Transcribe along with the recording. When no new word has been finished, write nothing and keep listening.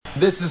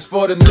This is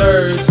for the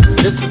nerds,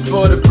 this is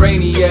for the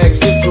brainiacs,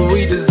 this what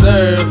we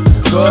deserve.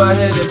 Go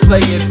ahead and play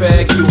it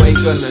back, you ain't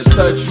gonna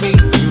touch me,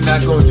 you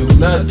not gonna do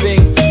nothing,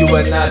 you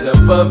are not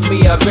above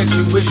me. I bet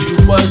you wish you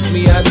was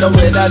me, I know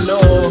it, I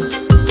know.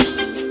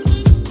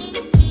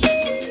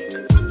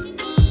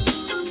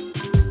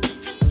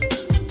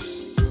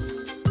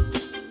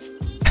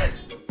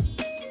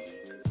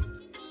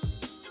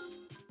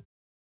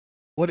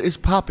 What is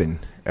poppin',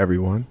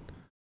 everyone?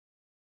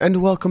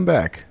 And welcome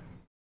back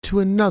to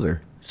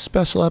another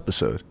special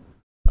episode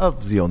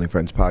of the Only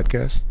Friends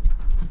podcast.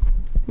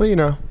 Well, you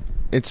know,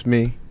 it's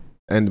me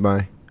and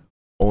my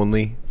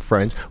only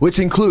friends, which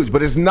includes,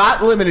 but is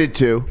not limited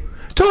to,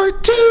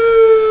 Tortue!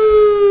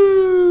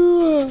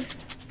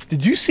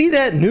 Did you see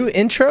that new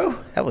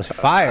intro? That was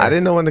fire. I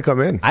didn't know when to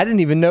come in. I didn't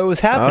even know it was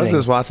happening. I was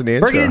just watching the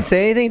intro. Bergie didn't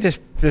say anything,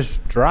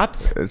 just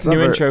drops. It's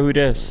New intro, who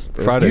dis?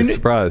 Friday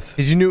surprise.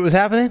 Did you know it was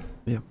happening?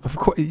 Yeah, of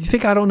course. You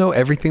think I don't know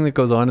everything that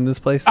goes on in this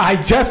place? I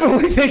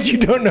definitely think you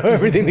don't know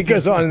everything that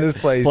goes on in this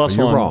place. Plus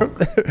You're one. wrong.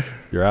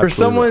 You're absolutely For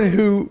someone wrong.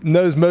 who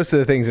knows most of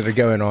the things that are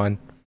going on.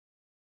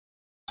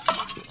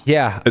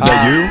 Yeah. Is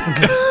that you?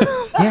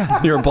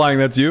 Yeah. You're implying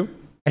that's you?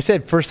 I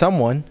said for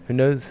someone who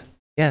knows.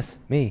 Yes,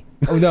 me.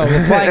 Oh no,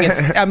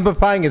 I'm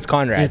implying it's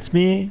Conrad. It's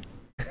me.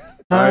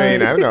 I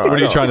mean, I don't know. What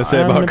are you trying to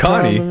say I'm about the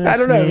Connie? problem. I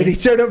don't know, but he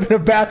showed up in a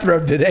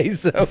bathrobe today,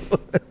 so.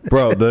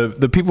 Bro,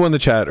 the people in the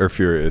chat are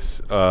furious.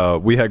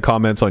 We had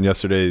comments on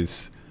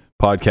yesterday's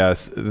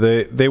podcast.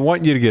 They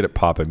want you to get it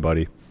popping,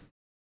 buddy.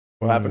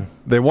 What happened?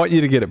 They want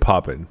you to get it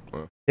popping.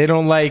 They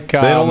don't like.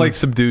 They don't like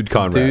subdued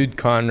Conrad. Dude,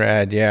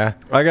 Conrad, yeah.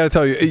 I gotta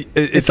tell you,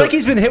 It's like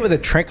he's been hit with a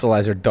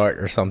tranquilizer dart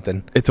or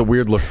something. it's a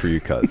weird look for you,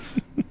 cuz.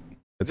 It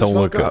don't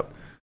look woke good. up.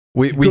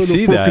 We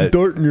see that.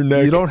 Dart in your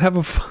neck. You don't have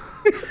a.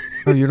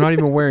 No, you're not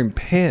even wearing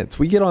pants.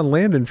 We get on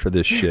Landon for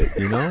this shit,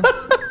 you know?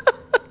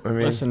 I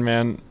mean, Listen,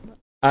 man.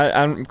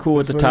 I'm cool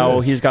with the That's what it towel.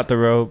 is. He's got the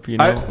rope, you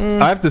know.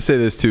 I have to say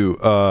this too.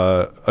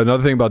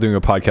 Another thing about doing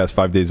a podcast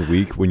 5 days a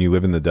week when you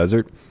live in the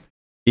desert,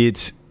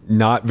 it's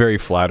not very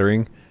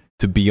flattering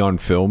to be on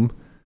film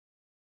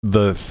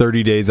the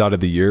 30 days out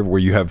of the year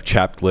where you have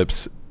chapped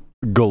lips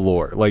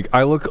galore. Like,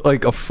 I look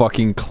like a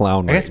fucking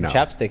clown I got right some now.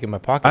 chapstick in my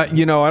pocket. I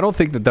don't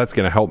think that that's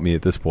going to help me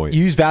at this point.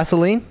 You use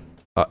Vaseline?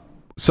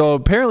 So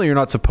apparently you're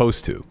not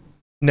supposed to.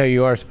 No,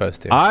 you are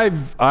supposed to.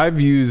 I've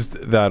used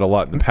that a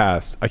lot in the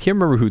past. I can't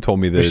remember who told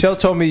me this. Michelle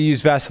told me to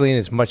use Vaseline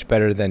is much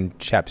better than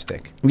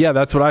chapstick. Yeah,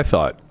 that's what I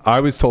thought. I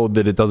was told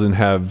that it doesn't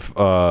have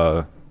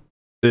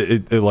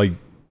it like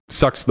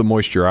sucks the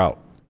moisture out.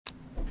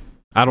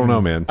 I don't know,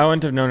 man. I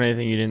wouldn't have known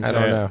anything you didn't say. I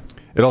don't know.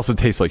 It also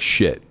tastes like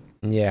shit.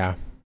 Yeah.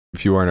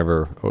 If you weren't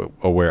ever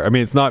aware. I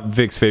mean, it's not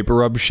Vicks Vapor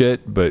Rub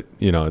shit, but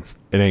you know, it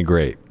ain't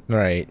great.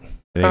 Right.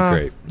 It ain't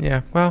great.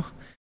 Yeah. Well,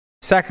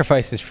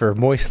 sacrifices for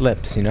moist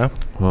lips, you know?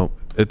 Well,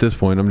 at this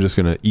point, I'm just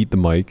gonna eat the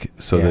mic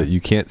so Yeah. that you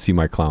can't see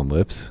my clown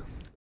lips.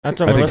 That's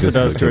what I think Melissa this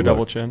is does a to her good look.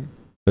 double chin.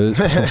 But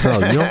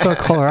you don't gotta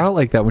call her out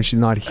like that when she's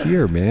not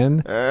here,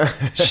 man.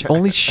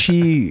 Only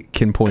she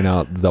can point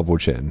out the double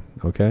chin.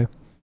 Okay,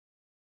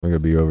 I'm gonna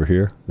be over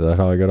here. Is that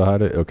how I gotta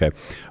hide it? Okay.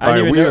 I All didn't right,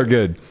 even we know- are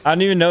good. I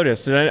didn't even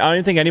notice. I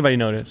don't think anybody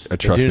noticed.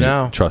 Trust do me.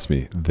 now. Trust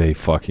me. They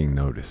fucking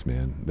notice,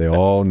 man. They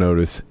all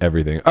notice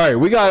everything. All right,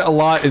 we got a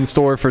lot in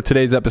store for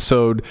today's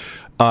episode,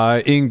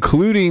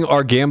 including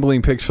our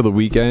gambling picks for the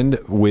weekend.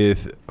 We're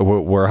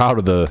out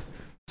of the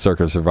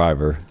Circa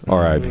Survivor.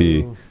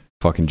 R.I.P.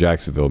 Fucking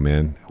Jacksonville,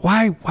 man.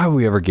 Why would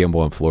we ever gamble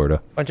on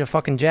Florida? Bunch of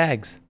fucking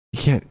jags.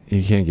 You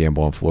can't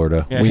gamble on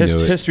Florida. Yeah, we knew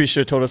it. history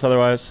should have told us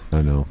otherwise.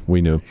 I know. We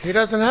knew. he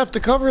doesn't have to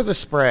cover the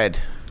spread.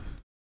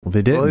 Well,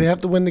 they did. Well, they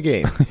have to win the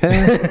game.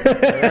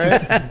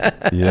 Yeah.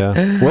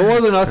 Well, it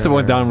wasn't us that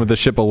went down with the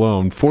ship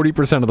alone.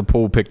 40% of the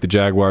pool picked the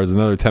Jaguars.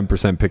 Another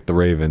 10% picked the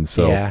Ravens.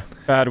 So Yeah.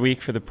 Bad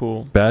week for the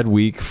pool. bad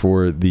week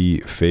for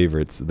the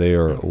favorites. They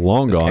are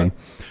long gone.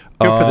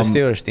 Good for the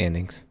Steelers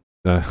standings.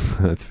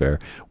 That's fair.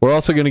 We're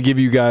also going to give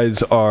you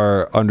guys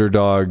our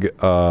underdog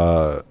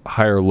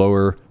higher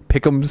lower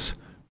pick'ems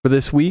for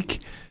this week.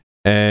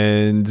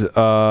 And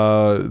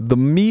the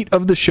meat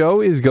of the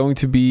show is going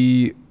to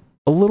be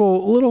a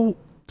little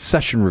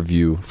session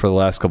review for the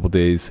last couple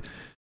days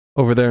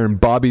over there in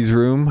Bobby's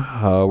room.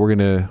 We're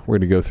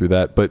gonna go through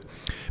that. But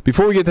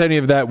before we get to any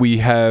of that, we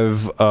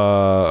have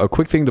a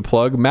quick thing to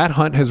plug. Matt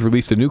Hunt has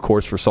released a new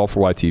course for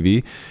S4Y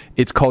TV.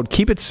 It's called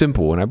Keep It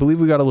Simple, and I believe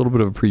we got a little bit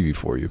of a preview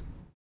for you.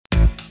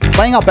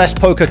 Playing our best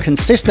poker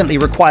consistently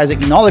requires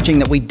acknowledging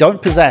that we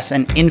don't possess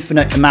an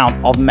infinite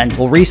amount of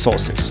mental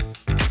resources.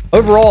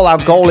 Overall, our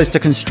goal is to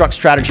construct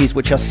strategies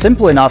which are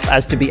simple enough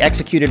as to be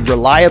executed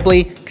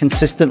reliably,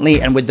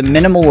 consistently, and with the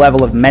minimal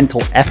level of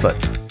mental effort,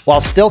 while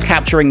still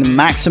capturing the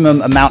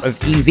maximum amount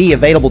of EV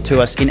available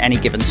to us in any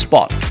given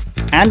spot,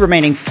 and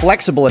remaining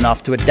flexible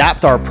enough to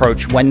adapt our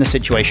approach when the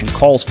situation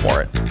calls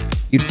for it.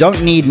 You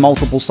don't need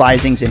multiple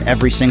sizings in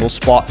every single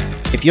spot.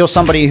 If you're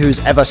somebody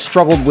who's ever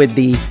struggled with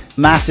the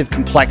massive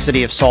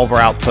complexity of solver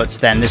outputs,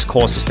 then this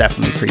course is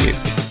definitely for you.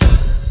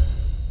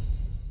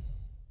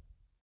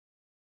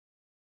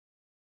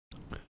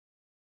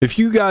 If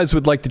you guys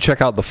would like to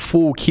check out the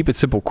full Keep It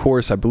Simple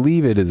course, I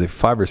believe it is a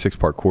 5 or 6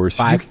 part course.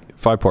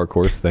 5-part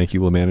course. Thank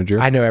you, La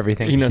Manager. I know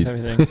everything. He knows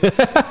everything.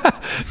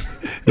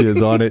 He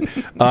is on it.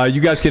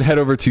 You guys can head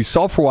over to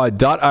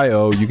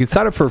solve4y.io. You can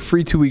sign up for a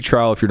free 2-week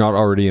trial if you're not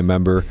already a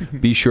member.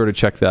 Be sure to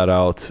check that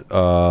out.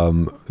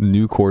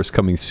 New course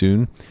coming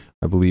soon.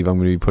 I believe I'm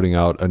going to be putting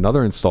out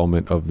another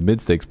installment of the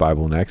Mid-Stakes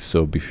Bible next,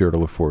 so be sure to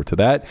look forward to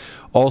that.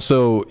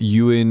 Also,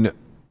 Ewan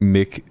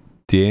McDaniels?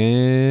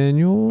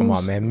 Come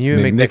on, man.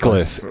 Ewan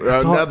McNicholas.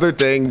 Another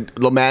thing,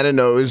 Lamanna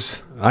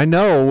knows. I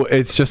know.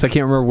 It's just I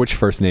can't remember which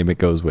first name it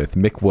goes with.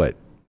 Mick what?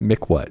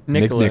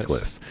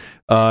 Nicholas.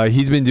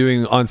 He's been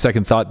doing On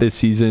Second Thought this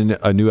season.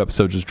 A new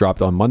episode just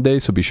dropped on Monday,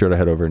 so be sure to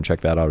head over and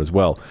check that out as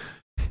well.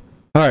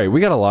 All right, we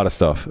got a lot of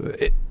stuff.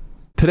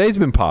 Today's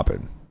been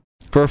popping.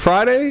 For a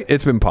Friday,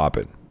 it's been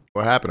popping.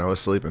 What happened? I was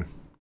sleeping.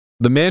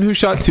 The man who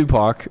shot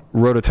Tupac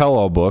wrote a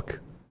tell-all book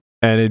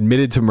and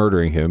admitted to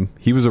murdering him.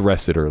 He was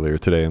arrested earlier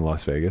today in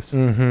Las Vegas.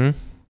 Mm-hmm.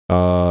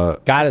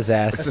 Got his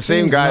ass. It's the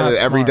same guy that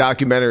every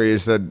documentary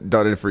has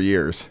done it for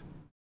years.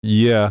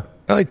 Yeah.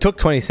 Well, it took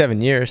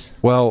 27 years.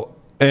 Well,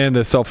 and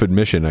a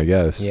self-admission, I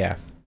guess. Yeah.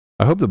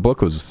 I hope the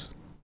book was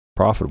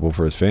profitable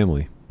for his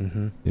family,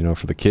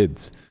 for the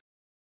kids.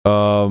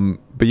 But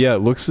yeah, it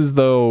looks as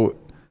though...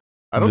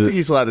 I don't think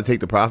he's allowed to take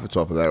the profits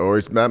off of that,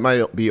 or that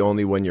might be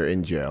only when you're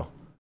in jail.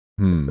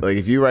 Like,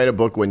 if you write a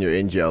book when you're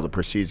in jail, the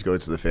proceeds go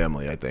to the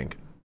family, I think.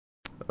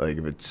 Like,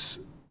 if it's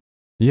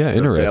the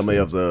family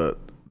of that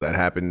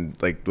happened,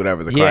 like,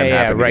 whatever, the crime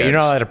happened right. against. You're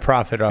not allowed to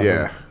profit off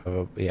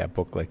of a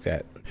book like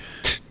that.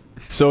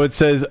 So it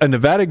says, a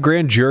Nevada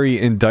grand jury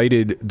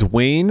indicted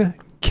Dwayne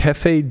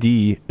Kefe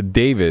D.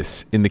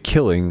 Davis in the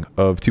killing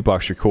of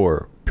Tupac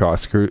Shakur,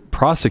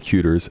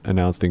 prosecutors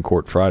announced in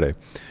court Friday.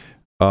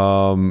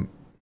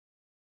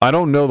 I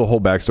don't know the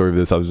whole backstory of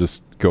this. I was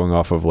just going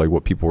off of like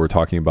what people were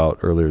talking about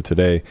earlier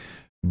today.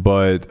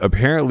 But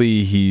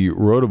apparently he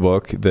wrote a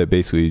book that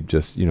basically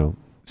just,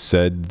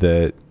 said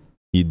that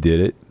he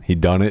did it. He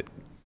done it.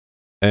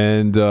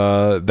 And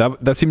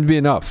that seemed to be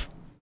enough.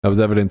 That was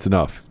evidence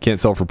enough. Can't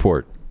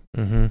self-report.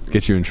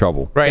 Get you in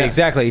trouble. Right,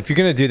 exactly. If you're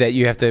going to do that,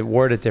 you have to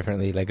word it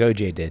differently like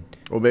OJ did.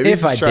 Well, maybe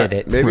if I did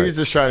it. Maybe he's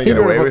just trying to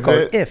get away with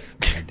it. If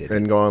I did it.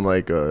 And go on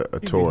like a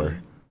tour.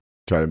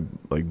 Try to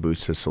like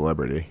boost his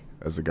celebrity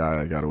as the guy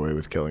that got away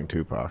with killing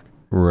Tupac.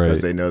 Right. Because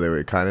they know they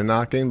were kind of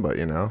knocking, but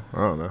I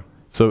don't know.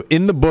 So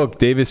in the book,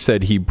 Davis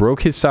said he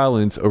broke his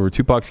silence over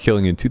Tupac's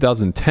killing in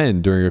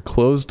 2010 during a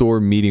closed-door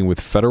meeting with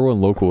federal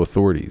and local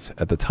authorities.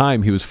 At the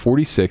time, he was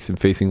 46 and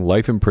facing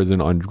life in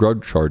prison on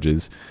drug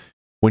charges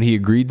when he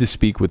agreed to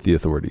speak with the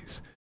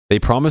authorities. They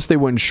promised they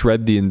wouldn't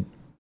shred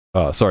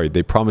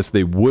they promised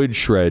they would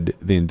shred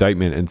the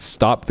indictment and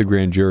stop the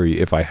grand jury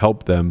if I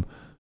helped them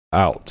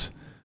out.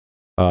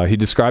 He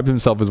described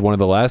himself as one of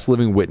the last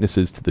living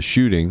witnesses to the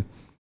shooting.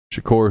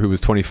 Shakur, who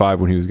was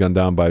 25 when he was gunned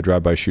down by a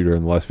drive-by shooter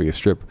in the Las Vegas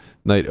Strip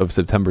night of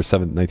September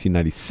 7th,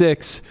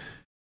 1996.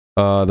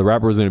 The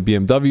rapper was in a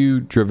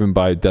BMW driven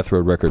by Death Row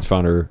Records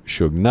founder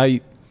Suge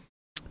Knight.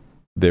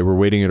 They were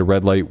waiting at a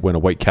red light when a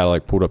white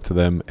Cadillac pulled up to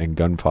them and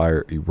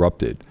gunfire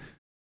erupted.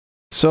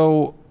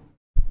 So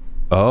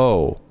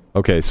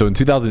in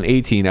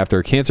 2018, after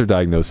a cancer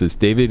diagnosis,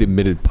 David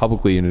admitted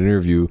publicly in an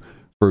interview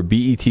for a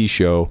BET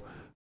show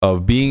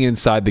of being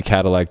inside the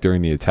Cadillac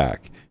during the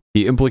attack.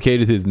 He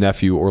implicated his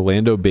nephew,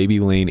 Orlando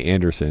Baby Lane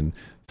Anderson,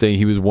 saying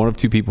he was one of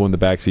 2 people in the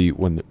backseat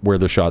where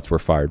the shots were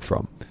fired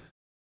from.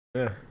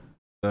 Yeah.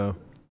 So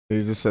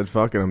he just said,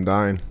 fuck it, I'm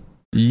dying.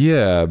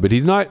 Yeah, but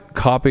he's not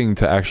copping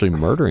to actually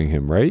murdering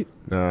him, right?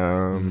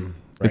 Right.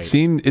 It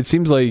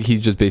seems like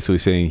he's just basically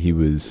saying he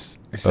was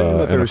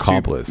an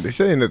accomplice. They're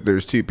saying that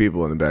there's 2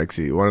 people in the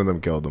backseat. One of them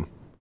killed him.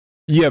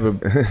 Yeah,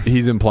 but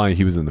he's implying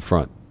he was in the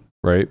front,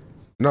 right?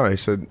 No, he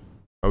said,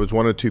 I was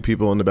one of 2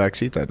 people in the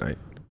backseat that night.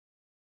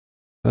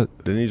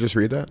 Didn't you just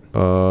read that?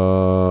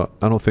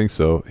 I don't think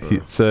so. He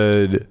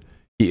said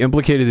he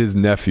implicated his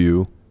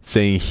nephew,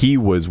 saying he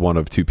was one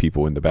of 2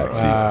 people in the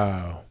backseat.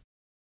 Wow.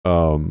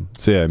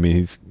 So yeah, I mean,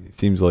 it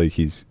seems like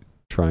he's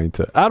trying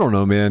to. I don't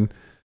know, man.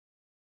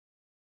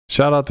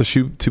 Shout out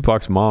to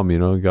Tupac's mom.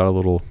 Got a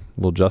little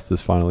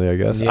justice finally, I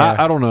guess. Yeah.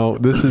 I don't know.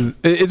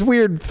 It's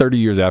weird 30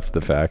 years after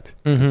the fact.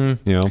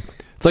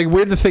 It's like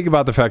weird to think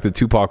about the fact that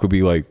Tupac would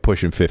be like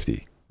pushing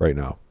 50 right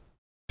now,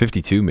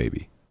 52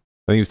 maybe.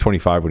 I think he was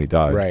 25 when he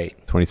died. Right.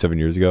 27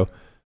 years ago.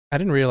 I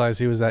didn't realize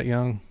he was that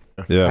young.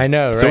 Yeah. I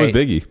know, right? So was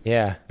Biggie.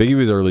 Yeah. Biggie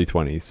was early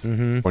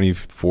 20s.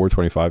 24,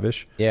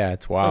 25-ish. Yeah,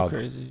 it's wild.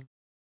 Crazy.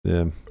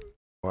 Yeah.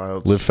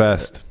 Wild Live shit.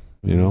 fast,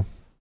 Live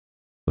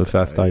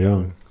fast, die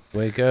young. The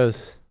way it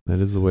goes. That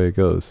is the way it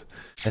goes.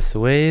 That's the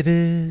way it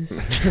is.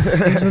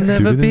 Things will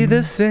never be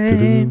the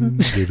same.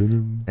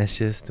 That's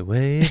just the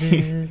way it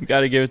is. You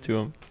gotta give it to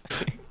him.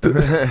 He's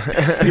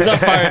on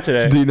fire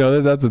today. Do you know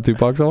that that's a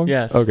Tupac song?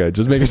 Yes. Okay,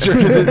 just making sure.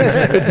 'Cause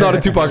it's not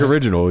a Tupac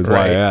original is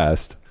why I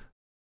asked.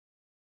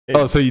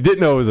 So you didn't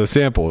know it was a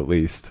sample at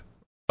least.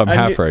 I'm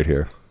half right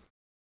here.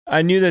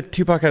 I knew that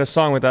Tupac had a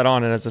song with that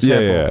on it as a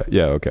sample.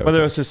 Yeah, okay. Whether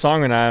it was his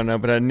song or not, I don't know,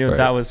 but I knew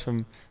that was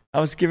from I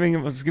was giving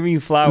you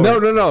flowers.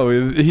 No.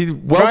 He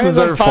Brian's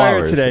on well-deserved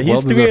fire flowers. today.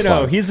 He's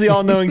 3-0. He's the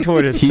all-knowing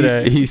tortoise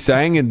today. He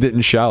sang and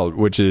didn't shout,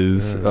 which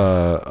is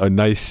a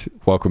nice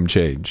welcome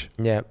change.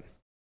 Yeah.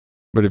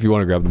 But if you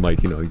want to grab the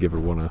mic, you give it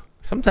one.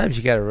 Sometimes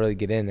you got to really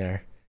get in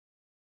there.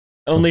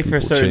 Only for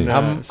certain.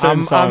 I'm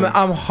songs. I'm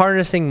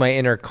harnessing my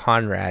inner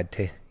Conrad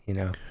to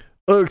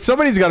Look,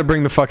 somebody's got to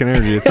bring the fucking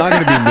energy. It's not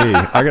going to be me.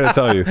 I got to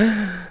tell you.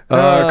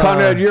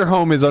 Conrad, your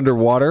home is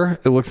underwater.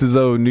 It looks as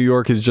though New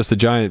York is just a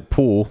giant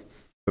pool.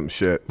 Some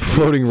shit.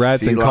 Floating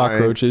rats and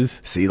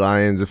cockroaches. Sea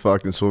lions are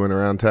fucking swimming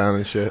around town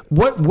and shit.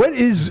 What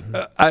is...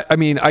 I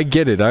mean, I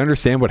get it. I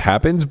understand what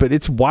happens, but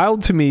it's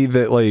wild to me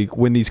that, like,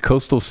 when these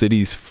coastal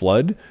cities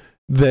flood,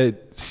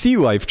 that sea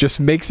life just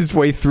makes its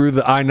way through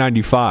the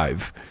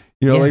I-95.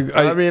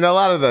 I mean, a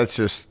lot of that's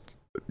just,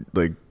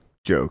 like,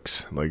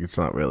 jokes. Like, it's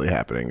not really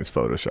happening. It's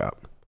Photoshop.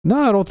 No,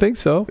 I don't think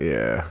so.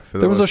 Yeah.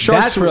 There was a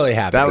shark. That's really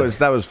happening.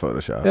 That was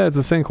Photoshop. Yeah, it's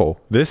a sinkhole.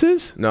 This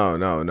is? No.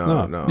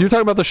 You're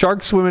talking about the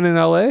shark swimming in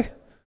L.A.?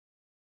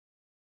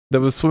 That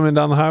was swimming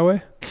down the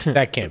highway?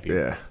 That can't be.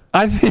 Yeah.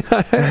 I think.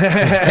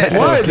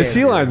 Why? The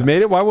sea lions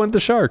made it. Why wouldn't the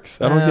sharks?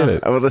 I don't get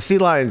it. Well, the sea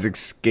lions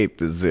escaped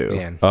the zoo.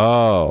 Man.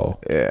 Oh.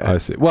 Yeah. I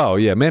see. Well,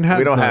 yeah, Manhattan.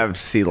 We don't have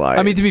sea lions.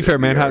 I mean, to be fair,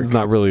 in New Manhattan's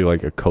York. not really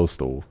like a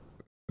coastal.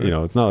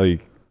 It's not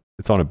like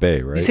it's on a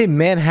bay, right? You say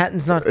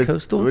Manhattan's not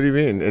coastal? What do you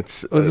mean?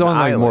 It's It's an on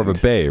like more of a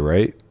island. bay,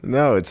 right?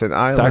 No, it's an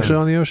island. It's actually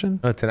on the ocean.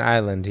 Oh, it's an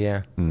island,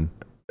 yeah.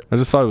 I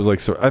just thought it was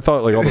like. I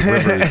thought like all the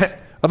rivers.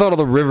 I thought all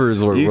the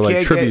rivers were like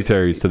can't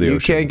tributaries to the You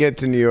ocean. can't get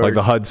to New York like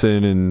the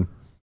Hudson and.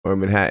 or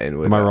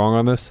Manhattan. Am I wrong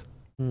on this?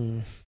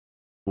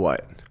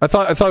 What? I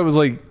thought it was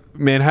like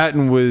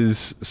Manhattan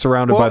was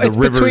surrounded by the it's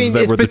rivers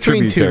that were the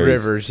between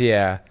tributaries. two rivers,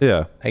 yeah.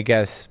 Yeah, I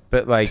guess,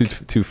 but like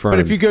two ferns. But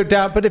if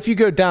you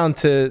go down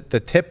to the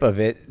tip of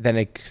it, then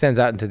it extends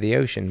out into the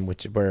ocean,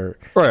 which where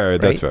right,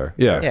 that's fair.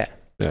 Yeah,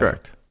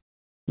 Correct.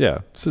 Yeah,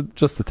 so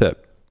just the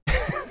tip.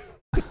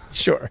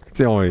 Sure. It's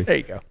the only. There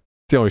you go.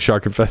 It's the only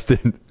shark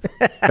infested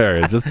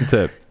area. Just the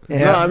tip.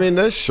 Yeah. No, I mean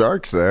there's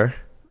sharks there.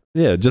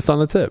 Yeah, just on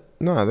the tip.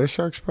 No, there's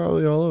sharks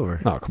probably all over.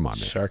 Oh, come on,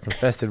 man. Shark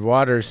infested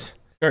waters.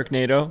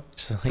 Sharknado.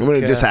 Just like, When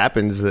it just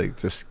happens, like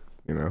just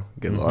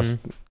get lost,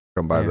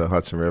 come by Yeah. the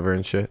Hudson River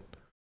and shit.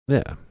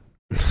 Yeah,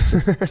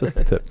 just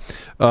the tip.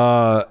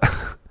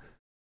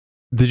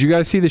 Did you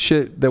guys see the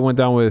shit that went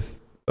down with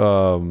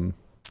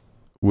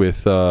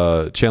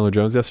Chandler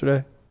Jones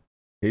yesterday?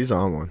 He's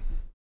on one.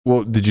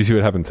 Well, did you see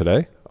what happened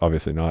today?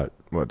 Obviously not.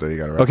 What? Did he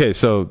got arrested? Okay,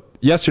 so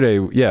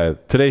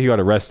today he got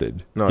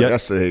arrested. No,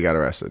 yesterday he got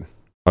arrested.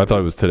 I thought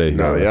it was today. He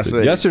got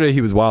arrested. Yesterday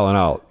he was wilding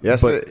out.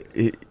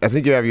 Yesterday, I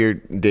think you have your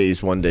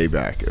days one day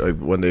back, like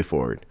one day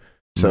forward.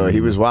 So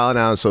he was wilding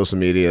out on social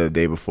media the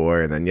day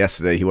before, and then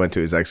yesterday he went to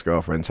his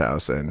ex-girlfriend's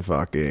house and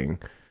fucking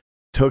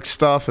took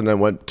stuff, and then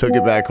took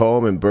it back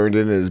home and burned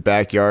it in his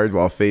backyard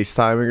while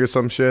FaceTiming or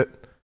some shit.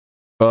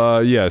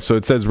 Yeah, so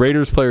it says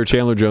Raiders player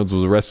Chandler Jones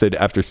was arrested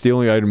after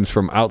stealing items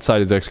from outside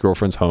his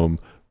ex-girlfriend's home,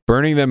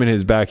 burning them in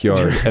his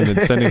backyard, and then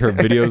sending her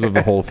videos of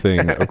the whole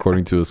thing,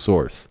 according to a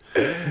source.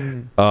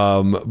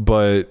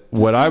 But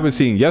what I was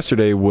seeing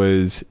yesterday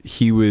was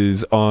he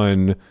was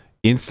on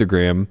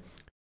Instagram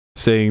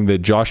saying that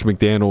Josh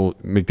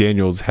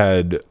McDaniels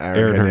had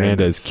Aaron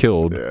Hernandez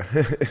killed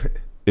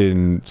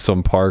in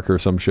some park or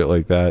some shit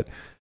like that.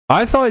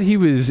 I thought he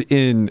was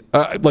in,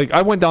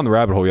 I went down the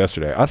rabbit hole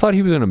yesterday. I thought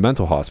he was in a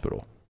mental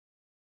hospital.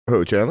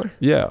 Who, Chandler?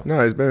 Yeah.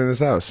 No, he's been in his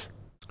house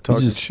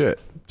talking shit.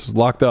 Just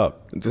locked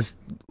up. Just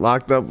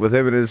locked up with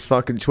him and his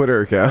fucking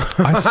Twitter account.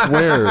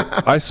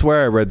 I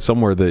swear I read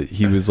somewhere that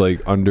he was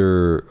like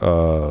under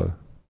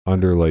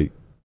like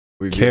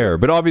care,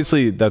 but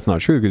obviously that's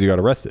not true because he got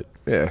arrested.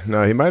 Yeah,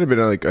 no, he might have been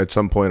like at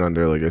some point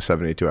under like a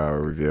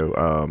 72-hour review,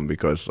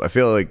 because I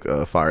feel like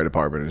a fire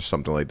department or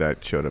something like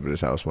that showed up at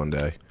his house one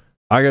day.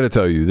 I got to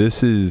tell you,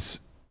 this is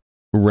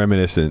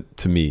reminiscent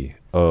to me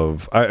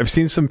of I've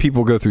seen some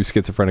people go through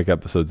schizophrenic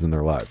episodes in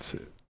their lives,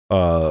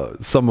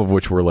 some of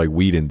which were like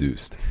weed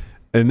induced,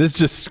 and this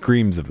just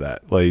screams of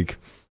that. Like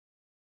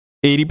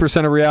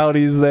 80% of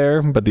reality is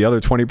there, but the other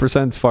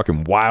 20% is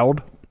fucking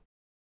wild.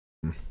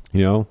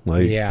 Yeah.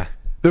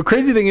 The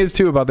crazy thing is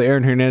too about the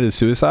Aaron Hernandez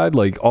suicide,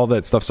 like all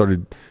that stuff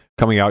started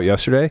coming out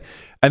yesterday,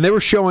 and they were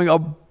showing a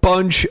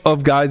bunch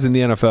of guys in the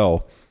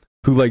NFL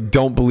who like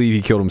don't believe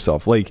he killed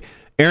himself. Like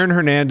Aaron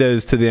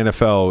Hernandez to the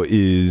NFL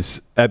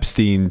is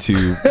Epstein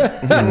to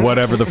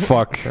whatever the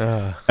fuck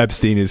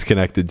Epstein is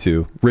connected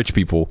to. Rich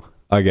people,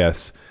 I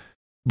guess.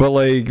 But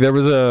like there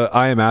was a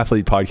I Am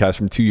Athlete podcast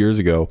from 2 years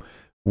ago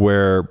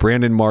where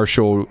Brandon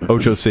Marshall,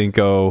 Ocho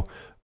Cinco,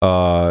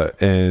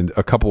 and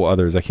a couple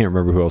others, I can't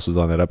remember who else was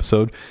on that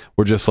episode,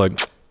 were just like,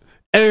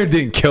 Aaron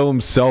didn't kill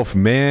himself,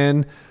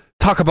 man.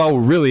 Talk about what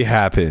really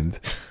happened.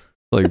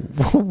 Like,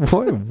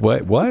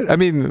 what? I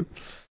mean,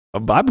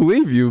 I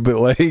believe you, but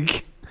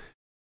like,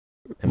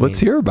 let's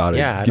hear about it.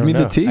 Yeah, Give me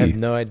the tea. I have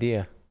no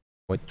idea.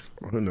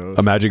 Who knows?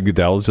 Imagine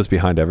Goodell's just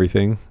behind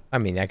everything. I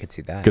mean, I could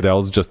see that.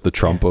 Goodell's just the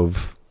Trump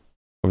of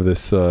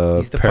this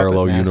He's the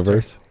parallel puppet master.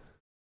 universe.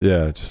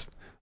 Yeah, just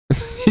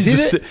he's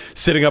just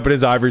sitting up in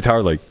his ivory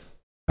tower like,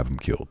 have him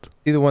killed. Is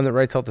he the one that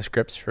writes all the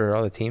scripts for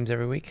all the teams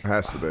every week?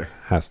 Has to be.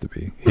 Has to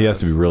be. He has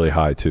to be really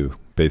high too,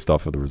 based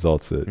off of the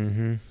results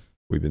that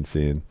we've been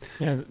seeing.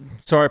 Yeah.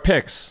 So our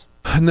picks.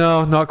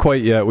 No, not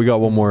quite yet. We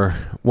got one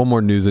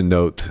more news and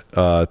note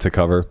to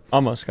cover.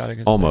 Almost got it.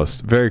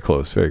 Almost. Very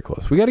close. Very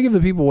close. We got to give the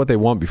people what they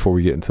want before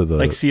we get into the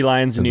like sea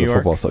lions in New York.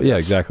 Football stuff. Yeah,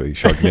 exactly.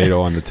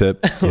 Sharknado on the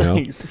tip. You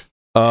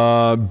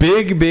know.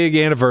 Big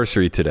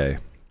anniversary today.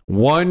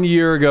 1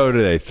 year ago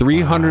today,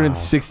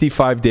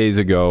 365 days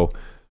ago,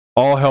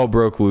 all hell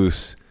broke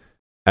loose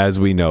as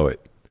we know it.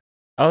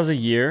 That was a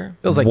year.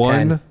 Feels like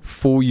 10.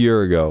 Full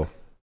year ago,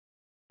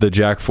 the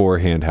Jack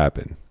forehand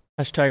happened.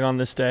 Hashtag on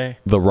this day.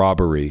 The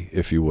robbery,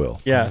 if you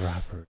will.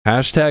 Yes.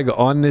 Hashtag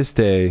on this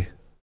day,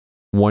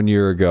 1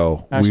 year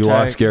ago, we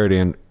lost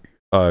Garrett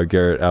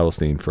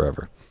Adelstein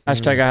forever.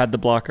 Hashtag I had the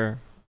blocker.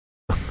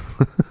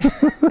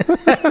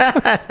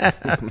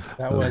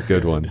 That was a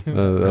good one.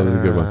 That was a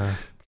good one.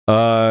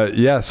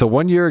 Yeah, so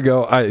 1 year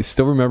ago, I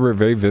still remember it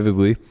very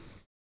vividly.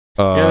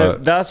 Yeah,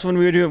 that's when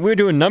we were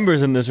doing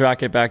numbers in this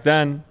racket back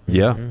then.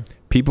 Yeah.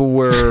 People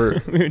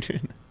were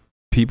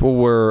people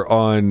were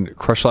on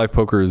Crush Live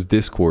Poker's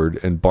Discord,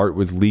 and Bart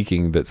was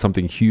leaking that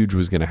something huge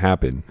was going to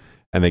happen,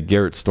 and that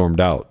Garrett stormed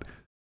out.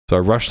 So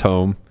I rushed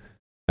home,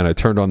 and I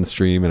turned on the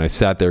stream, and I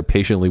sat there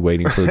patiently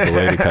waiting for the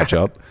delay to catch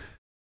up,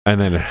 and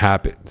then it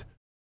happened.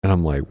 And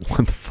I'm like,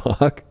 what the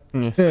fuck?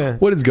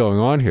 What is going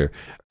on here?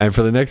 And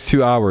for the next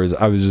 2 hours,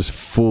 I was just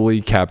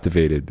fully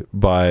captivated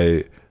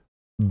by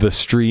the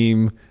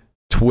stream,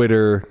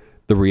 Twitter,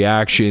 the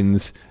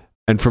reactions.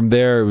 And from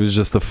there, it was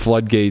just the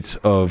floodgates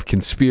of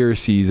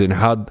conspiracies and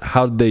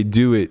how'd they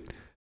do it,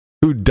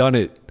 who'd done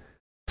it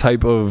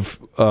type of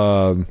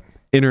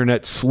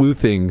internet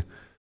sleuthing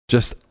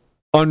just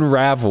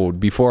unraveled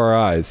before our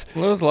eyes.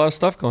 Well, there was a lot of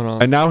stuff going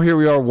on. And now here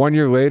we are 1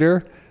 year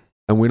later,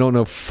 and we don't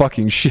know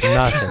fucking shit.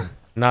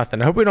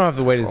 Nothing. I hope we don't have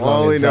to wait as long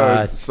All we as know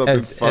is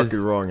something fucking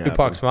wrong happened.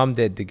 Tupac's mom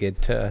did to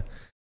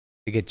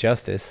get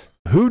justice.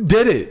 Who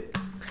did it?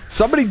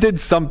 Somebody did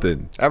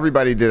something.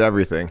 Everybody did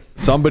everything.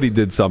 Somebody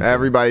did something.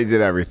 Everybody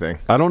did everything.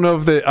 I don't know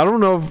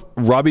if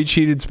Robbie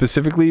cheated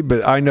specifically,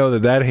 but I know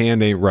that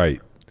hand ain't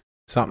right.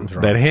 Something's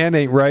wrong. That hand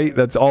ain't right.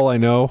 That's all I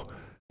know.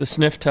 The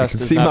sniff test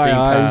is see not my being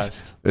eyes.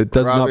 passed. It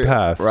does not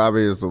pass.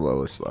 Robbie is the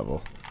lowest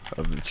level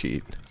of the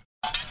cheat.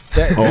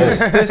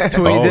 This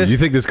tweet. You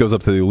think this goes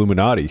up to the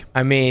Illuminati?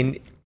 I mean,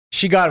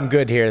 she got him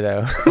good here,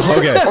 though.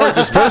 Okay. Or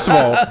just first of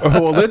all,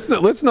 well,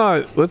 let's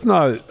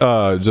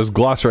not just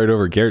gloss right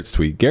over Garrett's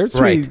tweet. Garrett's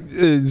tweet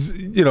is,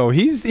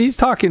 he's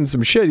talking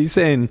some shit. He's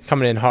saying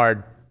coming in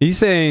hard. He's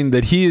saying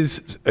that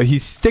he's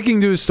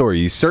sticking to his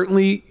story.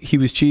 He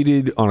was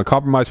cheated on a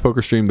compromised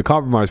poker stream. The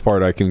compromised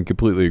part I can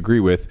completely agree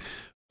with.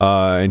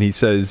 And he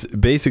says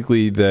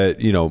basically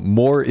that,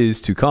 more is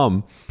to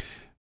come.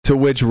 To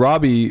which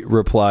Robbie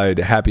replied,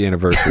 "Happy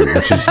anniversary,"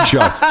 which is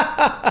just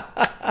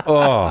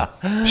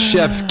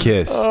chef's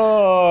kiss.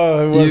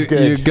 Oh, it was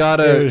good.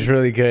 It was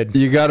really good.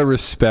 You gotta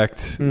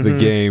respect the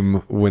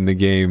game when the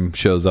game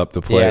shows up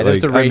to play. Yeah,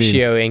 there's a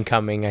ratio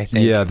incoming, I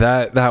think. Yeah,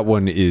 that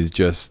one is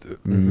just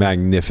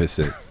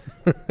magnificent.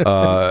 And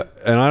I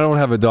don't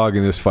have a dog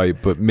in this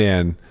fight, but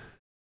man,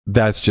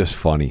 that's just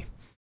funny.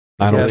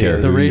 I don't care.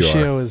 The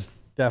ratio is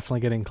definitely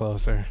getting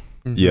closer.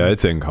 Yeah,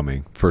 it's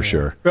incoming for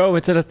sure. Bro,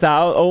 it's at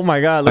 1,000. Oh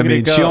my God. Look at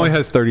it go. She only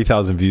has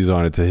 30,000 views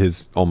on it to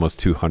his almost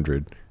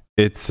 200.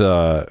 It's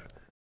going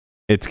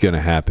to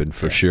happen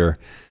for sure.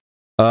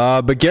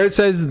 But Garrett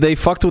says they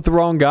fucked with the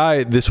wrong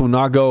guy. This will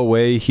not go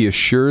away. He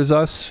assures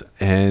us,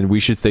 and we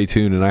should stay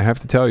tuned. And I have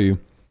to tell you,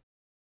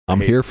 I'm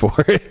here for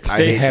it.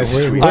 I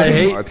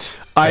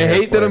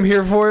hate that I'm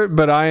here for it,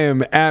 but I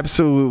am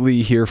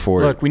absolutely here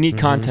for it. Look, we need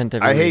content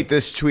every week. I hate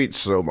this tweet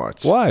so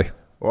much. Why?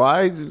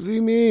 Why? What do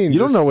you mean? You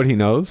don't know what he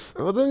knows.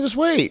 Well, then just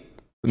wait.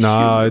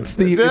 No, it's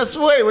the. Just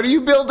wait. What are you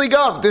building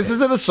up? This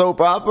isn't a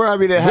soap opera. I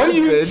mean, it has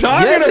been. What are you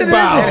talking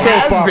about? It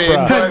has been.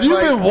 Have you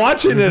been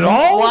watching it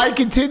all? Why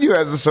continue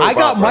as a soap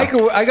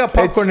opera? I got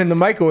popcorn in the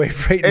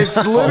microwave right now.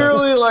 It's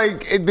literally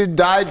like it's been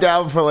died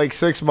down for like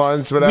 6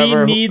 months,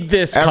 whatever. We need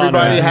this.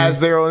 Everybody Connor.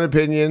 has their own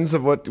opinions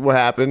of what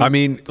happened. I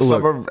mean,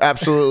 some are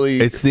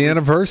absolutely. It's the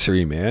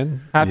anniversary,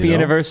 man. Happy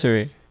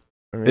anniversary.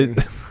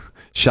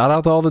 Shout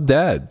out to all the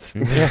dads.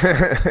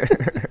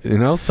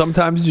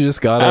 Sometimes you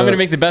just gotta. I'm gonna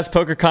make the best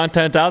poker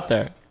content out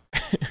there.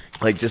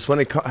 Like just when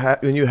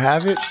you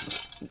have it,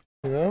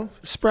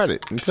 spread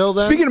it. Until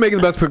then. Speaking of making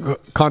the best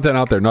content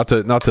out there, not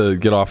to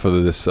get off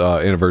of this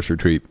anniversary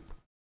tweet,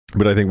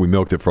 but I think we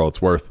milked it for all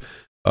it's worth.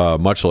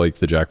 Much like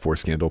the Jack 4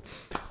 scandal.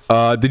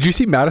 Did you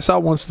see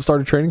Matisal wants to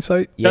start a training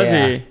site? Yeah. Does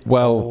he?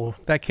 Well,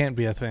 that can't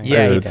be a thing.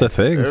 Yeah, it's a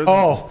thing.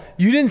 Oh,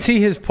 you didn't see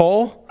his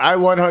poll? I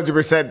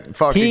 100%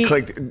 fucking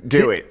clicked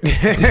do it.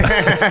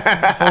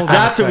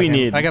 That's what we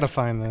need. I gotta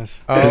find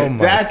this. Oh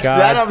my God.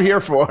 That I'm here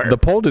for. The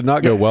poll did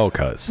not go well,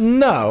 cuz.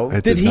 No.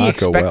 Did he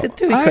expect it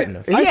to? He couldn't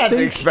have. He had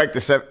to expect the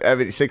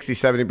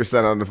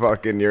 60-70% on the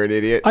fucking you're an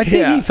idiot. I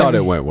think he thought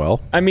it went well.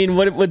 I mean,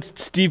 what would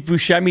Steve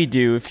Buscemi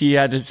do if he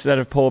had to set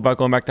a poll about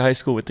going back to high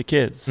school with the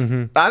kids?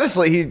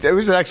 Honestly, it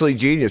was actually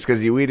genius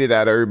because he weeded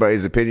out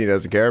everybody's opinion he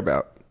doesn't care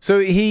about. So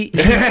he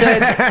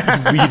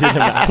said Weeded him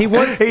out. He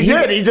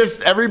did. He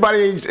just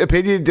everybody's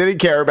opinion didn't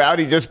care about.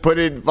 He just put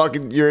in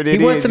fucking you're an idiot.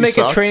 He wants to you make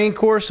suck. a training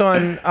course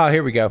on. Oh,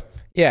 here we go.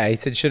 Yeah, he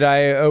said, should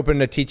I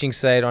open a teaching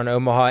site on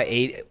Omaha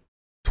 8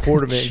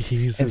 tournament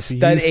Jesus, and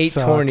stud you 8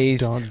 suck. tourneys,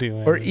 Don't do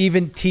it. or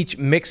even teach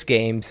mixed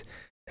games?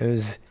 It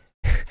was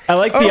I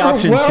like the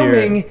options here.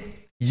 overwhelming.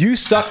 You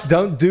suck.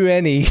 Don't do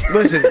any.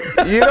 Listen,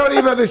 you don't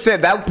even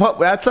understand that.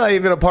 That's not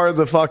even a part of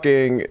the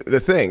thing. The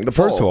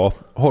First of poll. all,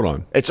 hold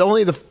on. It's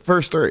only the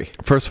first 3.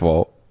 First of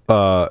all,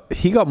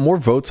 he got more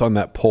votes on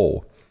that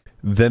poll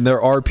than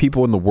there are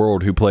people in the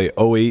world who play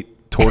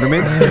 08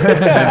 tournaments and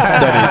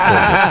study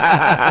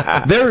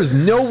tournaments. There is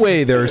no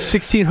way there are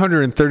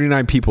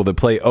 1,639 people that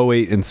play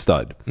 08 and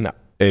stud. No.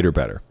 8 or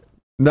better.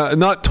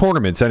 Not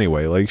tournaments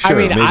anyway. Like, sure, I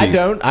mean, maybe. I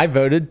don't. I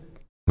voted.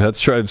 That's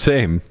true.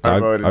 Same. I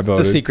voted. It's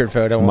a secret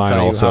vote. I won't Mine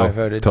tell also, you how I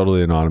voted.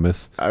 totally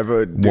anonymous. I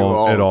would do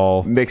Won't at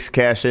all. mixed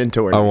cash in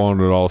tournaments. I won't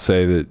at all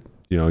say that,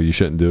 you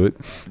shouldn't do it.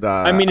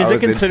 I mean, is it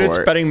was in considered for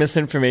it. spreading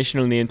misinformation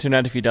on the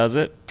internet if he does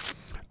it?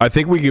 I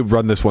think we could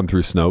run this one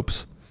through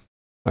Snopes.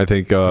 I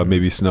think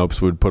maybe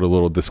Snopes would put a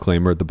little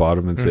disclaimer at the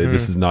bottom and say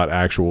this is not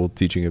actual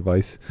teaching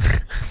advice.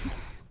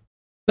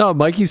 No,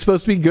 Mikey's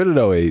supposed to be good at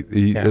 08.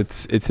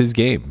 It's his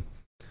game.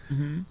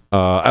 Mm-hmm.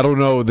 I don't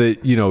know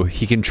that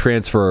he can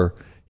transfer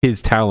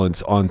his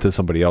talents onto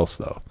somebody else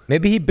though.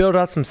 Maybe he built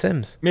out some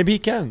Sims. Maybe he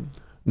can.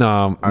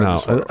 No.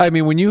 I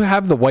mean, when you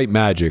have the white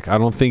magic, I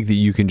don't think that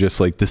you can just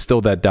like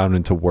distill that down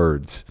into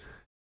words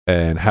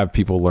and have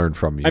people learn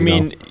from you. I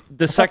mean,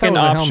 the second that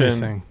was a Helmy option.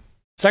 thing.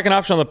 Second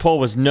option on the poll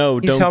was no,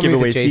 He's don't give Helmy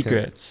away adjacent.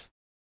 secrets.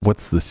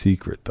 what's the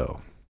secret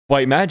though?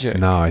 White magic.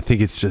 No, I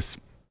think it's just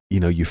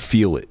you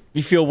feel it.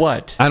 You feel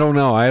what? I don't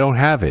know. I don't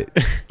have it,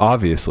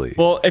 obviously.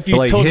 Well, if you But,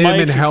 like told him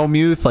Mike, and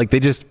Helmuth, like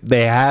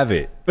they have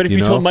it. but if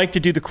you told Mike to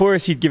do the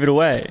chorus, he'd give it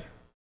away.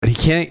 But he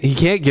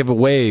can't give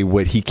away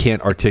what he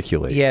can't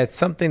articulate. Yeah, it's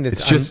something that's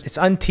It's just- it's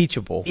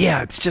unteachable.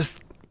 Yeah, it's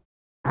just.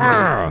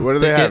 What do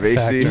they have? Stick it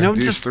AC factor.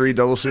 Deuce just- 3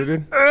 double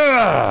suited.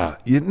 No.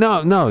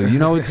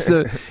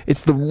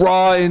 It's the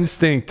raw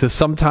instinct to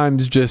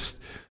sometimes just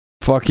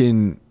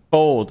fucking.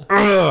 Bold.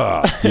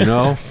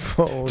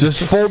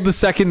 Just fold the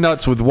second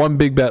nuts with one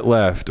big bet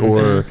left,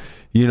 or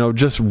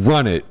just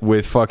run it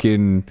with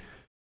fucking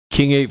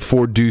King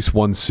 8-4 Deuce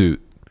 1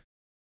 suit.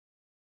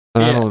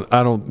 Yeah.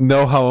 I don't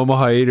know how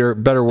Omaha 8 or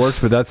better works,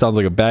 but that sounds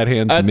like a bad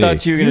hand to I me.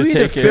 thought you were You going to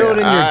either take feel it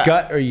it. in your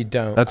gut or you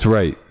don't. That's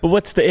right. But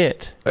what's the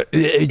it?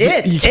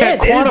 You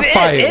can't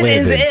quantify it, It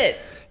is Landon. it.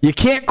 You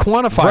can't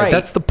quantify Right. it.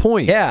 That's the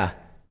point. Yeah.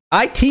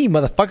 IT,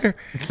 motherfucker.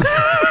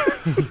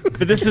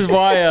 But this is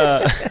why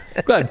I'm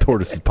glad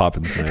Tortoise is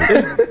popping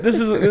tonight. this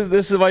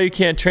is why you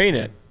can't train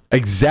it. If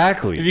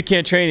Exactly. you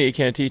can't train it, you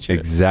can't teach it.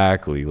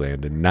 Exactly,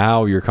 Landon.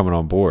 Now you're coming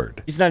on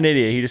board. He's not an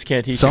idiot. He just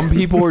can't teach Some it.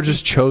 people are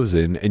just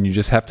chosen, and you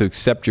just have to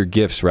accept your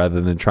gifts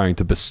rather than trying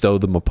to bestow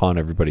them upon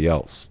everybody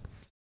else.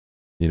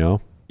 He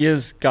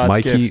is God's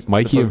gift. to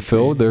Mikey the and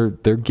Phil, poetry.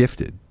 they're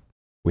gifted.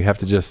 We have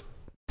to just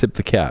tip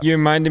the cap. You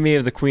reminded me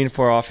of the Queen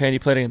 4 offhand he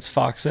played against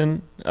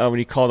Foxen when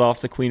he called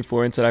off the Queen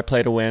 4 and said, I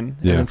play to win,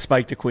 Yeah. and then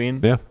spiked the Queen.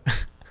 Yeah.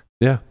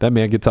 Yeah, that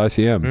man gets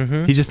ICM.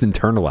 Mhm. He just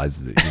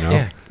internalizes it,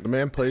 Yeah. The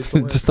man plays the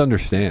win. just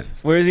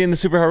understands. Where is he in the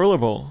Super High Roller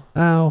Bowl?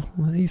 Oh,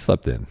 he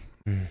slept in.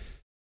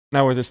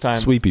 Now where's his time?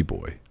 Sweepy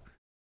boy.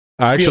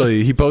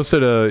 Actually, he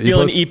posted a...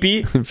 Feeling he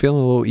EP? posted,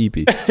 feeling a little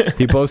eepy.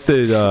 He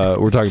posted...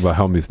 we're talking about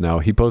Helmuth now.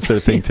 He posted a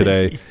thing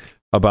today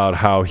about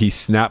how he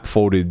snap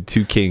folded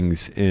 2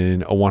 kings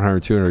in a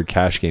 100-200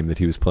 cash game that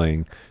he was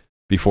playing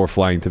before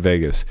flying to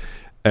Vegas.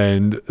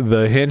 And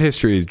the hand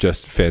history is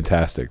just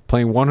fantastic.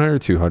 Playing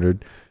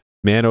 100-200,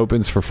 man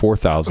opens for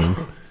 4,000.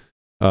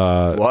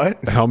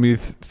 What?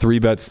 Helmuth 3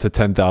 bets to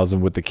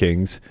 10,000 with the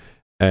kings.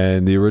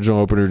 And the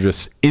original opener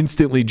just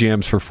instantly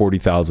jams for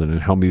 40,000,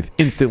 and Helmuth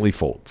instantly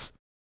folds.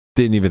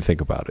 Didn't even think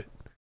about it.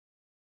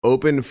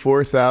 Open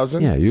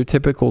 4,000? Yeah, your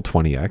typical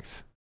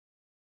 20x.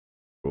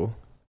 Cool.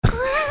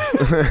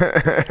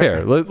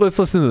 Here, let's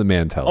listen to the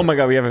man tell Oh it. my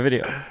God, we have a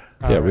video.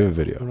 Yeah, we have a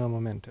video. Uno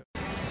momento.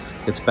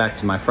 Gets back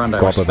to my friend. I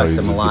Guap, I thought respect he was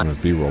him a just lot. giving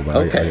us B-roll, but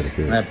Okay, I gotta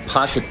hear I it. have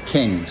pocket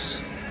kings.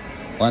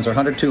 Lines are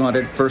 100,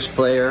 200. First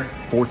player,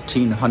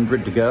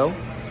 1,400 to go.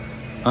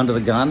 Under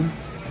the gun.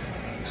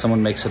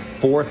 Someone makes it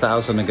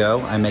 4,000 to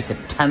go. I make it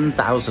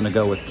 10,000 to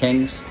go with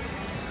kings.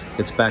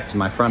 Gets back to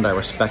my friend. I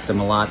respect him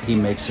a lot. He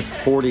makes it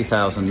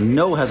 40,000.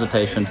 No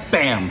hesitation.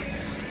 Bam!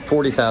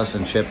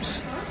 40,000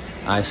 chips.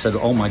 I said,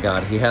 oh my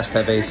God, he has to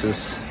have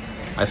aces.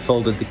 I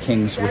folded the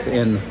kings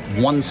within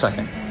 1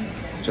 second.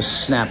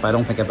 Just snap. I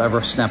don't think I've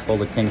ever snap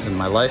folded kings in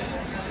my life.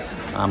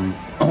 I'm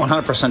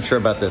 100% sure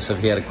about this. If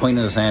he had a queen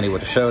in his hand, he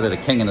would have showed it. A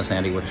king in his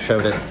hand, he would have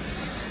showed it.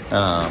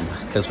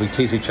 Because we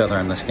tease each other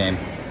in this game.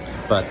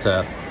 But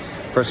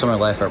first time in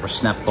my life I ever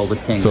snap folded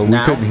kings. So we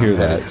now couldn't hear I'm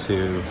headed that,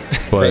 to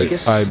but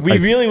Vegas. We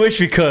really wish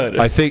we could.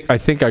 I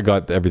think I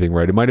got everything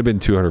right. It might have been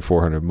 200,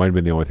 400. It might have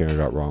been the only thing I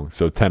got wrong.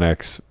 So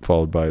 10x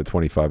followed by a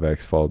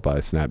 25x followed by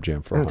a snap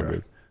jam for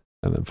 100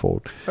 and then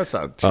fold. That's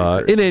not too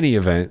crazy. In any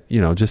event,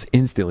 just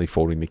instantly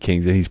folding the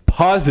kings, and he's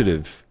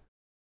positive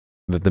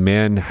that the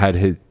man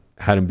had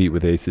had him beat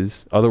with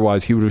aces.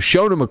 Otherwise, he would have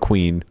shown him a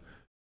queen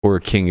or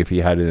a king if he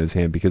had it in his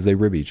hand because they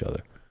rib each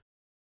other.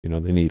 You know,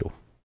 they needle.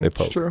 They poke.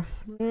 That's true.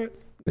 All right.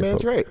 They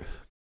Man's poke. right.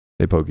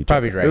 They poke each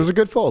Probably other. right. It was a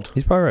good fold.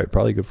 He's probably right.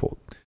 Probably a good fold.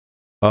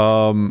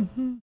 All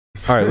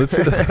right, let's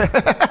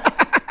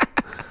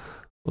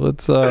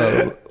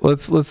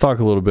talk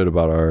a little bit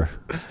about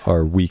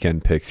our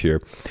weekend picks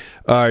here.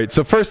 All right,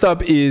 so first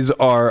up is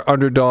our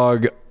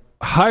underdog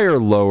higher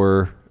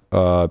lower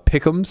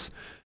pick'ems.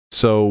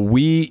 So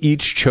we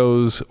each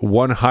chose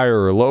one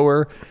higher or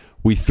lower.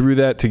 We threw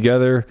that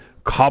together,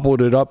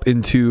 cobbled it up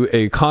into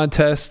a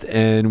contest,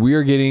 and we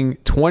are getting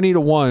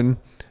 20-1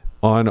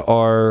 on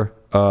our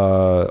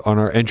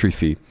entry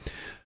fee.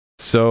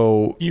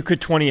 So You could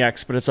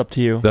 20x, but it's up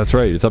to you. that's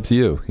right. It's up to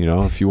you. You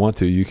know, if you want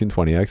to, you can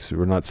 20x.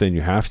 We're not saying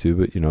you have to,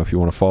 but you know, if you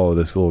want to follow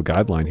this little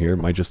guideline here, it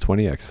might just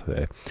 20x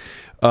today.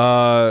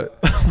 Why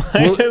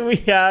do we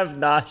have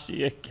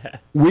Najee again?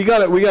 We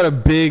got a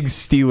big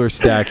Steeler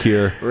stack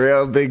here.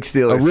 Real big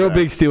Steelers. A real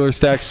big Steeler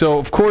stack. So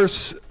of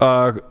course,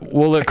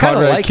 we'll let kinda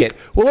Conrad like it.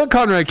 We'll let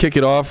Conrad kick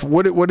it off.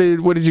 What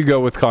did you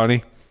go with,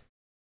 Connie?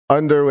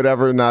 Under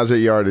whatever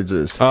Najee yardage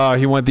is.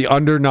 He went the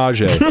under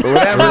Najee.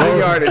 Whatever the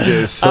yardage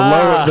is. The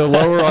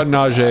lower on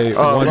Najee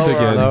once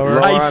again.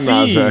 Lower I on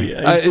see.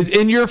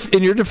 Najee.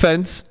 In your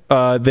defense,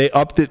 they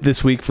upped it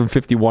this week from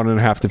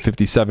 51.5 to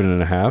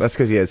 57.5. That's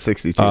because he had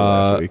 62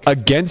 last week.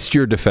 Against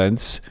your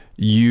defense,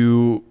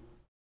 you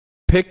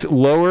picked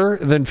lower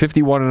than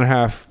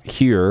 51.5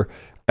 here,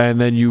 and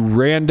then you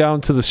ran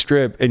down to the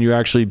strip and you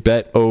actually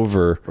bet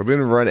over We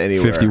didn't run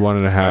anywhere.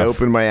 51.5. I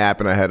opened my app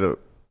and I had a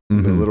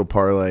little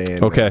parlay.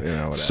 And, Okay,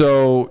 whatever.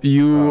 so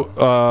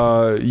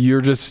you're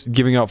just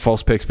giving out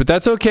false picks, but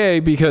that's okay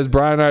because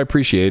Brian and I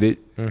appreciate it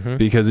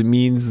because it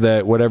means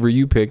that whatever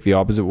you pick, the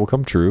opposite will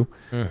come true,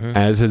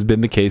 as has been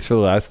the case for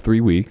the last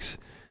 3 weeks.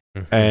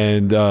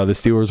 And the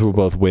Steelers will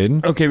both win.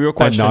 Okay, real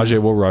question. And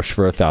Najee will rush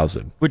for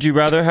 1,000. Would you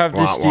rather have the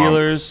Womp womp.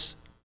 Steelers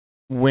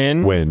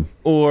win Win.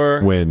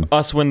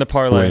 us win the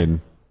parlay?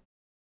 Win.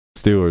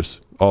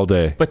 Steelers all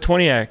day. But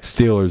 20x.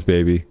 Steelers,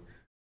 baby,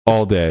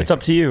 all day. It's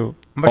up to you.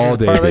 How much all is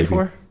the day, parlay baby.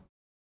 for?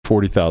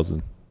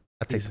 40,000.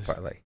 I'll take the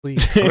parlay.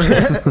 Please.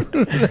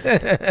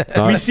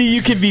 We see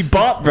you can be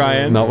bought,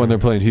 Brian. Not when they're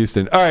playing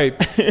Houston. All right.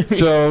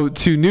 So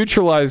to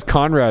neutralize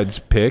Conrad's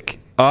pick,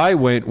 I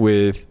went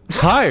with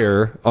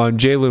higher on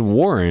Jalen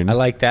Warren. I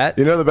like that.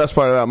 You know the best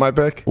part about my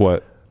pick?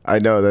 What? I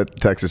know that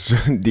Texas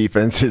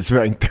defense is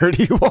ranked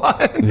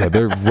 31. Yeah,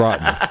 they're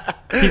rotten.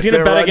 He's going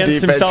to Their bet run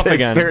against defense himself is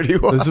again.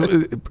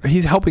 31.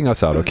 He's helping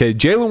us out, okay?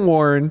 Jalen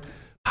Warren,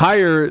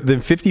 higher than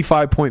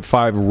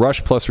 55.5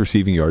 rush plus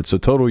receiving yards, so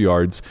total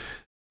yards.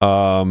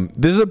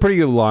 This is a pretty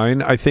good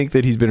line. I think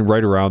that he's been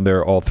right around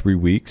there all 3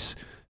 weeks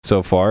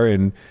so far.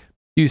 And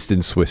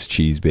Houston Swiss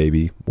cheese,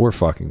 baby. We're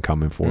fucking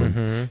coming for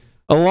him.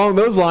 Along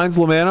those lines,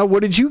 Lamanna,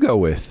 what did you go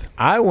with?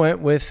 I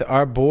went with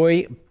our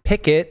boy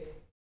Pickett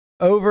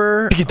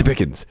over. Pickett the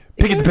Pickens.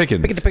 Pickett the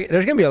Pickens. Pickett to Pickens.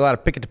 There's going to be a lot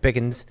of Pickett to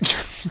Pickens.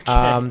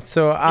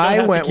 So I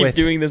have to went keep with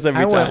doing this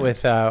every I went time.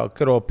 with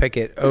good old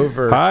Pickett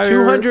over Higher,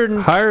 200.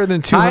 higher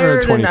than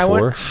Higher 224. than, I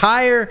went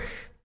higher.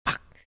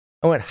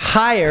 I went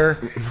higher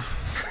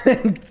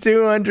than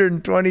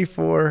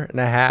 224 and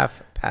a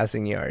half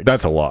passing yards.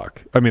 That's a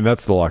lock. I mean,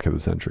 that's the lock of the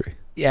century.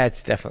 Yeah,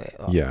 it's definitely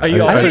a lot. Yeah. Are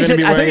you I also thought you going to said,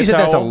 be I thought wearing you a said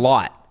that's a towel?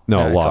 lot.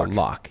 No, it's lock. a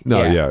lock.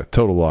 No, yeah,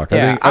 total lock.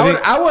 Yeah, I think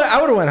I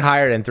would have went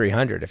higher than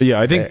 300. If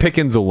I think if-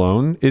 Pickens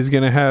alone is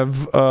going to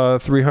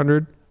have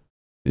 300.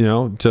 You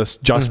know,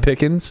 just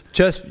Pickens.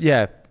 Just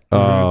yeah. He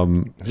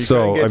So couldn't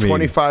I get mean,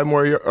 25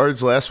 more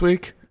yards last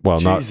week? well,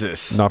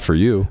 Jesus. not for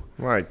you.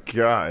 My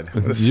God.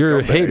 You're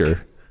a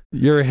hater.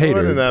 You're a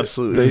hater. What an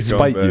absolute They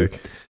spite you.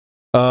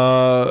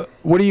 scumbag.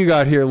 What do you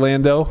got here,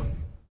 Lando?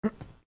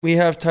 We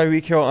have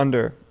Tyreek Hill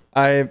under.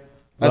 I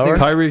think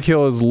Tyreek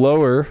Hill is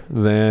lower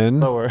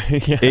than lower.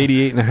 Yeah.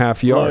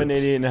 88.5 Lower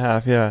yards. than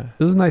 88.5, yeah.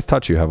 This is a nice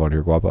touch you have on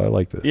here, Guapa. I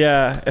like this.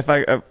 Yeah, if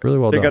I Really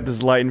well they done. got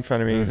this light in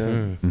front of me.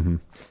 Mm-hmm.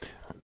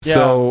 Yeah.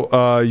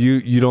 So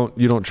you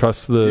don't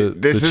trust the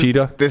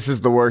cheetah? This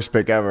is the worst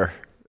pick ever.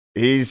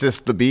 He's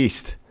just the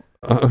beast.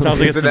 Sounds like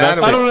He's it's the an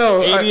best. animal. I don't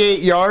know. 88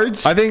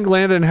 yards? I think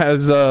Landon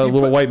has a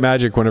little white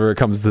magic whenever it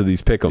comes to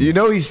these pick'ems. You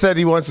know, he said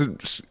he wants to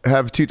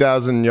have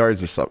 2,000 yards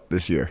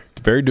this year.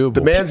 it's very doable.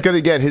 The man's going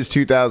to get his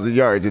 2,000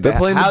 yards. They're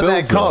playing the How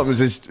Bills, that comes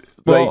is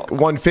like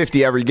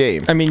 150 every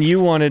game. I mean,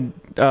 you wanted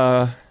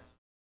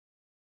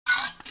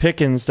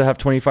Pickens to have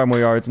 25 more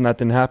yards, and that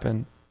didn't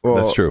happen. Well,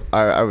 That's true.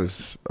 I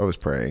was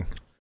praying.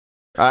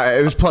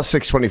 It was plus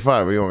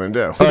 625. What do you want me to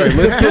do? All right,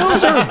 let's The get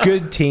Bills to are a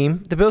good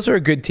team. The Bills are a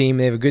good team.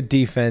 They have a good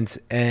defense,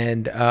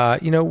 and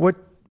you know what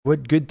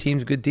good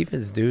teams, good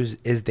defenses do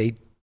is they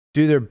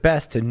do their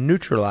best to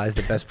neutralize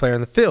the best player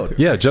on the field.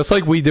 yeah, just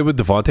like we did with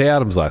Devontae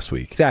Adams last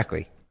week.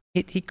 Exactly.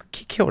 He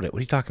killed it. What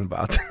are you talking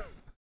about?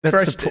 That's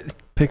Crushed the it.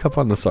 Pick up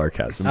on the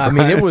sarcasm. I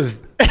mean, Brian.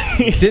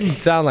 it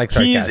didn't sound like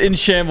sarcasm. He's in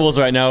shambles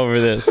right now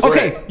over this.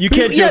 Okay, You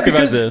can't yeah, joke about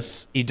because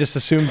this. You just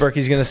assume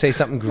Berkey's going to say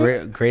something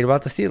great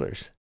about the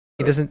Steelers.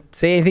 He doesn't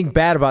say anything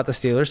bad about the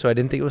Steelers, so I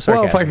didn't think it was Well,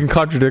 sarcasm. if I can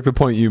contradict the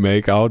point you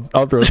make, I'll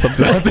throw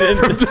something out there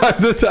from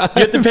time to time.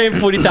 You have to pay him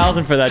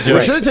 $40,000 for that We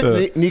joke. should have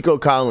took Nico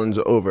Collins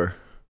over.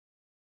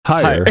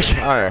 Higher.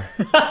 Higher.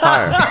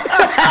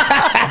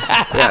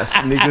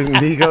 Yes,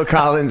 Nico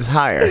Collins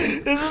higher.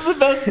 This is the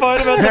best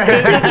part about the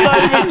bit. It's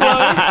not even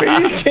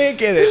close. You can't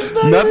get it.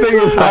 Nothing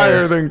is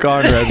higher than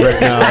Conrad right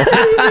now.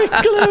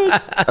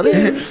 I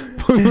mean,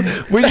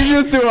 We should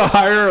just do a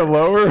higher or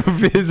lower of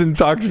his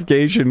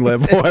intoxication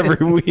level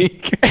every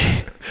week.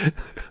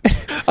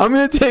 I'm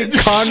going to take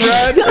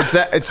Conrad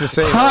it's the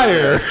same.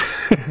 higher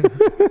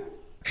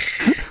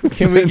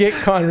Can we get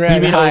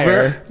Conrad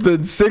higher?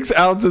 than 6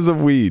 ounces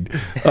of weed.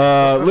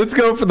 Let's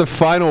go for the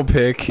final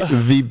pick,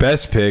 the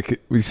best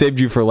pick. We saved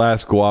you for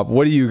last, Guap.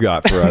 What do you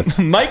got for us?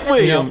 Mike You know,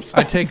 Williams.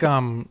 I take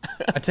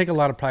a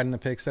lot of pride in the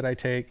picks that I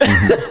take,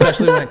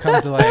 especially when it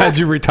comes to like As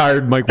you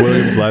retired Mike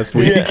Williams last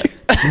week.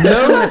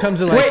 especially when it comes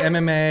to like Wait,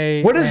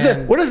 MMA. What is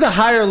and- what is the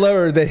higher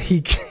lower that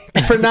he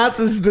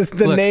pronounces the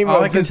Look, name all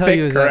of I can his tell pick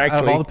you is that out of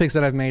correctly? all the picks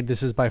that I've made,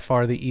 this is by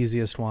far the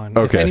easiest one. If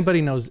Okay.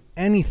 anybody knows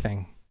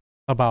anything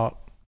about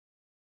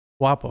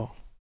Guapo,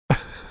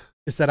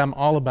 it's that I'm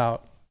all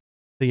about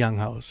the young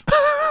hoes.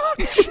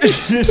 2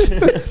 field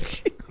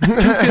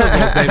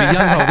goals, baby.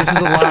 Young ho. This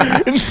is a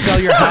lock. Sell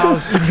your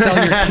house,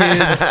 sell your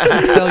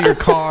kids, sell your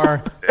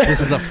car. This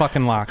is a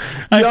fucking lock.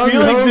 I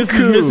feel like this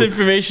is Hoku.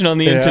 misinformation on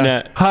the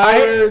internet.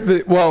 Higher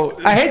than, well,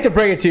 I hate to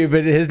break it to you,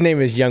 but his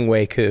name is Young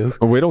Wei Koo.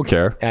 we don't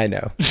care. I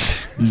know.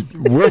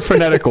 We're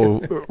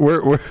phonetical.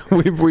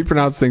 We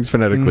pronounce things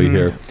phonetically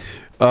here.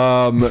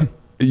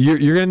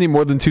 You're going to need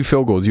more than 2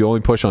 field goals. You only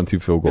push on 2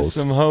 field goals.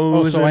 Some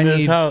hoes so I in this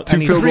need- house. Two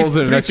need field three- goals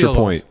and an three extra field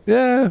point. goals.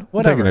 Yeah, we'll take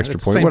Whatever. an extra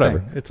It's point. same Whatever.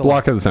 thing. It's a Block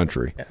lock. of the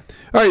century.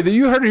 All right,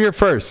 you heard it here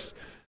first.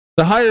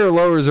 The higher or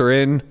lowers are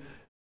in.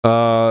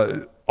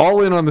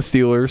 All in on the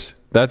Steelers.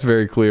 That's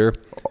very clear.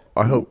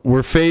 I hope.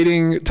 We're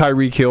fading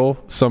Tyreek Hill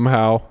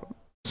somehow,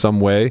 some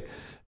way.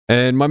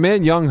 And my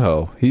man Young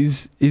Ho,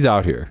 he's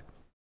out here.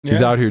 He's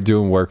Yeah. out here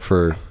doing work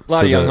for A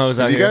lot of young hoes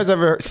out You here. guys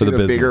ever For seen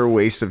the a bigger business.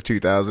 waste of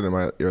 2,000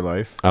 in your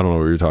life? I don't know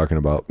what you're talking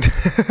about.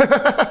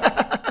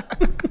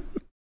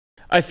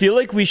 I feel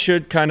like we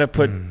should kind of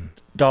put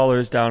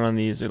dollars down on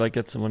these, or like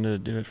get someone to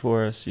do it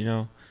for us.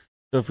 So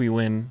if we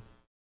win,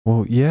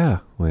 Well, yeah,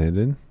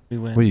 Landon. we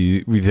win. What do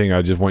you think?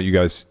 I just want you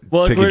guys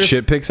well, like, picking we're just,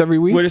 shit picks every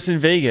week? we're just in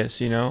Vegas.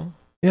 Yeah,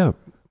 that's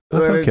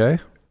Well, okay.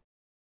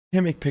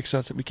 Can't make picks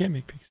outside. We can't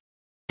make picks.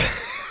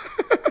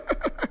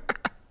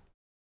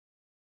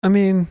 I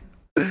mean,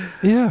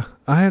 yeah,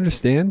 I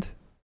understand.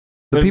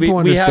 The But people we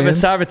understand. have a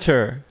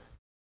saboteur.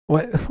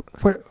 What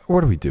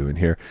are we doing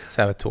here?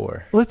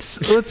 Saboteur. Let's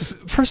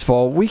first of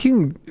all, we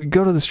can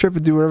go to the strip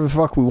and do whatever the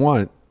fuck we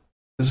want.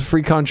 It's a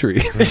free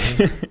country.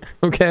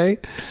 Okay?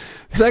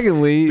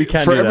 Secondly, We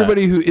can't for do that.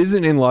 everybody who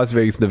isn't in Las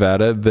Vegas,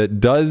 Nevada, that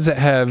does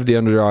have the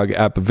Underdog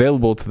app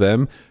available to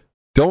them,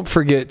 don't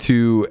forget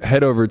to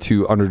head over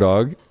to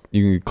Underdog.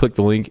 You can click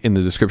the link in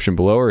the description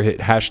below or hit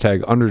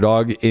hashtag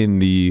Underdog in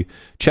the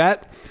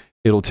chat.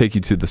 It'll take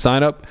you to the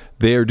sign up.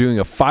 They are doing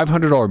a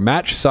 $500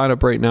 match sign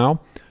up right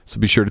now. So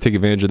be sure to take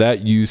advantage of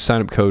that. Use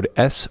sign up code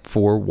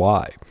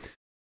S4Y.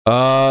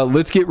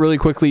 Let's get really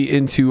quickly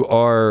into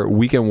our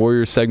Weekend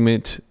Warriors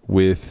segment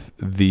with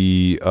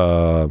the,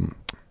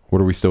 what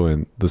are we still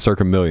in? The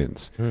Circa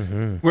Millions.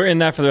 We're in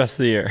that for the rest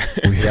of the year.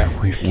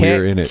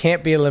 We're in it.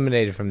 Can't be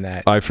eliminated from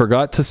that. I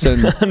forgot to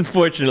send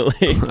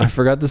Unfortunately.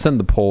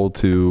 the poll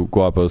to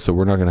Guapo, so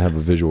we're not going to have a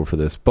visual for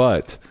this,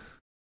 but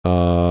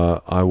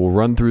I will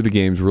run through the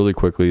games really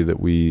quickly that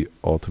we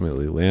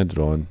ultimately landed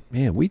on.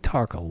 Man, we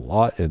talk a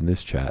lot in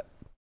this chat.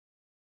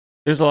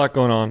 There's a lot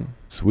going on.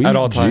 Sweet At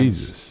all times.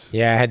 Jesus.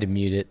 Yeah, I had to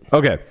mute it.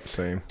 Okay.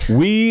 Same.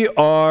 We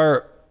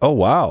are. Oh,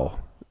 wow.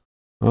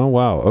 Oh,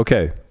 wow.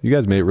 Okay. You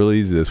guys made it really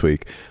easy this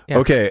week. Yeah.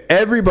 Okay.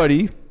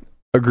 Everybody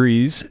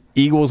agrees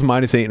Eagles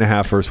minus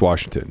 8.5 versus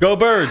Washington. Go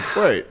Birds.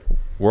 Wait.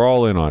 We're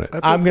all in on it.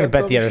 I'm going to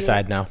bet the other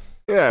side now.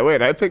 Yeah,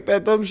 wait. I picked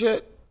that dumb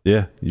shit?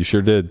 Yeah, you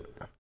sure did.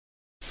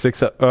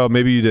 6. Oh,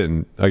 maybe you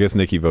didn't. I guess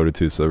Nikki voted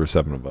too, so there were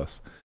 7 of us.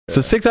 So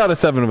 6 out of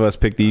 7 of us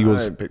picked the I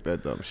Eagles didn't pick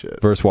that dumb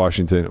shit. versus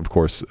Washington. Of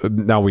course,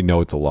 now we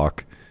know it's a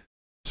lock.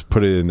 Just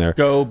put it in there.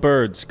 Go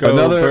Birds. Go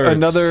Another Birds.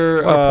 another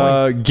That's a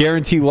lot of points.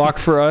 guarantee lock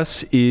for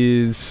us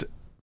is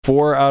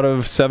 4 out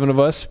of 7 of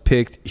us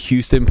picked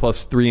Houston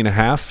plus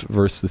 3.5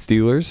 versus the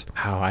Steelers,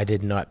 Wow, I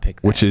did not pick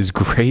that. which is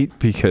great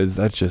because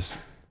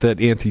that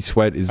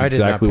anti-sweat is I did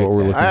not exactly what pick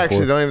we're that. looking I actually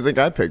for. don't even think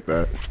I picked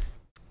that.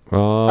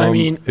 I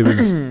mean, it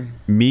was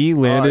me,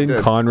 Landon,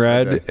 did.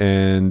 Conrad, Okay.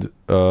 and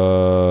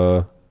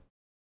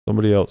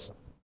somebody else.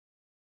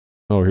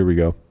 Oh, here we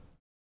go.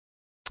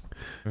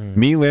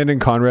 Me, Landon,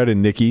 Conrad,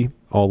 and Nikki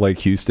all like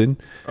Houston.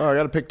 Oh, I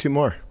got to pick 2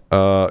 more.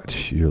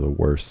 You're the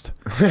worst.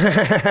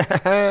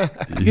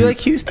 You like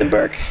Houston,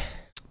 Burke?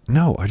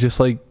 No, I just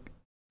like.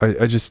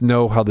 I just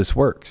know how this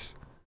works.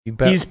 You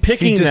bet. He's If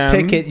picking you just them.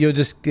 pick it, you'll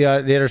just the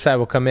other side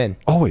will come in.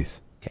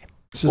 Always. Okay.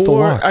 It's just a or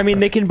lock. I mean,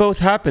 they can both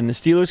happen. The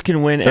Steelers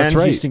can win That's and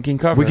right. Houston can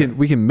cover.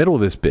 we can middle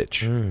this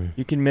bitch.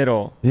 You can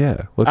middle.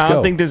 Yeah, let's I go.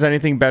 don't think there's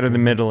anything better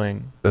than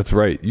middling. That's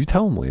right. You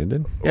tell him,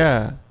 Landon.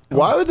 Yeah.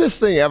 Why would this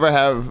thing ever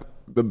have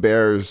the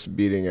Bears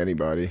beating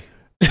anybody?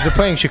 They're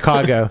playing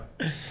Chicago.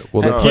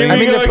 Well, they're No. playing, I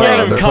mean, they're playing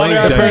Denver.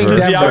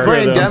 They're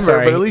playing I'm Denver,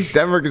 sorry. but at least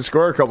Denver can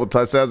score a couple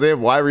touchdowns. They have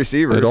wide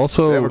receivers. It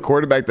also, they have a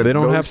quarterback that they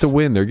don't knows. have to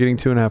win. They're getting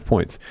 2.5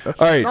 points.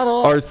 That's all right. not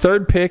all. Our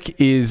third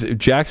pick is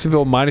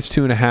Jacksonville minus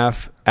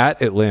 2.5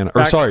 at Atlanta.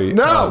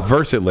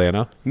 Versus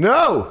Atlanta.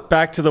 No.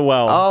 Back to the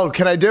well. Oh,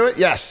 can I do it?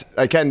 Yes,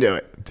 I can do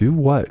it. Do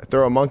what?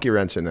 Throw a monkey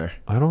wrench in there.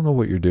 I don't know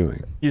what you're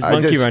doing. He's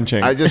monkey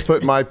wrenching. I just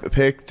put my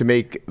pick to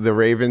make the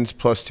Ravens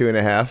plus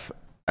 2.5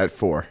 at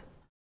 4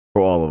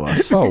 for all of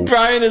us. Oh,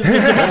 Brian is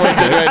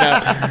disappointed right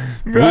now.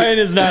 Brian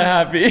is not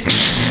happy.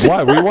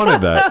 why? We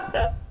wanted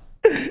that.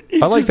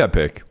 I like that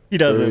pick. He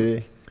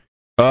doesn't.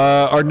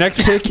 Our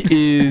next pick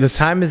The is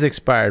time is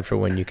expired for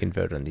when you can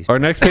vote on these. our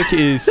next pick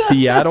is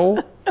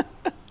Seattle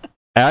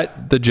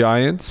at the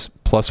Giants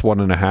plus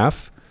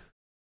 1.5.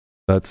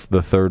 That's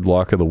the third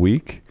lock of the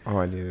week. Oh,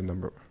 I need a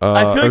number.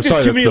 I feel like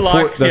there's too many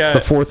locks. That's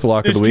the fourth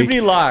lock There's of the too week.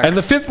 many locks. And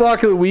the fifth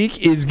lock of the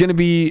week is going to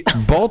be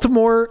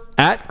Baltimore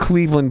at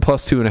Cleveland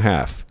plus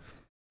 2.5.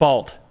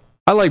 Balt.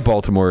 I like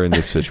Baltimore in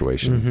this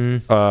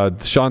situation.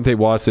 Deshaunte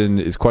Watson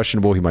is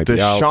questionable. He might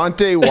be out.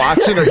 Deshaunte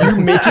Watson? Are you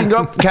making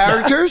up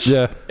characters?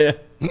 Yeah.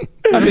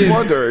 I mean,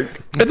 wondering.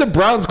 It's a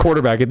Browns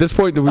quarterback. At this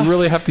point, do we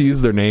really have to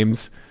use their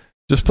names?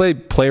 Just play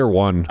player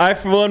one. I,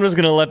 for one, was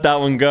going to let that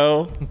one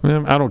go.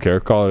 Yeah, I don't care.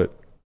 Call it.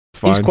 It's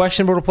fine. He's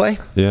questionable to play.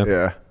 Yeah.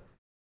 Yeah.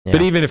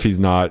 But even if he's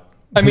not,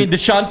 I mean,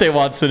 Deshaunte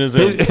Watson is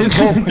in.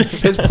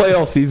 his play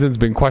all season's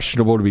been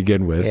questionable to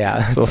begin with.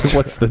 Yeah. So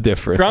what's the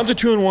difference? Browns are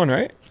 2-1,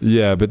 right?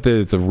 Yeah, but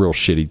it's a real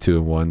shitty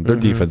 2-1. Their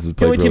defense is The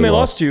played only really team I well.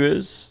 lost to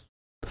is.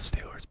 The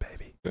Steelers,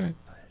 baby. Okay.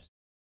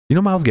 You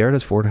know Myles Garrett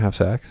has 4.5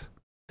 sacks?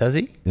 Does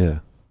he? Yeah.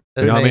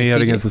 Does You know how many he TJ?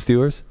 had against the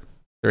Steelers?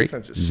 3.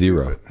 Defense is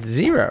 0. stupid.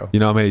 0. You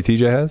know how many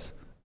TJ has?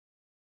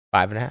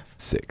 5.5.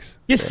 6.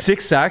 He has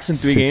 6 sacks in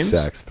 3 games.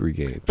 6 sacks, 3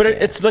 games. But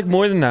it's like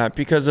more than that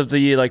because of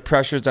the like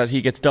pressures that he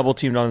gets double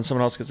teamed on and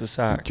someone else gets a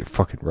sack. You're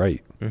fucking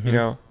right. You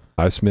know,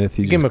 Smith,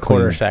 he's Give him just a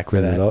quarter cleaned- sack for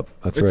cleaned it that. up.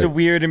 That's it's right. a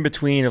weird in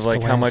between of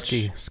like how much.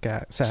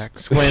 sacks.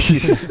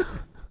 Skolansky.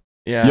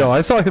 Yeah. Yo,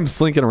 I saw him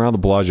slinking around the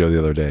Bellagio the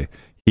other day.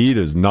 He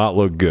does not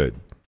look good.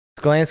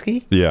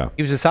 Skolansky? Yeah.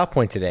 He was at South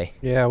Point today.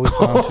 Yeah, we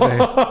saw him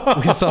today.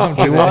 We saw him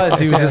He today. was.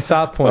 He was at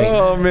South Point.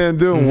 Oh, man,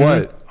 doing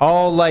what?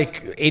 All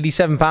like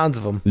 87 pounds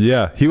of them.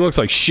 Yeah, he looks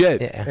like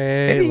shit. Yeah.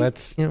 Hey, maybe,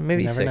 let's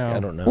maybe he's never sick. know. I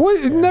don't know.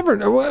 What? Never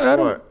know. I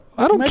don't. What?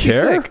 I don't Might be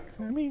care. sick.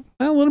 I mean,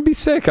 I let him be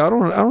sick. I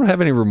don't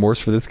have any remorse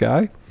for this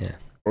guy.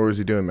 Or was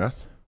he doing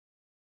meth?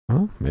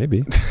 Oh,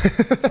 maybe.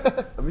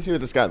 Let me see what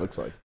this guy looks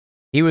like.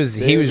 He was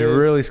David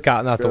really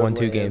scouting out the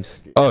 1-2 games.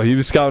 Oh, he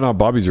was scouting out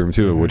Bobby's room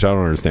too, which I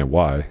don't understand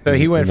why. So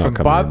he went They're from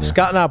not coming in there.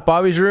 scouting out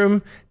Bobby's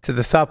room to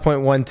the South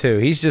Point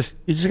 1-2. He's just,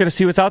 You just got to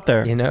see what's out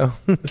there. you know,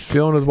 Just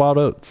feeling his wild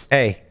oats.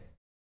 hey,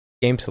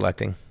 game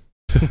selecting.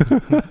 yeah,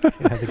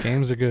 the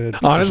games are good.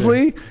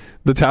 Honestly,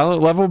 the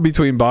talent level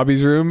between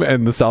Bobby's room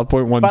and the South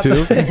Point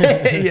 1-2,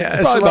 Yeah, there's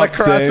a probably lot about of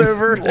the same.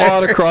 crossover. A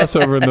lot of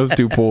crossover in those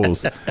two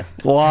pools. A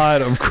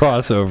lot of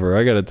crossover.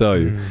 I got to tell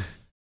you.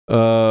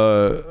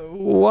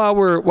 While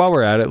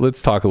we're at it,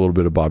 let's talk a little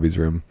bit of Bobby's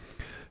room.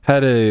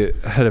 Had a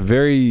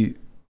very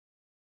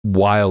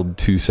wild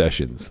 2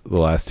 sessions the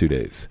last 2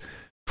 days.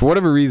 For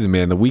whatever reason,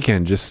 man, the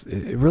weekend just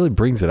it really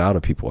brings it out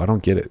of people. I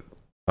don't get it.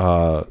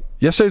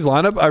 Yesterday's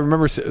lineup, I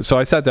remember. So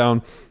I sat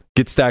down,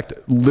 get stacked.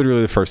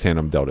 Literally the first hand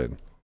I'm dealt in,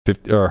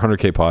 50 or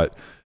 100K pot.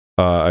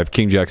 I have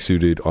King Jack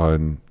suited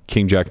on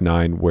King Jack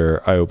 9,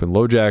 where I open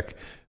low Jack,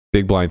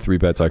 big blind 3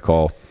 bets. I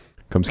call.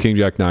 Comes King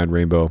Jack 9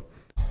 rainbow.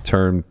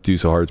 Turn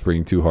deuce of hearts,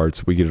 bringing 2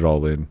 hearts. We get it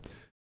all in.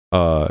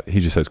 He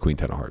just has queen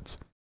 10 of hearts.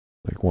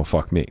 Like, well,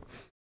 fuck me.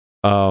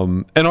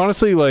 And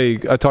honestly,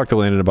 like, I talked to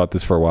Landon about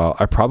this for a while.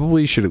 I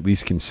probably should at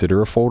least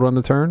consider a fold on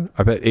the turn.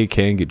 I bet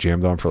 8K and get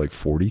jammed on for like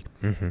 40.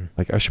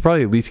 Like, I should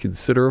probably at least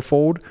consider a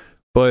fold.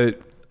 But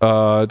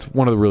it's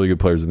one of the really good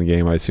players in the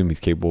game. I assume he's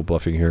capable of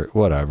bluffing here.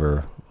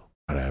 Whatever.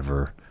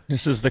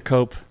 This is the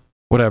cope.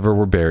 Whatever,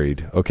 we're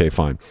buried. Okay,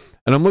 fine.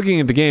 And I'm looking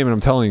at the game and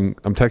I'm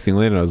texting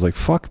Landon. I was like,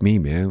 fuck me,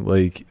 man.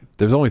 Like,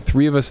 there's only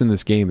 3 of us in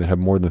this game that have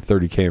more than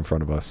 30K in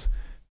front of us.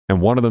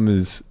 And one of them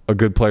is a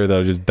good player that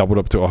I just doubled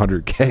up to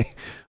 100K.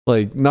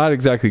 Like, not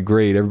exactly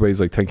great. Everybody's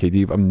like 10K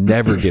deep. I'm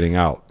never getting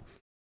out.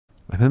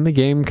 And then the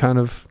game kind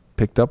of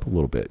picked up a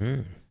little bit.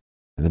 And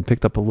then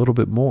picked up a little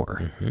bit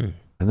more. And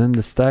then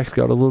the stacks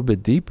got a little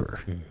bit deeper.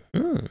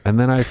 And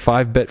then I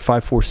 5-bet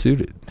 5-4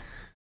 suited.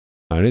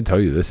 I didn't tell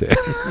you this.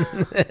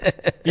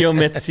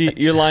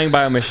 You're lying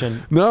by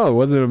omission. No, it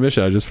wasn't a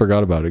mission. I just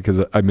forgot about it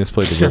because I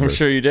misplayed the river. I'm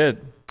sure you did.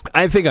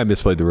 I think I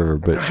misplayed the river,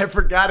 but I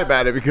forgot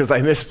about it because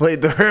I misplayed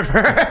the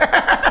river.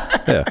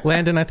 yeah.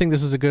 Landon, I think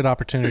this is a good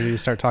opportunity to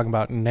start talking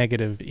about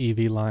negative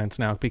EV lines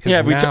now. Because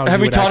Yeah, now have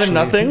you we would taught him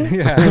actually- nothing?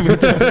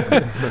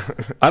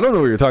 Yeah. I don't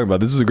know what you're talking about.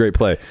 this was a great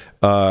play.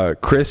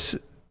 Chris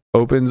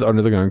opens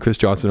under the gun. Chris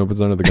Johnson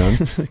opens under the gun.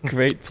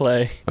 Great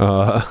play.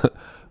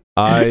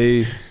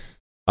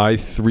 I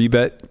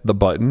 3-bet the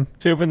button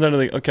 2 opens under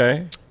the.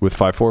 Okay. with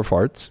 5-4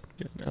 farts.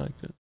 Good. I like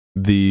that.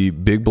 The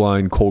big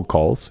blind cold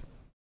calls.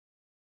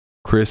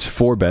 Chris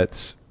 4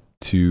 bets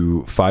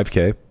to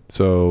 5K.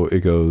 So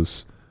it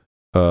goes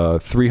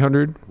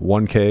 300,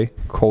 1K,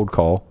 cold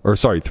call. Or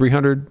sorry,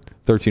 300,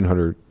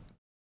 1300,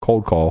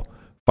 cold call,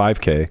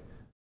 5K,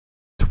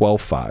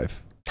 12.5.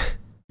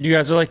 You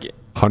guys are like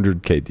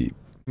 100K deep.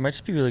 It might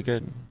just be really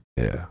good.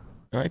 Yeah.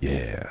 Right?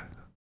 Yeah.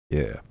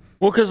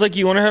 Well, because like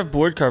you want to have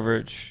board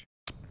coverage.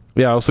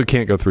 Yeah, I also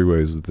can't go 3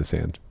 ways with this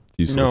hand.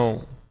 Useless.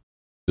 No.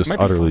 Just Might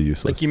be utterly fun.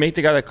 useless. Like you make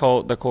the guy that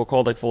cold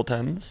called like full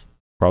tens.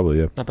 Probably,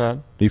 yeah. Not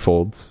bad. He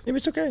folds. Maybe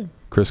it's okay.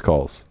 Chris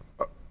calls.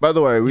 By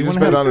the way, we You just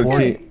wanna bet have on a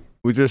 20. team.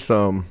 We just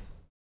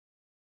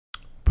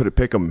put a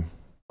pick 'em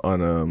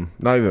on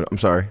not even. I'm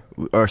sorry.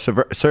 Or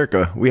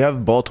Circa. We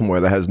have Baltimore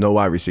that has no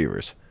wide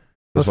receivers.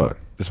 That's Just fine.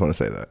 Just want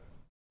to say that.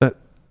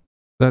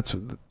 That's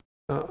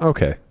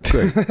okay.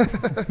 Great.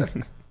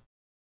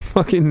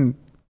 Fucking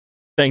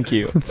Thank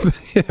you.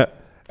 yeah.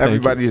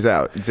 Everybody's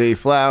out. Zay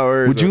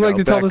Flowers. Would you like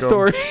to tell the Beckham.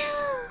 story?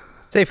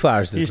 Say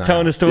Flowers. He's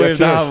telling the story Yes, of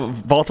yes. how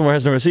Baltimore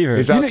has no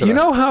receivers. He's out You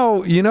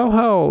know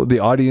how the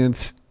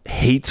audience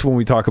hates when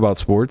we talk about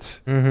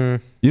sports?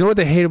 Mm-hmm. You know what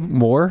they hate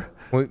more?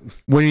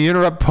 When you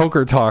interrupt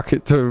poker talk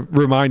to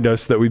remind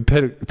us that we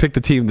picked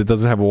a team that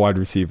doesn't have a wide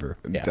receiver.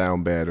 Yeah.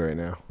 Down bad right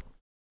now.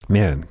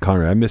 Man,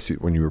 Connor, I miss you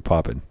when you were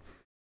popping.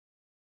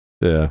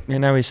 Yeah, And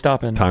now he's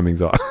stopping.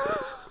 timing's off.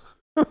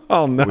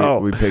 Oh no!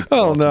 We picked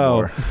Oh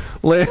no!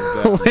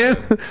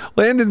 Baltimore.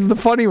 Landon's the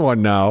funny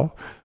one now.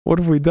 What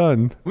have we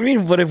done? What do you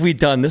mean? What have we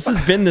done? This has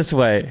been this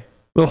way.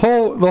 The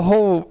whole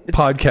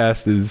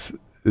podcast is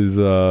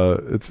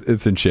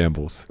it's in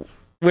shambles.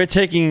 We're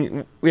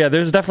taking. Yeah,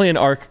 there's definitely an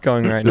arc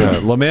going right Yeah, now.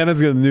 Lamana's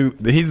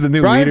he's the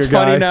new Brian's leader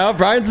guy. funny now.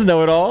 Brian's a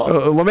know-it-all.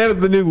 Lamana's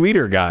the new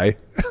leader guy.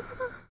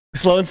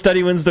 Slow and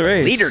steady wins the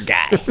race. Leader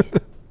guy.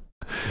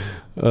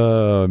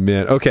 Oh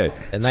man. Okay.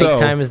 The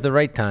nighttime is the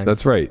right time.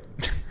 That's right.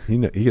 He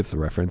gets the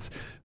reference.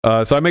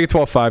 So I make it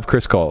 12.5.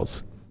 Chris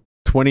calls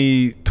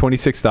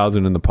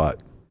 26,000 in the pot.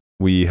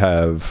 We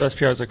have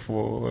SPR is like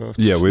 4.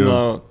 Yeah, we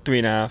no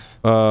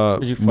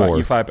 3.5. more.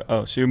 You 5.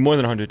 Oh, so you're more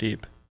than 100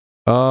 deep.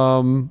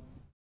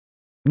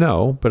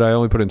 No, but I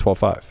only put in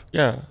 12.5.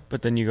 Yeah,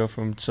 but then you go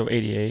from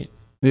 88,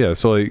 Yeah,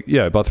 so like,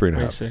 about 3.5.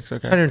 26.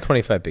 Okay.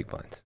 125 big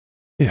blinds.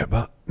 Yeah,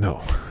 about no,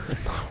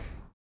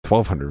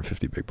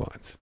 1,250 big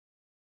blinds.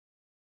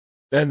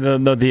 And the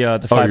 5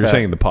 Oh, you're bet.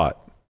 saying the pot.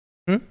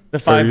 The Or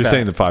 5 you're bet.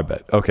 saying the 5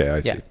 bet. Okay, I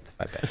Yeah. see.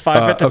 The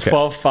 5 bet to okay.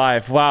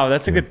 12.5. Wow,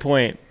 that's a good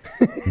point.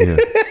 Yeah.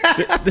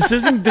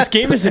 This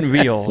game isn't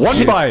real.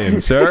 One buy-in,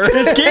 sir.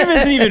 This game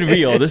isn't even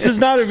real. This is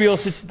not a real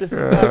situation.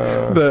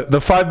 The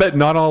 5 bet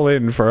not all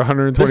in for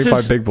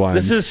 125 big blinds.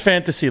 This is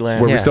fantasy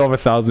land. where Yeah. we still have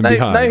 1,000 Not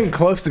behind. even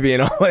close to being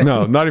all in.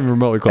 No, not even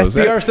remotely close.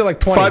 SPR is still like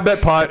 20. 5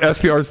 bet pot.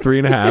 SPR is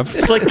 3.5.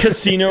 It's like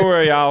Casino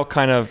Royale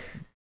kind of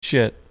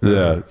shit.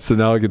 Yeah. So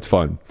now it gets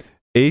fun.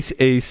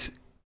 Ace,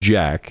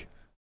 Jack,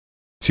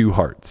 2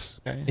 hearts,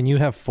 Okay. And you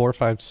have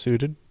 4-5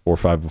 suited. or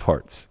 5 of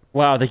hearts.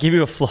 Wow, they give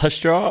you a flush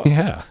draw?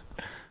 Yeah.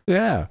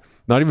 Yeah.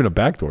 Not even a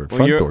back door. Well,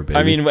 Front door, baby.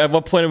 I mean, at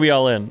what point are we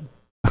all in?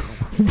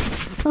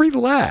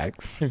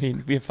 relax. I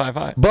mean, we have 5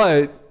 high.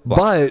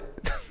 But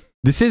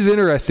this is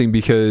interesting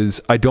because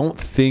I don't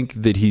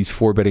think that he's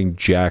 4-betting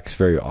jacks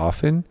very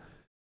often,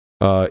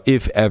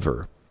 if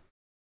ever.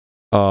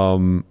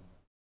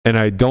 And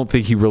I don't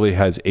think he really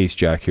has ace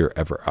jack here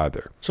ever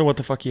either. So what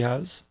the fuck he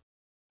has?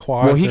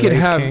 Quads. Well, he or could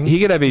ace have king. he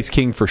could have ace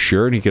king for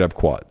sure, and he could have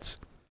quads.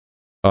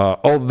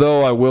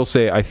 Although I will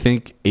say, I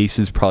think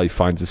aces probably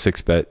finds a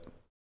 6-bet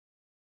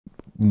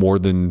more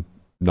than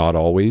not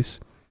always,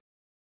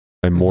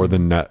 and more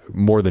than not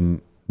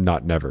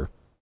never,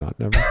 not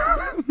never.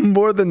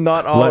 More than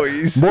not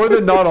always. More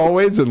than not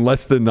always, and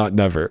less than not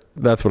never.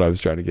 That's what I was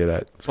trying to get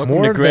at. Welcome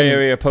More to gray than-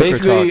 area poker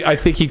Basically, talk. I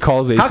think he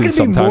calls aces How can it be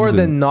sometimes. more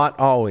than not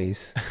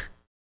always?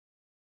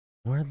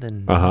 More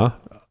than.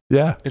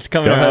 Yeah. It's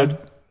coming Go around.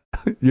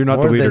 ahead. You're not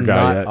more the leader than guy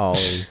not yet.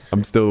 always.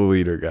 I'm still the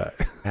leader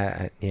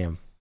guy. Yeah.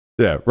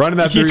 Yeah, running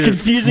that He's through.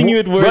 confusing you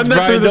with run words, that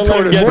Brian. through the Don't let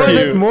him tortoise.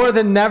 get to you. More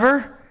than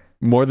never.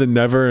 More than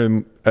never,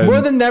 and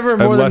More than never.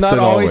 More than less not than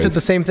always. always. It's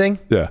the same thing.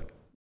 yeah.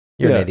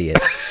 You're Yeah. an idiot.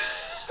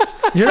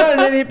 You're not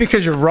an idiot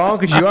because you're wrong,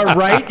 because you are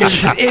right. You're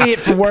just an idiot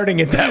for wording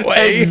it that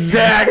way.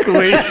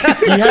 Exactly. You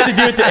had to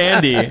do it to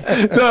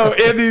Andy. No,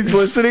 Andy's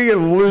listening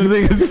and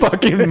losing his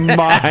fucking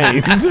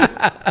mind.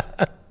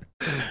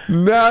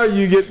 Now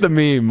you get the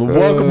meme.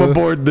 Welcome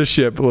aboard the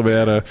ship,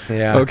 Lavanna.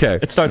 Yeah. Okay.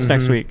 It starts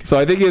next week. So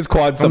I think he has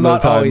quads I'm some of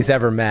not the time. always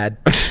ever mad.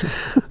 I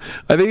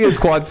think he has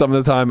quads some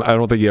of the time. I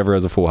don't think he ever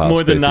has a full house.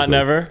 More than not basically.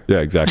 never. Yeah,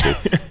 exactly.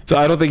 So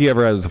I don't think he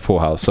ever has a full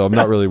house. So I'm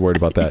not really worried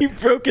about that. He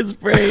broke his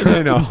brain.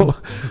 I know.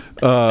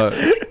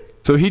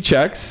 So he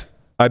checks.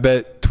 I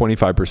bet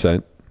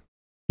 25%.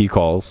 He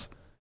calls.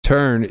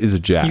 Turn is a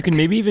jack. You can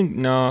maybe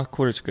even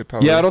quarters are good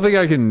probably. Yeah, I don't think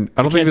I can.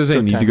 I don't think can't there's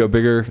any go need to 10. go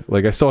bigger.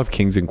 Like I still have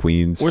kings and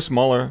queens. Or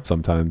smaller.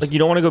 Sometimes. Like you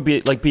don't want to go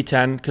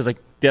B10 because like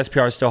the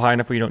SPR is still high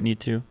enough where you don't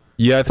need to.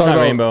 Yeah, I It's thought not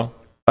about. rainbow.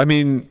 I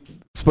mean,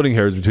 splitting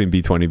hairs between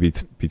B20 and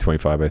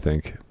B25. I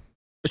think.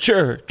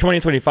 Sure, 20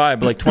 and 25,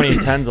 but like 20 and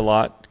 10's a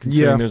lot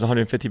considering Yeah. there's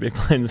 150 big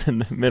blinds in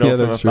the middle Yeah,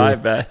 from a that's true.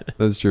 5-bet.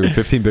 That's true.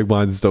 15 big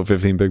blinds is still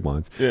 15 big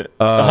blinds. Yeah.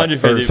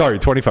 150. Or, sorry,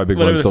 25 big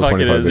Whatever blinds is the still fuck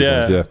 25 it is, big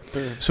blinds.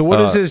 Yeah. So what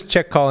does his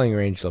check calling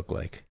range look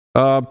like?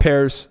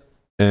 Pairs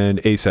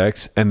and ace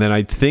X, and then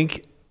I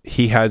think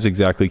he has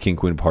exactly king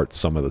queen of hearts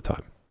some of the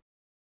time.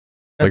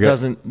 That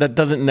Like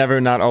doesn't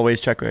never not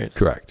always check raise.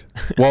 Correct.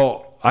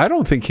 Well, I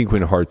don't think king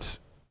queen of hearts.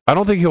 I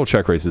don't think he'll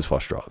check raise his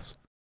flush draws.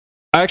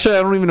 Actually,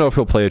 I don't even know if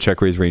he'll play a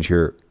check raise range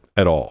here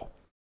at all.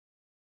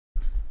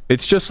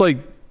 It's just like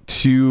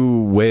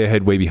too way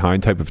ahead, way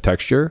behind type of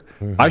texture.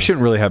 I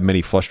shouldn't really have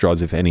many flush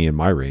draws, if any, in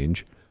my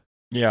range.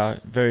 Yeah,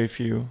 very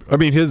few. I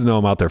mean, he doesn't know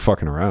I'm out there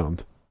fucking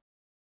around.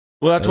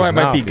 Well, that's why it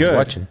might be good.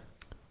 Watching.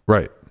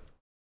 Right.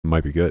 It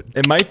might be good.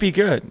 It might be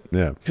good.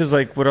 Yeah. Because,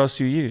 like, what else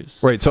do you use?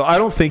 Right. So I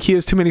don't think he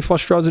has too many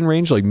flush draws in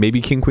range, like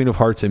maybe king queen of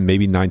hearts and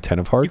maybe 9-10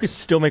 of hearts. You could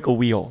still make a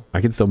wheel.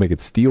 I can still make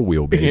it steel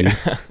wheel, baby.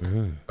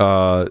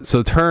 Yeah.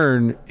 So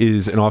turn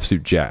is an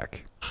offsuit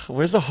jack.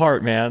 Where's the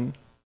heart, man?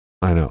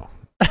 I know.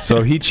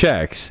 So he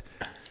checks.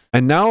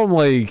 And now I'm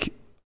like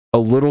a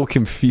little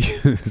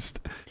confused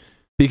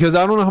because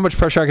I don't know how much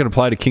pressure I can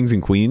apply to kings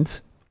and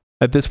queens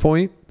at this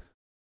point.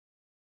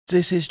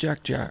 This is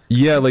Jack Jack.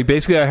 Yeah, like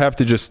basically I have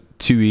to just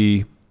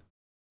 2E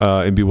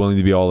and be willing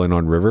to be all in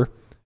on river.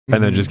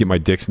 And then just get my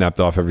dick snapped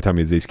off every time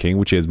he has ace king,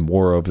 which he has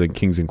more of than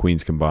kings and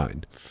queens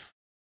combined.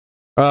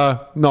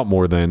 Not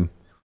more than.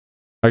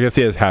 I guess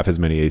he has half as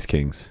many ace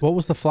kings. What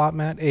was the flop,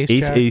 Matt? Ace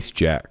jack? Ace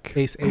jack.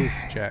 Ace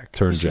jack.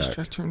 Turn Ace jack.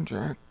 Jack, turn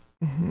Jack.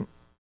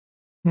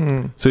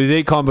 So he's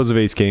 8 combos of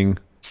ace king,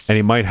 and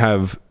he might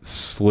have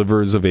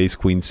slivers of ace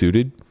queen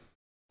suited.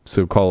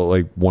 So call it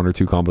like 1 or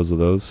 2 combos of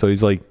those. So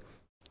he's like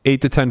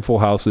 8 to 10 full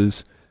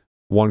houses,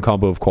 1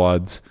 combo of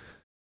quads,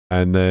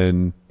 and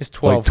then It's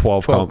 12,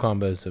 like 12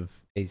 combos of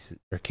aces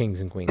or kings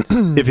and queens.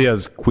 if he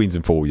has queens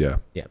in full, yeah.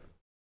 Yeah.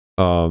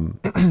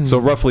 So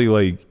roughly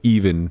like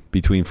even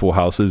between full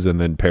houses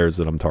and then pairs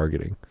that I'm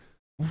targeting.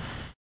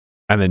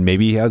 And then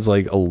maybe he has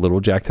like a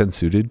little jack 10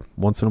 suited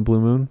once in a blue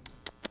moon.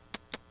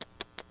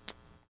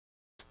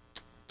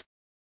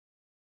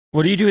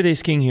 What do you do with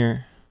ace king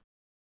here?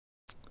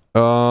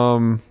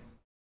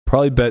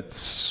 Probably bet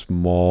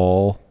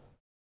small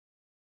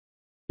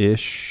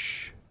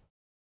ish.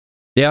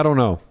 Yeah, I don't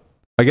know.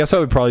 I guess I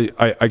would probably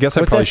I guess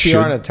I What's probably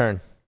SDR on a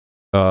turn?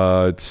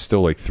 It's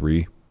still like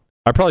 3.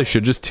 I probably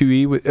should just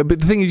 2E with,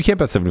 but the thing is you can't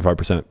bet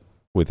 75%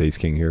 with ace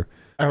king here.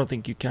 I don't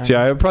think you can. So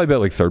yeah, I would probably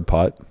bet like third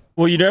pot.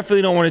 Well, you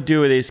definitely don't want to do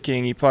it with ace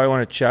king. You probably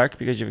want to check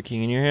because you have a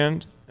king in your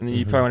hand, and then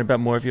you probably want to bet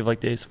more if you have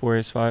like the ace 4,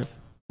 ace 5.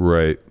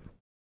 Right.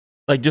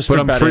 Like just But for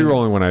I'm betting. free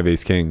rolling when I have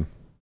ace king.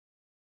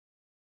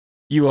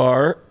 You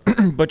are,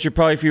 but you're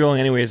probably free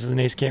rolling anyways. As an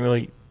ace can't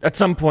really. At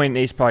some point, an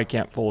ace probably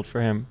can't fold for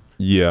him.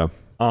 Yeah.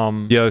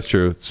 Yeah, that's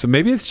true. So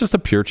maybe it's just a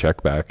pure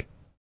check back.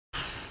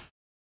 'Cause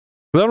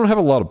I don't have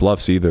a lot of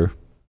bluffs either.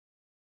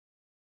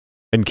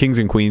 And kings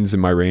and queens in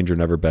my range are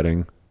never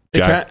betting.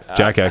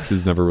 Jack X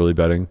is never really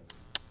betting.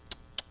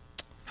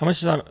 How much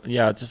is that?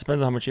 Yeah, it just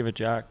depends on how much you have a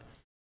jack.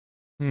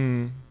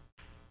 I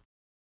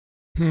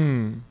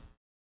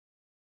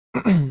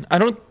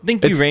don't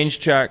think you range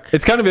check.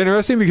 It's kind of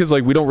interesting because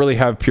like we don't really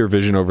have pure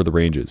vision over the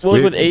ranges.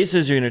 Well, with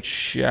aces, you're gonna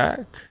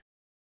check.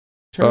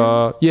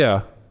 Turn.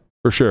 Yeah,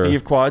 for sure. You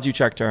have quads, you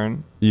check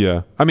turn.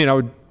 Yeah, I mean, I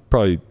would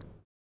probably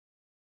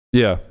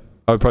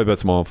bet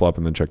small on flop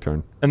and then check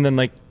turn. And then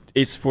like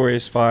ace 4,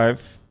 ace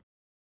 5,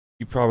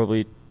 you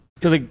probably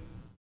because like.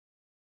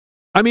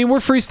 I mean, we're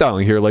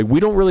freestyling here. Like we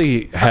don't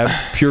really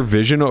have pure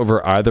vision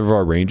over either of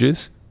our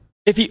ranges.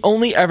 If he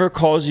only ever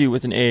calls you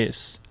with an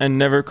ace and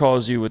never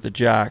calls you with a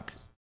jack,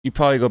 you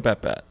probably go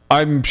bet.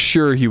 I'm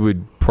sure he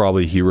would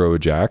probably hero a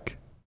jack.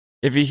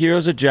 If he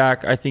heroes a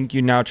jack, I think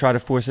you now try to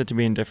force it to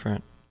be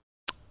indifferent.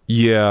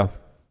 Yeah.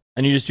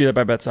 And you just do that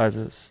by bet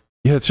sizes.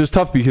 Yeah, it's just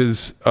tough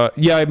because,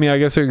 yeah, I mean, I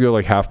guess I could go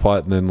like half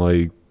pot and then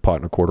like pot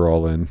and a quarter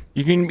all in.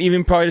 You can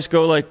even probably just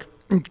go like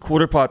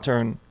quarter pot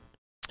turn.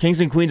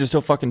 Kings and queens are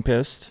still fucking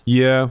pissed.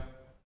 Yeah.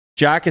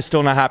 Jack is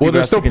still not happy. Well,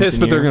 they're still pissed,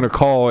 but they're going to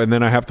call, and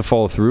then I have to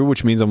follow through,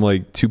 which means I'm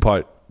like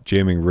 2-pot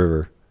jamming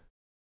river.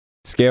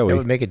 It's scary. That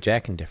would make a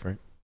jack indifferent.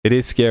 It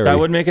is scary. That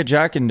would make a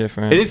jack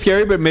indifferent. It is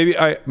scary, but maybe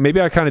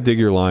I kind of dig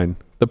your line.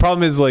 The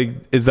problem is like,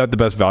 is that the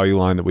best value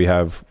line that we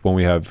have when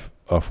we have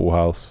a full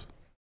house?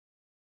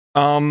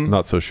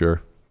 Not so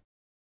sure.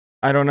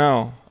 I don't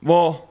know.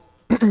 Well,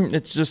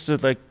 it's just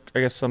like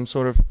I guess some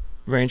sort of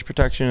range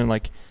protection and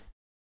like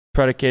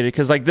predicated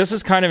because like this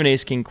is kind of an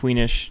ace king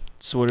queenish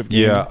sort of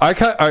game.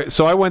 Yeah,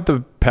 so I went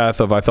the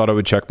path of I thought I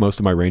would check most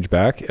of my range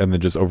back and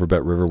then just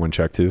overbet river when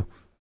check to,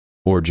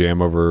 or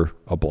jam over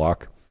a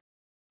block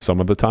some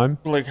of the time.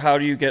 Like, how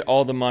do you get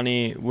all the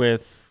money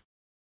with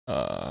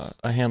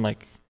a hand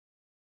like?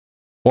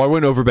 Well, I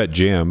wouldn't overbet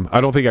jam. I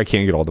don't think I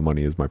can get all the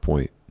money. Is my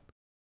point.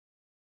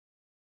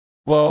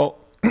 Well,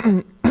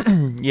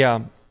 yeah,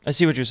 I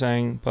see what you're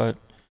saying, but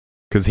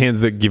because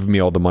hands that give me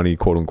all the money,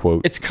 quote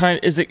unquote, it's kind.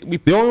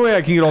 The only way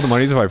I can get all the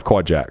money is if I have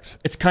quad jacks.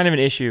 It's kind of an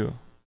issue.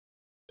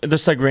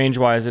 Just like range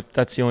wise, if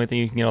that's the only thing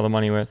you can get all the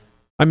money with.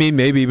 I mean,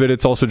 maybe, but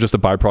it's also just a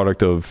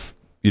byproduct of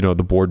the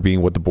board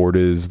being what the board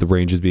is, the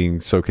ranges being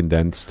so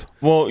condensed.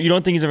 Well, you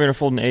don't think he's ever gonna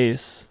fold an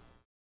ace,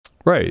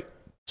 Right.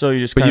 so you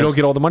just. But kind you of, don't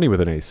get all the money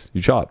with an ace.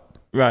 You chop.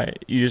 right.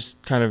 You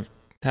just kind of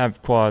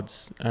have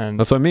quads, and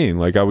That's what I mean.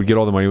 Like I would get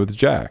all the money with the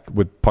jack,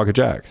 with pocket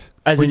jacks.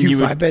 as Would in you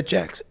would, 5-bet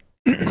jacks?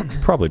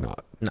 Probably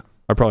not. No.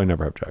 I probably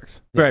never have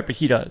jacks. right, but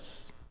he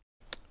does.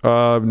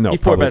 No. He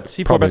four probably- bets.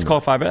 He four probably bets call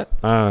 5-bet,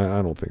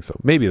 I don't think so.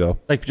 Maybe though.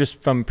 like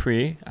just from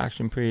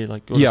action pre.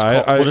 Like we'll Yeah,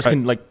 just call, I- we'll just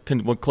I-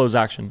 we'll close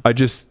action. I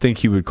just think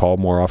he would call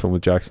more often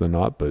with jacks than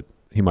not, but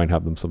he might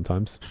have them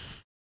sometimes.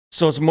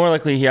 So it's more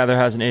likely he either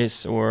has an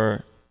ace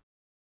or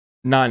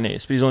not an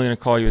ace, but he's only gonna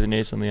call you with an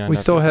ace on the end. He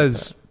after still you four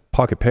has bet.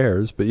 pocket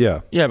pairs, but yeah,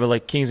 Yeah, but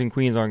like kings and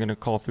queens aren't gonna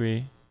call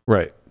 3.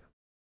 right.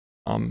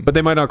 But But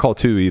they might not call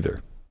 2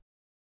 either.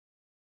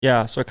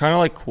 yeah, so I kind of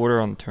like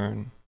quarter on the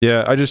turn.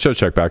 Yeah, I just chose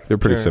check back. They're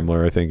pretty Sure.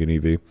 similar, I think, in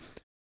EV.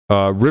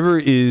 River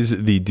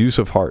is the deuce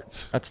of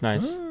hearts. That's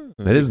nice.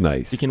 That is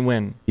nice. We can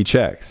win. He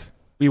checks.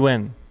 We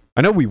win.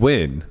 I know we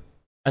win.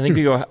 I think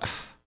we go.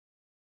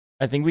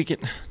 I think we can.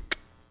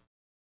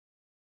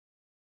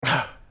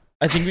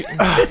 I think we.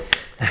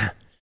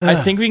 I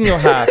think we can go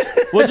half.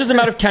 Well, it's just a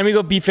matter of can we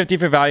go B50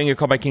 for value and get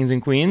called by kings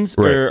and queens,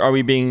 Right. or are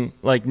we being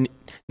like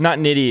not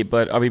nitty,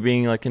 but are we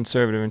being like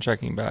conservative and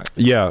checking back?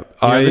 Yeah,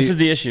 This is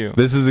the issue.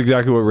 This is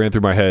exactly what ran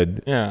through my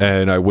head. Yeah.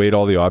 And I weighed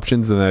all the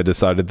options, and then I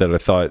decided that I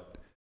thought.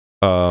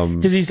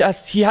 Because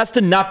he has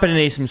to not bet an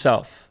ace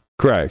himself.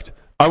 Correct.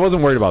 I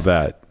wasn't worried about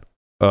that.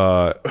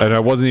 And I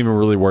wasn't even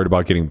really worried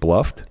about getting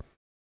bluffed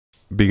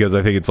because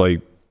I think it's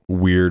like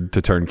weird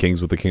to turn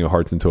kings with the king of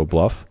hearts into a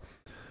bluff.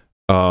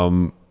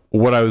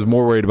 What I was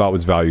more worried about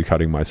was value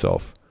cutting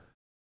myself.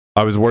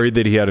 I was worried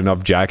that he had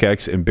enough jack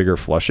X and bigger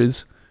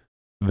flushes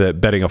that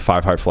betting a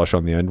 5-high flush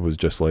on the end was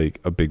just like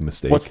a big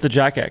mistake. What's the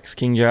jack X?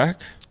 King jack?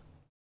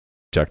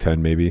 Jack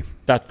 10 maybe?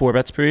 That 4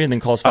 bets pre and then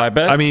calls 5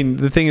 bet? I mean,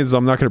 the thing is,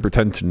 I'm not going to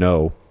pretend to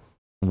know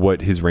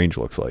what his range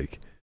looks like.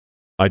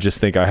 I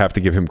just think I have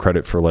to give him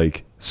credit for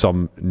like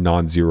some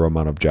non-zero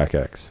amount of jack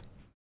X,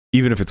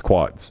 even if it's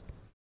quads.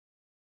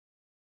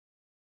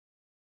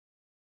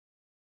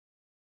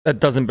 That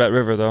doesn't bet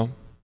river though.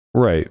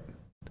 Right.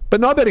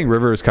 But not betting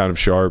river is kind of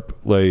sharp.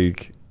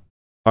 Like,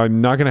 I'm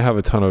not going to have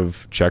a ton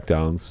of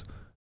checkdowns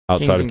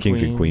outside of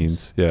kings and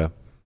queens. Yeah.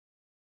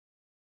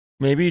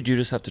 Maybe you do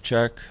just have to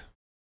check.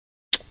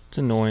 It's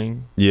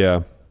annoying.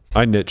 Yeah.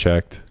 I nit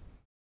checked.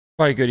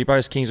 Probably good. He probably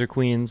has kings or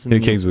queens. And Yeah,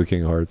 then- kings with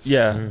king of hearts.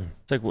 Yeah.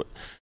 It's like what?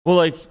 Well,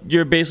 like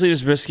you're basically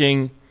just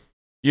risking.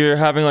 You're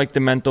having like the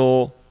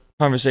mental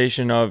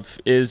conversation of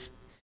is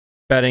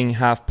betting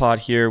half pot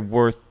here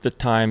worth the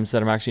times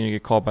that I'm actually gonna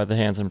get called by the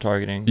hands I'm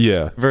targeting.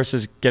 Yeah.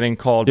 Versus getting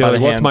called Yeah. by Like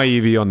the what's hands. my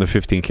EV on the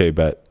 15K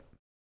bet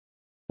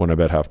when I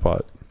bet half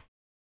pot?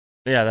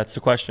 Yeah, that's the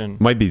question.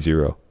 Might be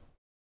 0.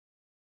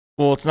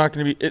 Well, it's not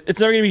gonna be. It's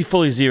never gonna be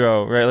fully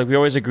 0, right? Like we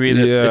always agree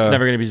that Yeah. it's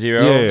never gonna be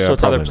 0. Yeah, So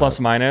it's either probably plus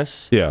not.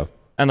 minus. Yeah.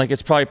 And like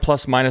it's probably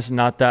plus minus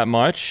not that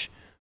much,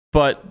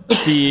 but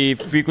the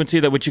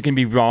frequency that which you can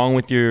be wrong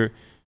with your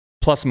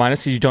plus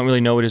minus because you don't really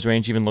know what his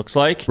range even looks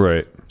like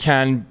Right.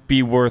 can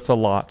be worth a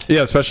lot.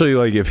 Yeah. Especially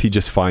like if he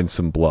just finds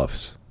some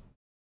bluffs.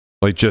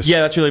 Like just.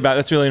 Yeah, that's really bad.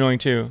 That's really annoying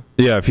too.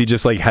 Yeah. If he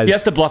just like has. He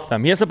has to bluff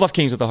them. He has to bluff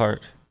kings with a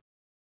heart.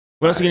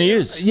 What else are you gonna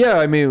use? Yeah.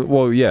 I mean,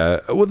 well, yeah.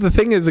 Well, the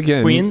thing is,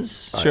 again.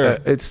 Queens? Sure.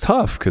 It's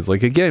tough because,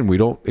 like, again, we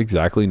don't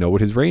exactly know what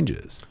his range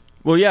is.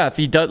 Well, yeah. If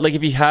he does, like,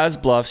 if he has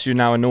bluffs, you're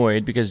now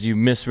annoyed because you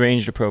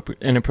misranged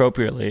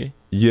inappropriately.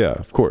 Yeah,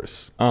 of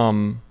course.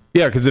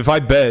 Yeah, because if I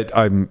bet,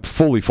 I'm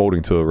fully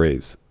folding to a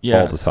raise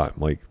all the Yes. time,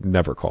 like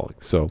never calling.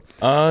 So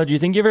do you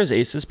think he ever has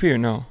aces pre or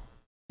no?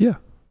 Yeah.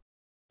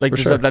 Like For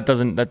does sure.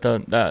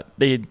 that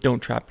they don't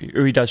trap you,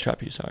 or he does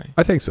trap you? Sorry.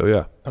 I think so.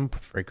 Yeah. Some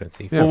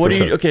frequency. Yeah, well, what for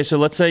do you? sure. Okay, so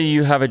let's say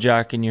you have a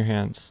jack in your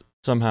hands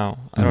somehow.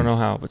 I don't Mhm. know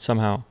how, but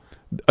somehow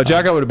A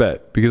jack I would have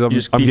bet because I'm you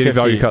just getting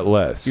value B50. cut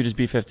less. you just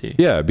B50.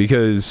 Yeah,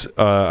 because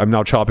I'm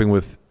now chopping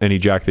with any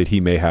jack that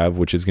he may have,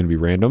 which is going to be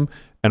random,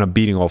 and I'm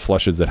beating all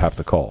flushes that have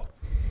to call.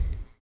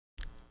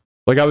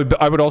 Like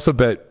I would also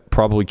bet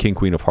probably king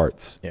queen of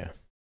hearts. Yeah.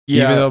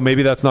 Even though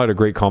maybe that's not a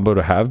great combo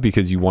to have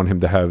because you want him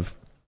to have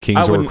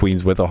kings or wouldn't-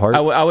 queens with a heart.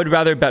 I would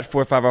rather bet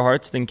 4 or 5 of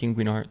hearts than king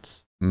queen of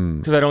hearts Mm.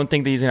 because I don't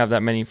think that he's gonna have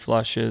that many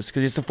flushes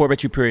because he's the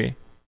 4-bet you pre.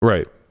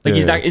 Right. Like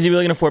Yeah, yeah. is he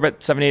really gonna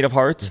 4-bet 7-8 of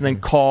hearts and then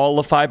call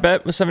a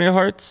 5-bet with 7-8 of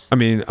hearts? I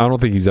mean, I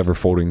don't think he's ever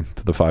folding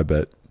to the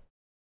 5-bet.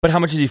 But how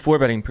much is he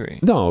 4-betting pre?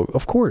 No,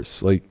 of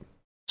course. Like,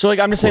 So like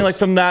I'm just saying like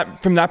course.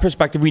 from that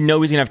perspective, we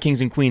know he's gonna have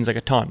kings and queens like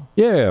a ton.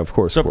 yeah, of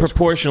course. So of course.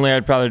 proportionally,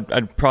 I'd probably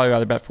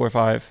rather bet 4 or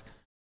 5,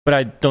 but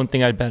I don't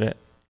think I'd bet it.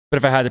 But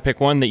if I had to pick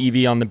one, the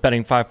EV on the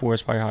betting 5-4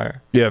 is probably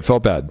higher. Yeah, it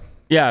felt bad.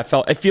 Yeah,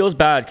 it feels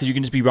bad because you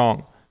can just be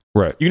wrong.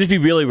 Right. You can just be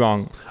really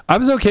wrong. I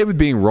was okay with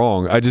being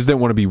wrong. I just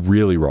didn't want to be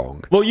really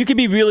wrong. Well, you could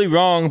be really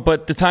wrong,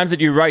 but the times that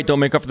you're right don't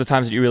make up for the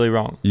times that you're really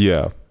wrong.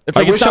 Yeah. It's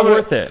like I it's wish I not would've-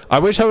 worth it. I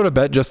wish I would have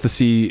bet just to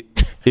see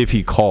if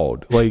he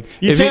called. Like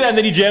You if say he- that and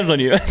then he jams on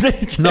you.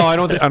 No, I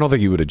don't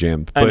think he would have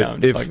jammed. I But know,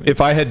 I'm just fucking with if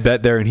I had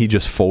bet there and he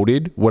just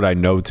folded what I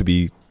know to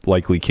be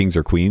likely kings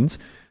or queens,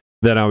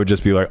 then I would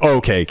just be like,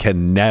 okay,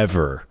 can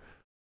never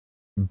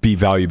be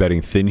value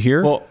betting thin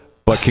here. Well,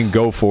 but can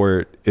go for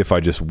it if I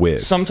just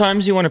whiff.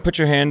 Sometimes you want to put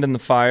your hand in the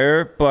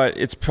fire, but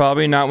it's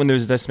probably not when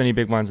there's this many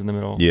big blinds in the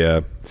middle. Yeah,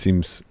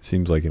 seems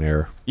like an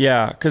error.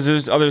 Yeah, because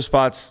there's other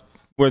spots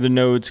where the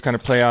nodes kind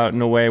of play out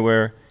in a way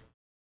where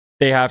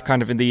they have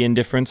kind of the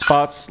indifferent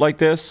spots like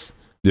this.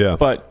 Yeah.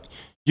 But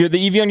the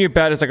EV on your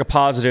bet is like a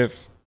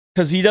positive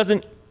because he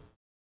doesn't,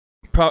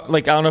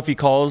 I don't know if he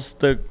calls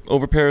the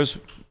overpairs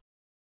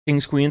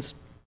kings, queens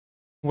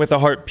with a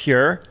heart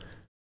pure.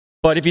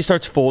 But if he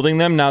starts folding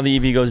them, now the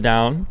EV goes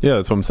down. Yeah,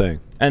 that's what I'm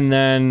saying. And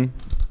then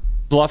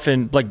bluff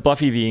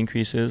EV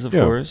increases, of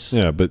course.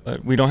 Yeah,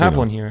 but we don't have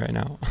one here right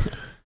now.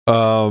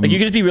 You could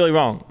just be really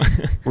wrong.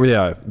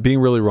 Yeah, being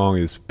really wrong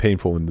is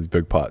painful in these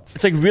big pots.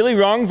 It's like really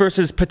wrong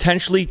versus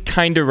potentially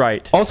kind of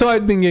right. Also,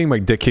 I'd been getting my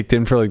dick kicked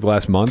in for like the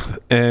last month,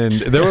 and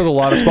there was a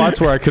lot of spots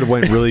where I could have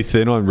went really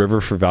thin on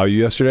river for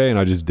value yesterday, and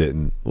I just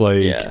didn't.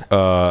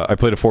 I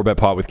played a 4-bet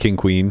pot with king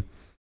queen,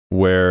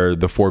 where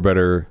the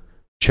 4-better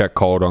check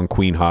called on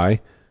queen high,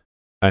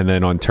 and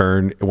then on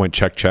turn it went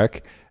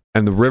check,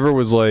 and the river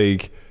was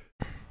like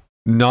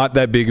not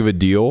that big of a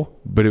deal,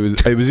 but it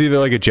was either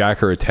like a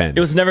jack or a 10. It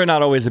was never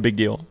not always a big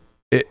deal.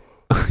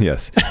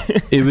 Yes,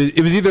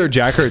 it was either a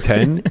jack or a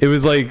 10. It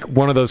was like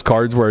one of those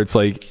cards where it's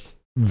like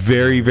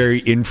very,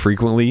 very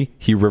infrequently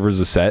he rivers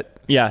a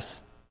set.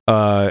 Yes,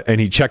 and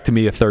he checked to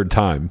me a third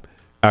time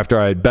after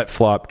I had bet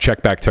flop,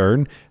 check back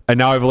turn, and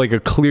now I have like a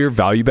clear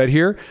value bet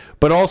here.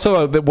 But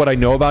also, what I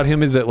know about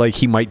him is that like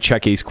he might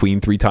check ace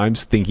queen 3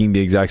 times, thinking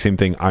the exact same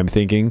thing I'm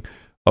thinking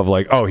of,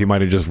 like, oh, he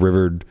might have just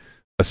rivered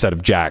a set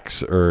of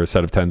jacks or a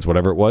set of 10s,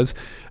 whatever it was,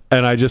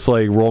 and I just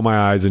like roll my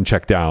eyes and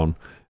check down.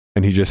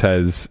 And he just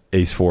has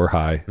ace 4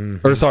 high.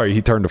 Mm-hmm. Or sorry,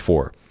 he turned to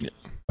 4.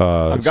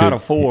 I've got a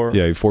 4.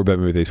 Yeah, he 4-bet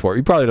me with ace 4.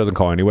 He probably doesn't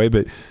call anyway,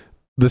 but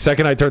the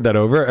second I turned that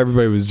over,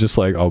 everybody was just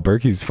like, oh,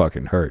 Berkey's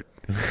fucking hurt.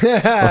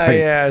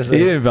 Yeah, he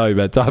didn't value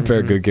bet. Top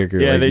pair, good kicker.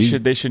 Yeah,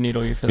 like, they should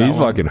needle you for that. He's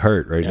fucking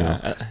hurt right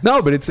now.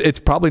 No, but it's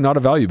probably not a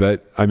value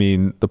bet. I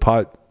mean, the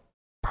pot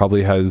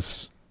probably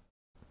has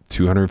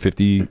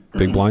 250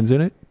 big blinds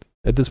in it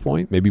at this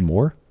point, maybe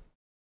more.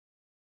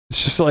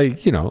 It's just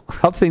like,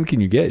 how thin can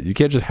you get? You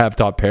can't just have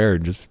top pair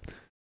and just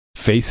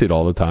face it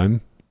all the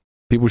time.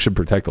 People should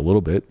protect a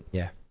little bit.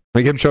 Yeah.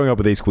 Like him showing up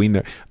with ace queen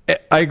there.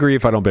 I agree,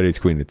 if I don't bet ace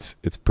queen, it's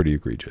pretty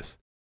egregious.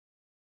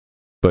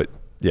 But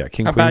yeah,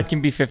 king How queen. bad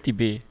can B50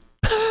 be?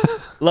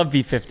 Love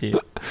B50.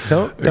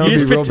 Don't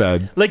be real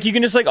bad. Like you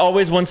can just like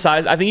always one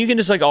size. I think you can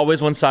just like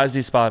always one size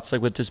these spots like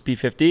with just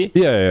B50.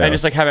 Yeah. And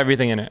just like have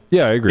everything in it.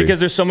 Yeah, I agree. Because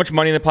there's so much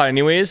money in the pot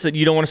anyways that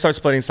you don't want to start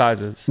splitting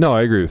sizes. No,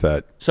 I agree with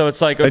that. So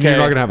it's like, okay. And you're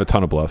not going to have a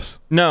ton of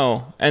bluffs.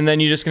 No. And then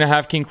you're just going to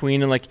have king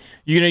queen and like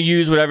you're going to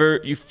use whatever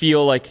you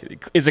feel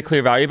like is a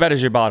clear value bet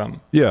as your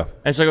bottom. Yeah. And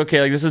it's like, okay,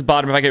 like this is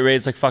bottom. If I get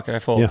raised, like fuck it, I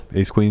fold. Yeah.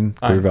 Ace queen,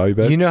 clear value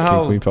bet. You know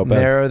how queen felt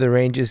narrow the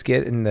ranges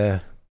get in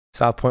the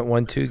South Point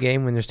 1-2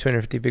 game when there's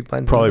 250 big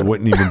blinds? Probably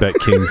wouldn't even bet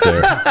kings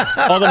there.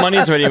 All the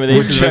money's ready with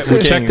aces versus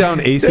kings. Check down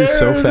aces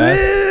so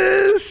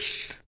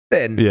fast.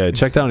 Thin. Yeah,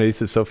 check down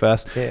aces so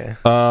fast. Yeah.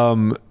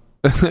 I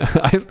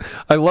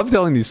love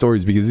telling these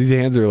stories because these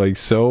hands are like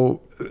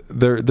so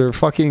they're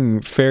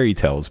fucking fairy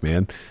tales,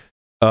 man.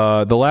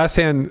 The last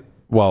hand,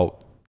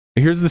 well,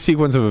 here's the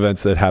sequence of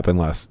events that happened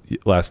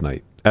last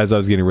night as I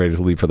was getting ready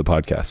to leave for the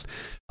podcast.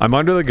 I'm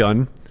under the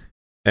gun.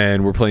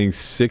 And we're playing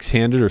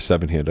 6-handed or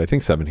 7-handed. I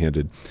think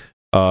 7-handed.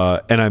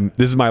 And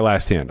this is my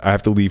last hand. I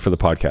have to leave for the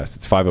podcast.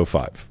 It's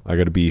 5:05. I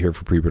got to be here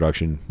for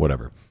pre-production,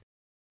 whatever.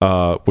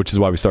 Which is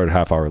why we started a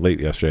half hour late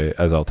yesterday,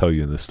 as I'll tell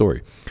you in this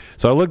story.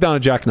 So I look down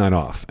at Jack 9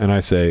 off, and I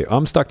say,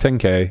 I'm stuck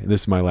 10K.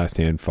 This is my last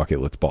hand. Fuck it,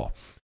 let's ball.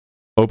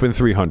 Open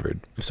 300.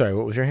 I'm sorry,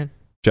 what was your hand?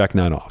 Jack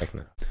 9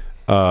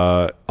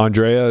 off.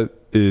 Andrea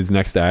is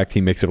next to act.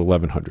 He makes it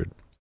 1100.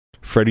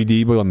 Freddie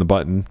D on the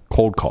button.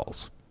 Cold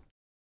calls.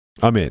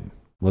 I'm in.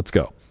 Let's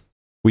go.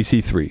 We see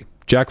 3.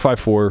 Jack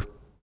 5-4,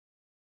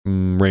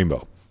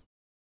 rainbow.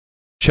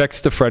 Checks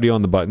to Freddie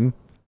on the button,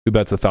 who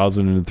bets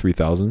 1,000 and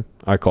 3,000.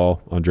 I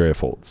call. Andrea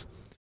folds.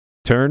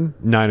 Turn,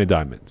 9 of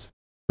diamonds.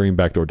 Bring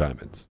backdoor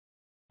diamonds.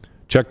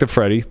 Check to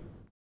Freddie.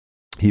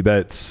 He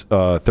bets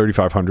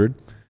 3,500.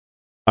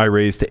 I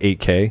raise to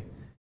 8K.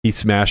 He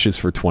smashes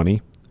for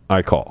 20.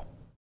 I call.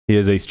 He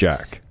has ace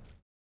jack.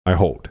 I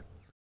hold.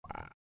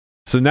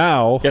 So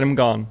now, get him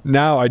gone.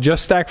 Now I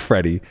just stacked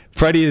Freddie.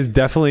 Freddie is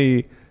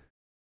definitely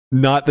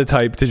not the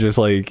type to just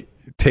like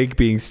take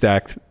being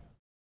stacked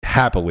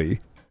happily.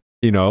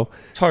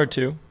 It's hard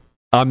to.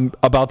 I'm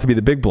about to be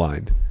the big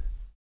blind,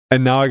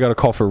 and now I got to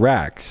call for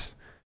racks.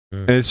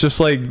 And it's just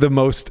like the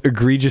most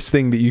egregious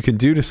thing that you can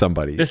do to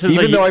somebody.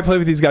 Even though I play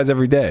with these guys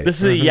every day.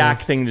 This is a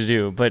yak thing to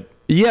do, but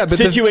yeah, but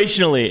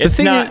situationally, it's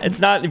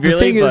not really. The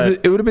thing is,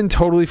 it would have been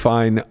totally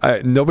fine.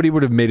 Nobody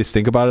would have made a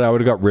stink about it. I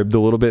would have got ribbed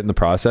a little bit in the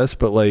process,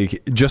 but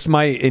like just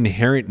my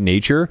inherent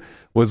nature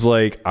was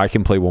like, I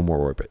can play one more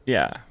orbit.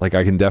 Yeah. Like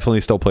I can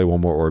definitely still play one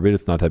more orbit.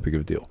 It's not that big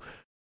of a deal.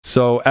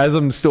 So as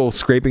I'm still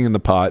scraping in the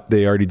pot,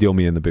 they already deal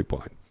me in the big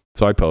blind.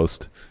 So I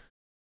post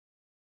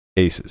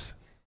aces.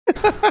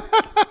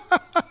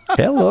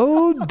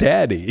 Hello,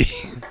 daddy.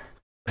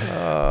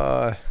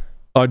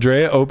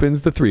 Andrea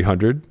opens the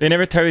 300. They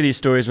never tell you these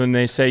stories when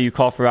they say you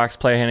call for racks,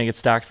 play a hand, and get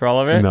stacked for all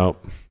of it. No.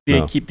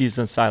 They keep these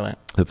on silent.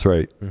 That's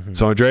right. Mhm.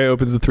 So Andrea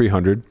opens the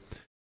 300.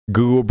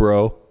 Google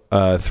Bro,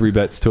 3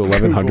 bets to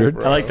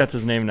 1100. I like that's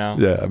his name now.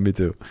 Yeah, me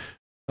too.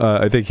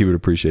 I think he would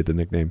appreciate the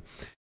nickname.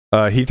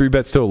 He 3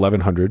 bets to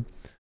 1100,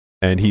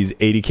 and he's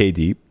 80K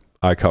deep.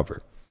 I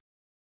cover.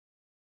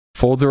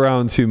 Folds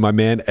around to my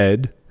man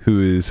Ed, who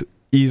is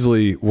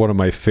easily one of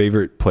my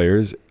favorite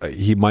players.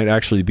 He might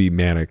actually be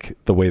manic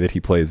the way that he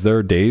plays. There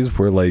are days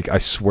where, like, I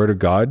swear to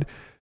God,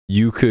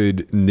 you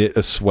could knit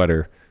a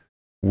sweater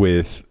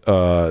with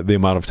the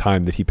amount of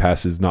time that he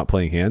passes not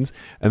playing hands.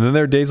 And then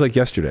there are days like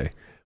yesterday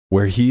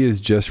where he is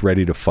just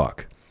ready to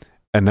fuck.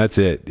 And that's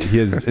it. He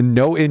has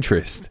no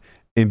interest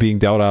in being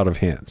dealt out of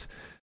hands.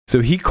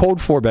 So he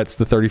cold 4 bets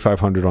the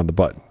 3,500 on the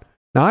button.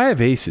 Now I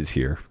have aces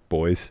here,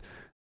 boys.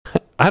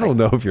 I don't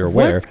know if you're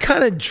aware. What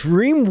kind of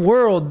dream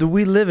world do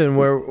we live in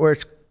where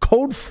it's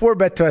cold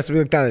 4-bet to us? We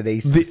look down at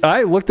aces.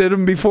 I looked at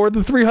him before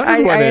the 300 I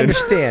went in.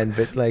 understand,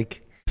 but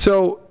like,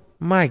 So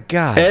my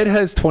God. Ed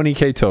has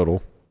 20K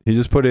total. He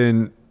just put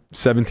in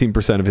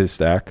 17% of his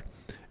stack,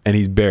 and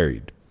he's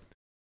buried.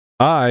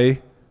 I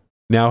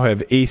now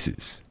have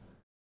aces.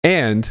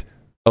 And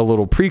a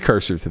little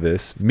precursor to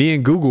this, me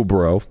and Google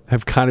Bro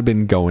have kind of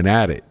been going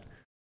at it.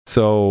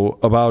 So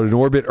about an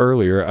orbit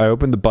earlier, I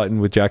opened the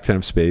button with Jack 10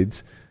 of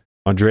spades.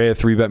 Andrea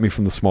 3-bet me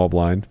from the small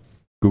blind.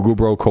 Google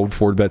Bro cold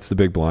 4 bets the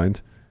big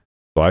blind.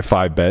 So I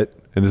 5-bet.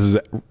 And this is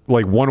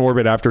like one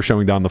orbit after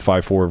showing down the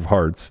 5-4 of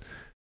hearts.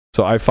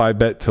 So I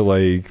 5-bet to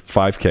like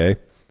 5K.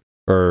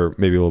 Or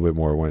maybe a little bit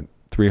more. It went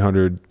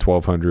 300,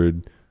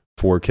 1,200,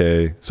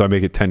 4K. So I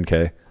make it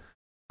 10K.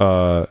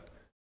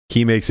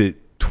 He makes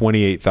it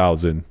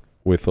 28,000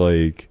 with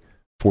like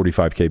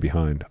 45K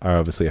behind. I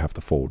obviously have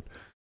to fold.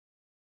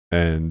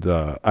 And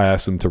I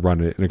asked him to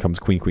run it, and it comes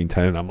queen, queen,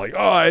 10. And I'm like,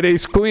 oh, I had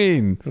ace,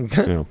 queen.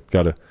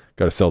 Gotta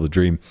sell the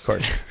dream. Of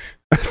course.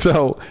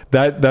 So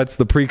that's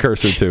the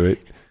precursor to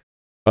it.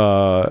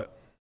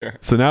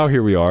 So now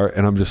here we are,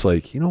 and I'm just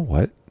like, you know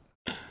what?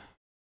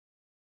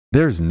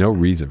 There's no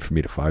reason for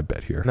me to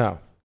 5-bet here. No,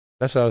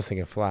 that's what I was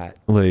thinking. Flat.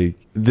 Like,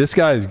 this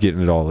guy's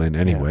getting it all in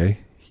anyway. Yeah.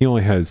 He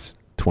only has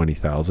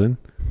 20,000.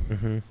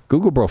 Mm-hmm.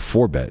 Google Bro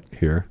 4-bet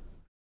here,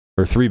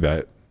 or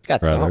 3-bet.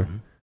 Got rather.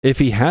 something. If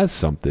he has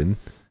something,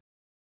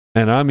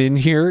 and I'm in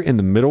here in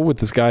the middle with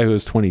this guy who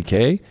has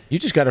 20K. You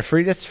just got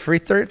that's free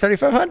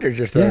 3,500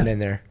 you're throwing in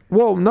there.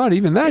 Well, not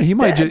even that. It's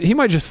He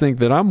might just think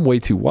that I'm way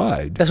too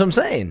wide. That's what I'm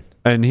saying.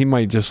 And he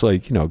might just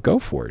like, go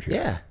for it here.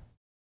 Yeah.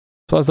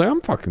 So I was like,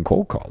 I'm fucking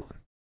cold calling.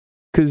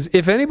 Because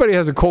if anybody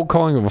has a cold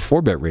calling of a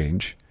 4-bet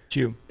range,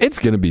 it's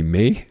going to be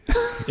me.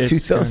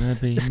 It's gonna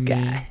be this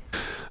guy.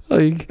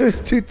 Like, there's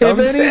 2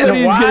 thumbs and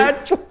a wide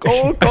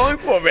cold calling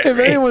 4-bet if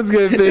anyone's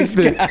going to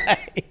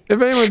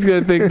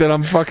think that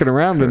I'm fucking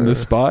around in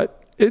this spot,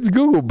 it's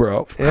Google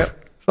Bro.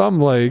 Yep. So I'm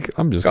like,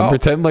 I'm just going to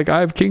pretend like I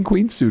have king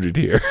queen suited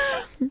here.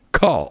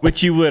 Call.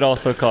 Which you would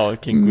also call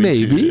king queen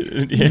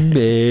suited. Yeah.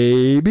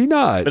 Maybe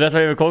not. But that's why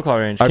you have a cold call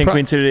range. King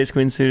queen suited, ace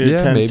queen suited,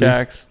 10s,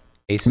 jacks.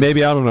 Aces.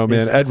 Maybe, I don't know,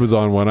 man. Ed was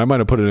on one. I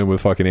might have put it in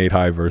with fucking 8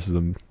 high versus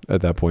them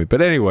at that point.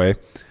 But anyway,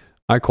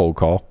 I cold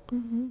call.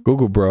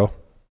 Google Bro,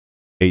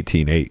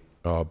 18-8.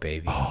 Oh,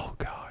 baby. Oh,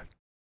 God.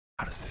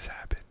 How does this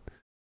happen?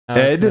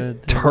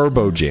 Ed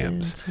turbo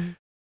jams.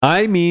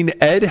 I mean,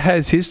 Ed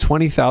has his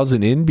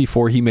 20,000 in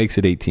before he makes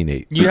it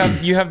 18-8.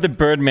 You have the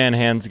Birdman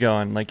hands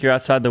going. Like, you're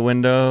outside the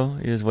window.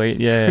 You just wait.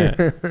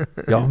 Yeah.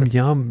 Yum,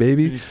 yum,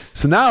 baby.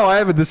 So now I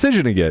have a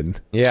decision again.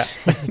 Yeah.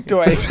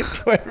 Do I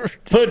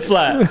hood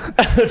flat?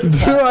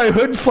 Do I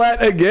hood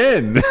flat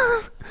again?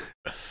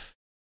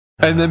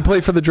 And then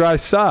play for the dry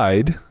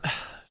side?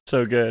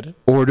 So good.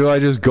 Or do I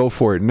just go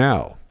for it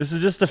now? This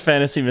is just a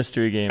fantasy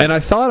mystery game. And I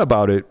thought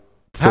about it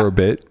for a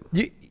bit.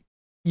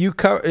 You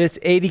cover, it's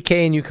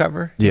 80K and you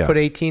cover? Yeah. You put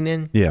 18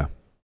 in? Yeah.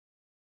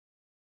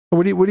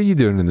 What are you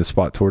doing in this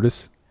spot,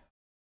 Tortoise?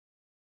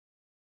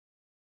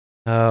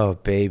 Oh,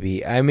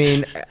 baby. I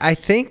mean, I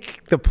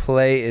think the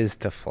play is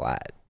to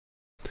flat.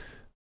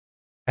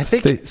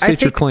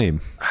 State your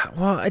claim.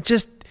 Well, I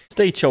just...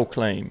 State your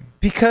claim.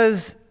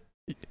 Because...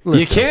 Listen,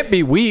 you can't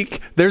be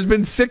weak. There's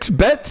been 6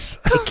 bets.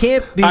 It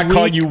can't be I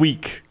call you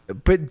weak.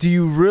 But do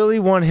you really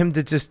want him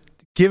to just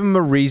give him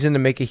a reason to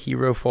make a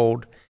hero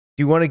fold?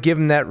 Do you want to give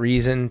him that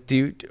reason?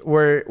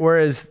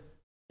 Whereas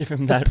give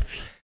him that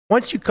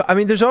once you call, I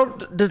mean, there's all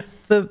the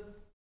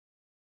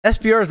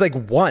SBR is like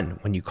 1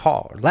 when you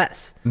call or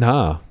less.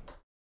 Nah.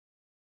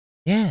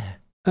 Yeah.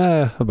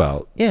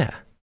 About. Yeah.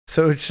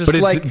 So it's just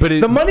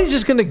the money's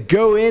just gonna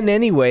go in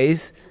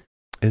anyways.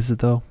 Is it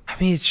though? I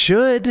mean, it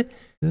should.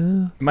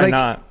 Might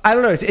not. I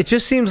don't know. It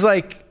just seems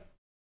like.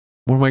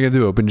 What am I gonna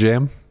do? Open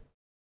jam?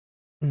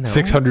 No.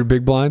 600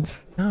 big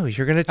blinds? No,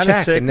 you're gonna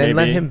check and then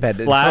let him bet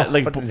it. Flat,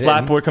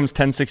 flat board comes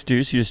 10-6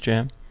 deuce. You just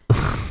jam.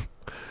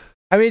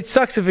 I mean, it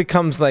sucks if it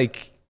comes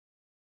like,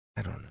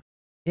 I don't know.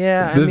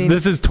 Yeah,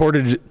 this is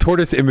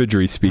tortoise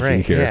imagery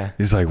speaking here. Yeah.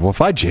 He's like, well,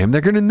 if I jam,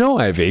 they're gonna know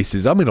I have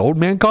aces. I'm an old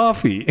man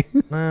coffee.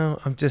 Well,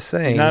 I'm just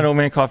saying. He's not an old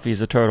man coffee.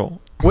 He's a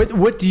turtle.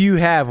 What do you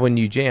have when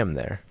you jam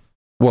there?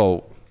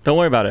 Well, Don't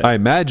worry about it. I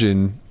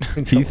imagine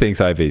he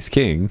thinks I have ace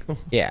king,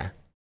 Yeah.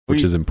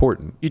 which is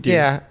important. You do.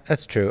 Yeah,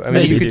 that's true. I No,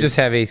 mean, you you could do. just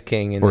have ace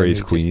king and Or then ace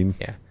you just- queen.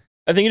 yeah.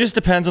 I think it just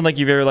depends on like if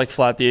you ever like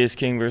flat the ace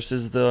king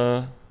versus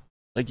the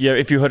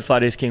if you hood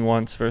flat ace king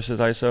once versus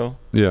ISO.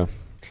 Yeah.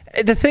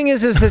 The thing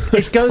is that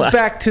it goes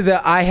back to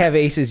the I have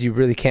aces. You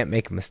really can't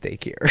make a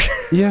mistake here.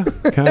 Yeah,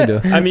 kind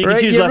of. I mean, you Right,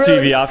 can choose you less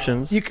really- EV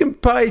options. You can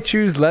probably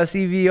choose less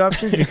EV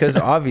options because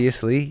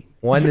obviously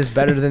one is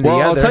better than the Well,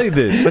 other. I'll tell you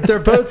this. But they're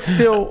both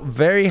still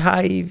very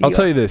high EV. I'll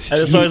tell you this. I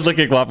just always look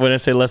at Guap when I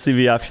say less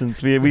EV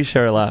options. We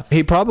share a laugh.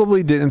 He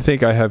probably didn't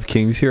think I have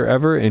kings here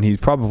ever, and he's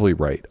probably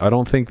right. I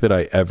don't think that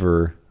I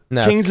ever...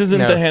 No, Kings isn't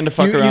the hand to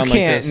fuck you around like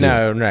can't, this.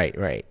 No,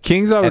 right.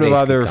 Kings, I would That have ace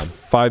can either come.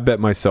 5-bet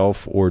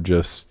myself or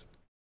just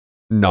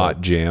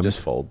not jammed.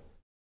 Just fold.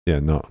 Yeah,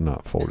 no,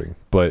 not folding.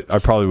 But I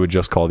probably would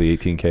just call the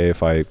 18K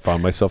if I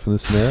found myself in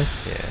this scenario.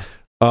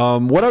 Yeah.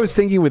 What I was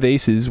thinking with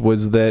aces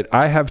was that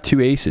I have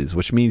 2 aces,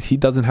 which means he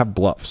doesn't have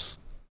bluffs.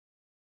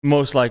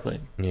 Most likely.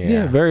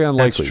 Yeah, very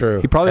unlikely. That's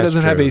true. He probably That's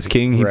doesn't have true. ace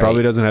king. He Right.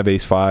 probably doesn't have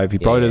ace 5. He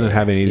probably doesn't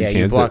have any of these you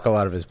hands block that, a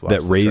lot of his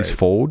bluffs. that raise that's right.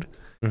 fold.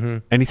 Mm-hmm.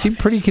 And he seemed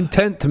pretty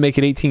content to make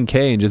it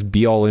 18K and just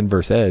be all in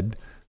versus Ed.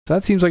 So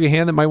that seems like a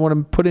hand that might want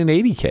to put in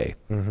 80K.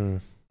 Mm-hmm.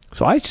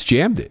 So I just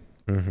jammed it.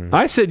 Mm-hmm.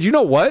 I said, you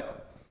know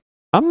what?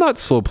 I'm not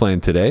slow playing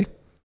today.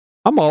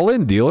 I'm all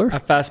in, dealer. I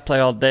fast play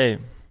all day.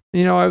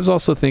 You know, I was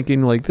also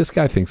thinking, like, this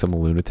guy thinks I'm a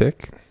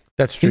lunatic.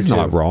 That's true. He's too.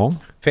 not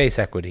wrong. Face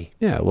equity.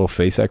 Yeah, a little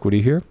face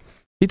equity here.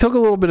 He took a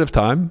little bit of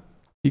time.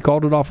 He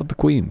called it off with the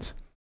queens.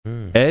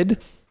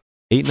 Ed,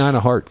 8-9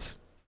 of hearts.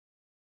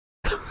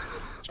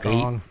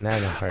 Strong. 8, 9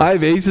 of hearts. I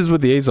have aces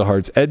with the ace of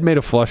hearts. Ed made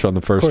a flush on the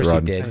Of first course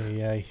run. he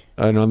did. Ay,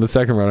 And on the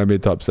second run, I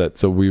made top set.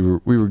 So we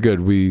were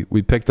good. We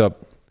picked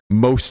up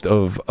most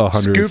of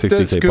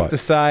 160K Scoop pot. the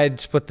side,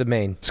 split the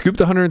main. Scooped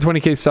the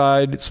 120K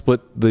side,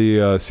 split the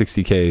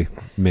 60K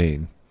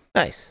main.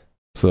 Nice.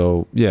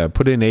 So yeah,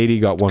 put in 80,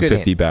 got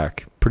 150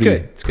 back. Pretty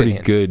Good. It's pretty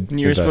good good. And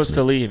you were supposed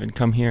to investment. leave and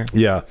come here.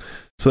 Yeah.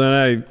 So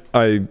then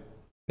I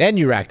And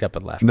you racked up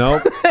and left.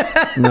 no,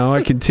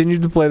 I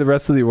continued to play the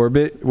rest of the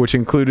orbit, which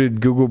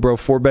included Google Bro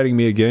 4-betting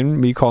me again,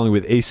 me calling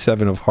with ace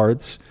 7 of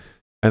hearts,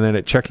 and then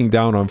it checking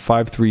down on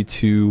 5, 3,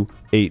 2,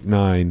 8,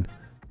 9,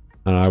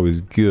 and I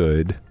was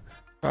good.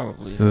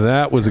 Probably.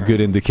 That was a good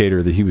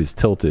indicator that he was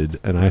tilted,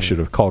 and I should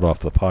have called off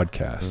the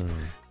podcast,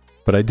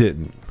 but I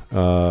didn't.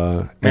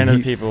 Man And of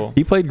the he, people.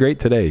 he played great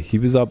today. He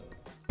was up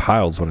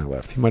piles when I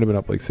left. He might have been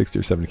up like 60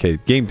 or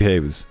 70K. Game today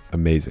was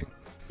amazing.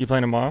 You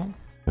playing tomorrow?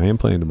 I am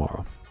playing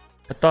tomorrow.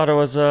 I thought it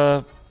was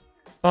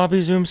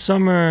Bobby Zoom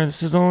summer.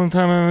 This is the only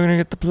time I'm gonna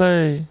get to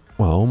play.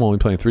 Well, I'm only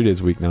playing 3 days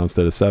a week now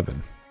instead of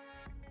 7.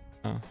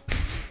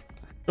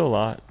 Still a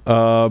lot.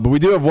 But we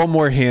do have one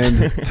more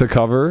hand to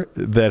cover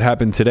that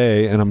happened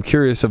today, and I'm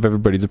curious of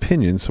everybody's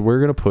opinion. So we're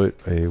going to put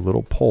a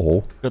little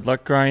poll. Good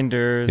luck,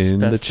 grinders. In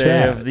the Best day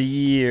chat. of the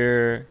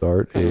year.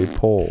 Start a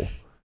poll.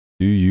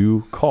 Do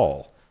you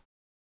call?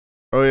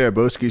 Oh yeah,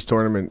 Boski's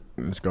tournament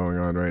is going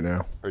on right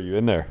now. Are you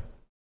in there?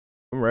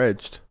 I'm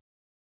regged.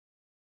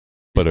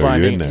 But He's are you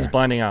blinding, in there? He's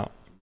blinding out.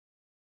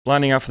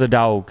 Blinding out for the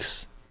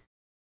dogs.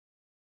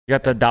 You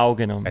got the dog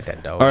in him. At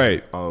that All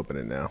right. I'll open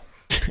it now.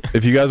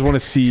 If you guys want to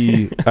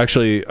see,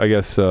 actually, I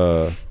guess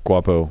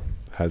Guapo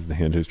has the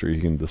hand history.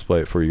 He can display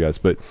it for you guys.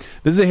 But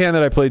this is a hand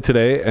that I played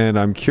today, and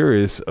I'm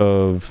curious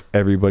of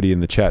everybody in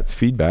the chat's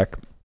feedback,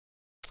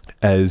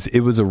 as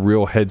it was a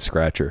real head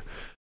scratcher.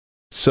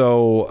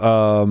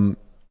 So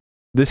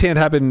this hand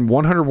happened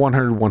 100,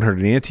 100,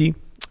 100 ante.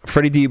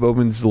 Freddie Deeb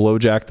opens the low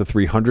jack to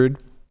 300.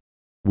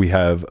 We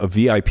have a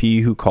VIP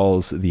who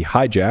calls the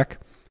hijack.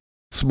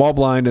 Small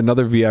blind,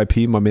 another VIP,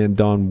 my man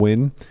Don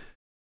Wynn,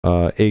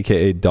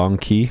 a.k.a.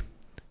 Donkey.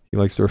 He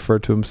likes to refer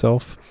to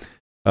himself.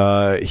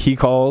 He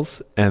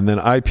calls, and then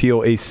I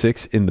peel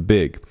ace-6 in the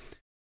big.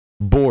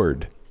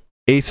 Board,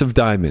 ace of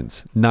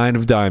diamonds, 9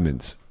 of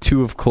diamonds,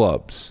 2 of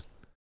clubs.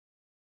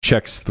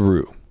 Checks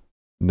through.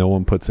 No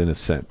one puts in a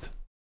cent.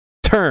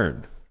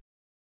 Turn,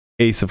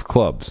 ace of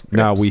clubs.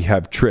 Now we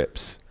have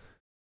trips.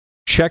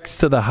 Checks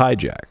to the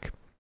hijack.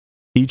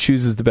 He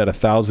chooses to bet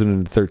 1,000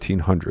 and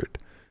 1,300.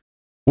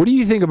 What do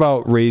you think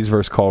about raise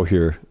versus call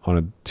here on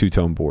a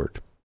two-tone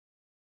board?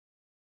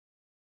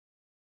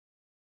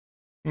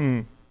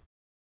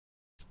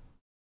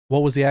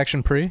 What was the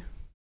action pre?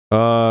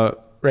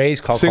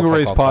 Raise, call, Single call,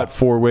 raise call, pot, call.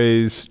 4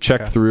 ways.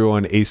 Check Okay. through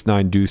on ace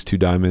 9 deuce 2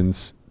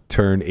 diamonds.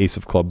 Turn ace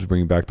of clubs,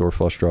 bring backdoor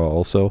flush draw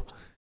also,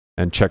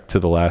 and check to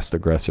the last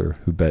aggressor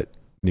who bet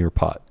near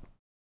pot.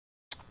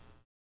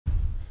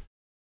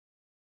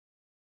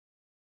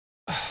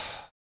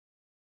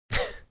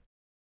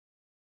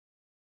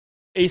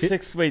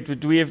 A6. Wait,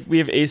 do we have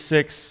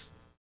A6?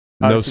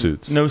 No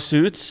suits. No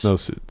suits. No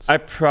suits. I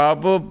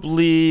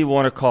probably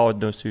want to call with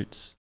no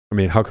suits. I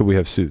mean, how could we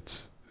have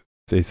suits?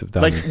 It's ace of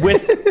Like diamonds.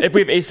 with if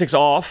we have A6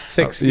 off.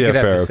 6. Oh, you yeah, could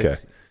have fair,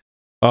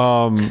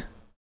 the 6.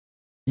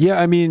 Yeah,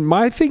 I mean,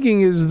 my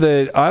thinking is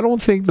that I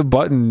don't think the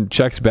button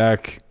checks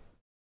back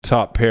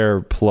top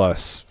pair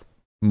plus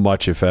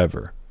much, if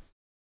ever.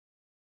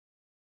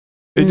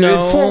 In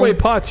No. four-way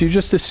pots, you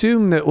just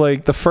assume that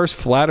like the first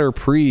flatter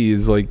pre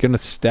is like gonna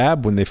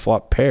stab when they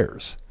flop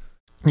pairs.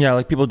 Yeah,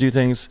 like people do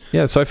things.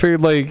 Yeah, so I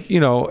figured like,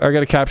 I got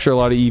to capture a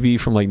lot of EV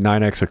from like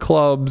 9x of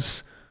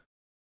clubs,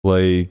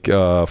 like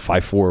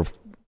 5-4 of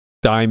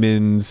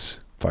diamonds,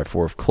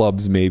 5-4 of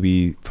clubs,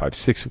 maybe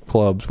 5-6 of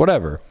clubs,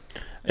 whatever.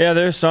 Yeah,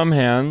 there's some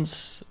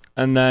hands,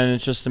 and then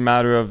it's just a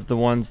matter of the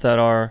ones that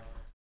are,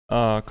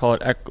 call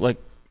it like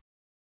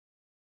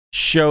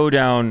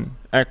showdown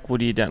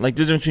equity. Like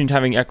the difference between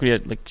having equity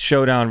at like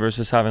showdown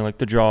versus having like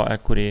the draw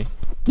equity.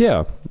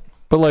 Yeah,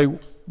 but like,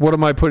 what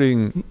am I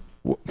putting?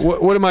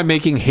 What am I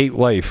making hate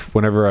life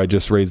whenever I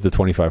just raise the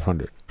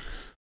 2,500?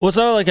 Well, it's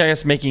not like I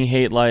guess making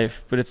hate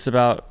life, but it's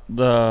about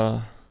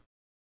the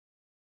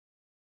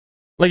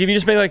like if you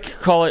just make like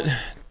call it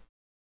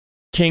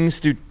kings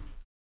through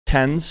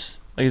tens.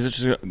 Like is it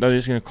just they're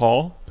just gonna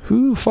call?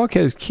 Who the fuck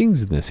has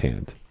kings in this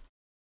hand?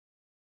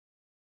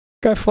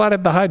 Guy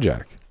flatted the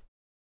hijack.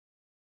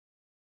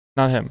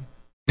 Not him.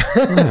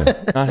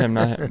 Yeah. Not him.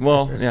 Not him.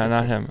 Well, yeah,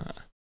 not him.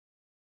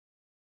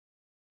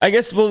 I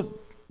guess. Well,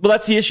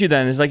 that's the issue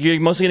then. Is like you're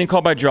mostly getting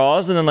called by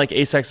draws, and then like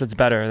ace x that's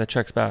better that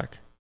checks back.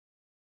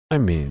 I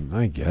mean,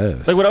 I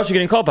guess. Like what else are you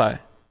getting called by?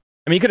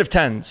 I mean, you could have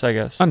tens, I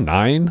guess. A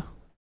 9,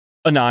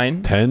 A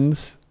 9.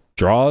 tens,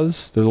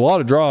 draws. There's a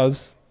lot of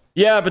draws.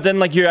 Yeah, but then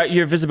like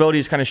your visibility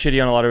is kind of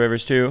shitty on a lot of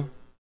rivers too,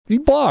 You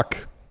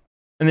block.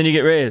 and then you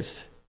get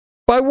raised.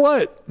 By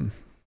what?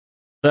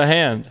 The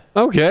hand.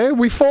 Okay,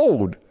 we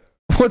fold.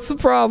 What's the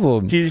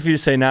problem? It's easy for you to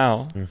say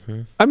now.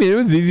 I mean, it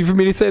was easy for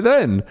me to say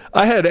then.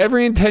 I had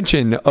every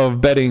intention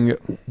of betting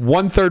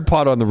 1/3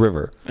 pot on the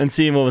river. And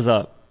seeing what was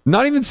up.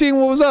 Not even seeing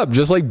what was up,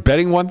 just like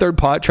betting 1/3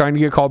 pot, trying to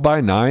get called by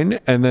a 9,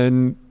 and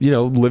then,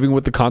 living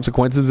with the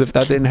consequences if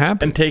that didn't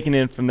happen. And taking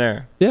it from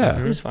there. Yeah.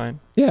 It was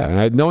fine. Yeah, and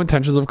I had no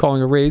intentions of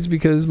calling a raise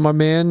because my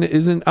man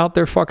isn't out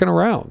there fucking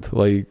around.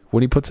 Like,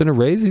 when he puts in a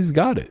raise, he's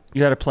got it.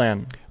 You had a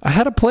plan. I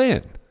had a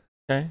plan.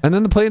 Okay. And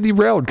then the plan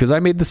derailed because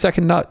I made the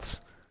second nuts.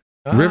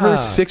 River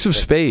 6 of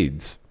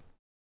spades.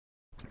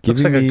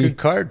 Looks like Giving a me good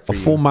card for a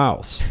you. full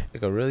mouse.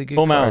 Like a really good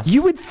Full card. mouse.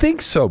 You would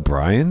think so,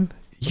 Brian.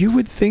 You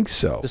would think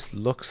so. Just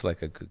looks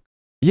like a good.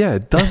 Yeah,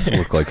 it does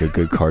look like a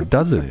good card,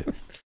 doesn't it?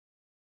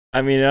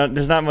 I mean,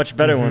 there's not much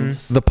better Mhm.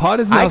 ones. The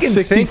pot is now I can think of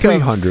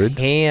 6,300.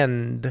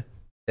 hand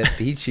that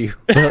beats you.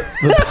 The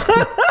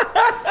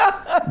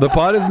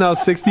pot is now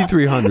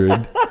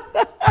 6,300.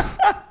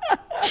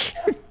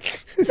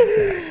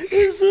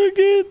 It's so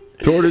good.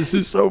 Tortoise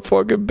is so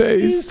fucking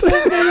based.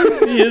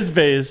 He is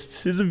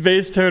based. He's a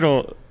based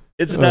turtle.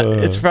 It's not.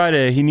 It's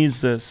Friday. He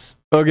needs this.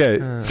 Okay,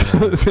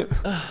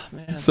 Oh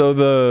man, so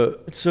the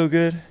it's so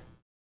good.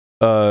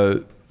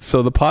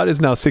 so the pot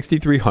is now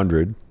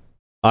 6,300.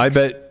 I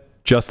bet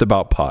just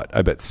about pot.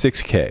 I bet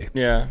 6K.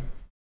 Yeah.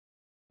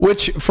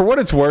 Which, for what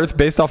it's worth,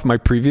 based off my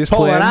previous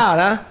Pull it plan, out,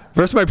 huh?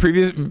 based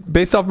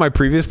off my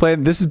previous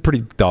plan, this is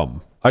pretty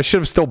dumb. I should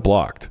have still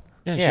blocked.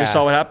 Yeah. Yeah. Just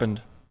saw what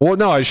happened. Well,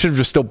 no, I should have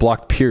just still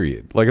blocked,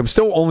 period. Like, I'm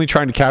still only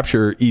trying to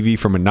capture EV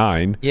from a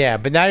 9. Yeah,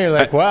 but now you're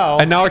like, well,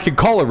 And now I can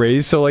call a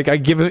raise. So, like, I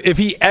give him, if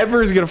he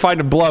ever is going to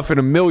find a bluff in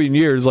a million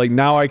years, like,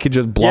 now I could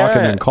just block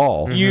and then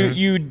call.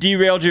 You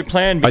derailed your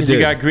plan because you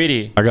did. got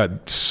greedy. I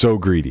got so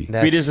greedy.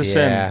 Greed is a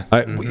sin.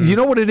 You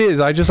know what it is?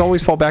 I just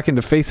always fall back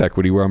into face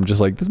equity where I'm just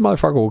like, this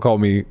motherfucker will call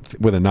me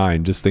with a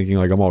 9, just thinking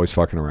like I'm always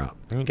fucking around.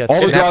 You got all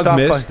the snapped draws off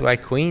missed. by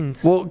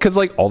queens. Well, because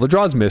like all the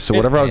draws missed, so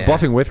whatever I was Yeah.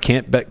 bluffing with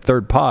can't bet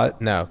third pot.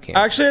 No, can't.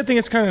 Actually, I think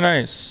it's kind of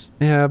nice.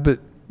 Yeah, but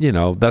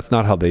that's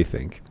not how they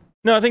think.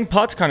 No, I think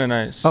pot's kind of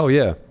nice. Oh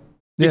yeah,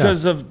 yeah,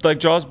 Because of like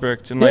draws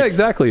bricked and like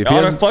exactly. If he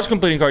on a has, flush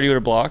completing card, you would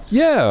have blocked.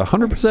 yeah,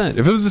 100%.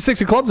 If it was a 6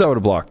 of clubs, I would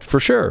have blocked for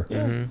sure.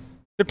 Yeah.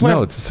 Good plan.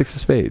 No, it's a 6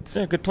 of spades.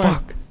 Yeah, good plan.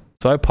 Fuck.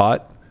 So I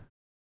pot.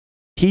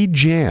 He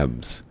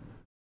jams.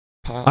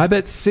 Pot. I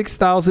bet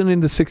 6,000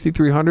 into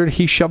 6,300.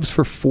 He shoves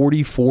for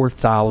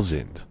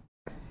 44,000.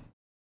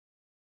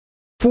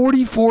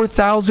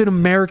 44,000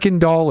 American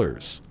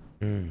dollars.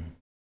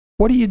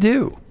 What do you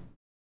do?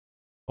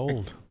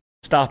 Old.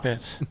 Stop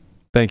it.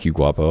 Thank you,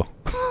 Guapo.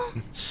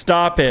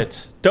 Stop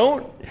it.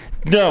 Don't.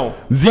 No.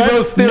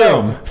 Zero's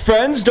theorem. No.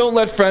 Friends don't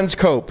let friends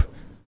cope.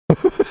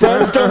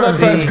 Friends don't let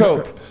friends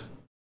cope.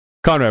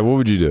 Conrad, what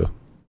would you do?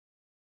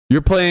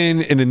 You're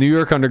playing in a New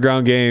York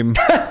Underground game.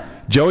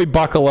 Joey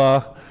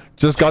Bacala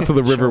just got to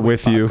the river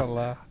with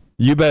you.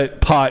 You bet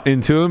pot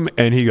into him,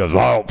 and he goes,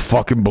 I don't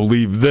fucking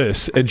believe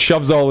this, and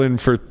shoves all in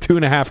for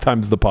 2.5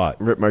 times the pot.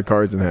 Rip my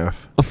cards in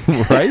half.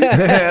 Right?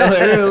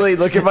 Literally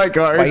look at my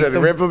cards Fight and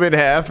them. rip them in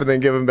half and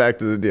then give them back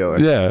to the dealer.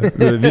 Yeah,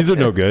 these are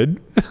no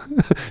good.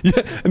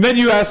 Yeah. And then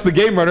you ask the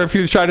game runner if he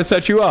was trying to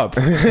set you up.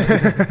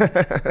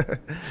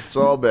 It's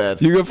all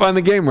bad. You go find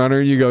the game runner,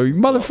 and you go,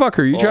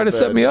 motherfucker, you trying to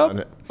set me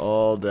up?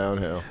 All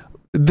downhill.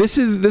 This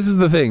is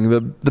the thing.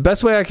 The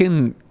best way I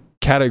can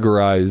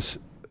categorize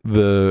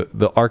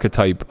the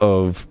archetype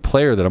of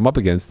player that I'm up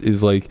against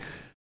is like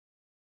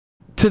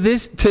to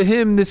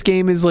him this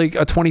game is like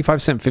a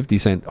 25-cent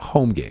 50-cent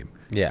home game.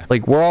 Yeah.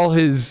 Like we're all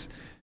his,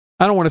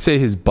 I don't want to say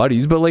his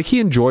buddies, but like he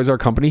enjoys our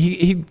company.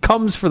 He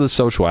comes for the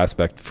social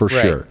aspect for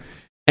Right. sure.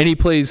 And he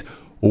plays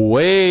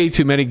way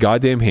too many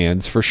goddamn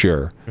hands for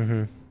sure.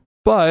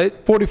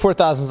 But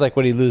 44,000 is like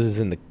what he loses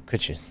in the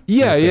cushions.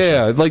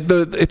 yeah. Like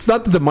it's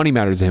not that the money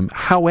matters to him.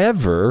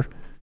 However,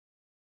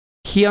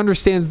 he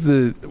understands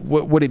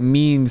what it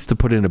means to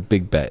put in a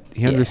big bet.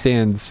 He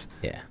understands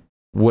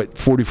what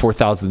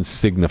 44,000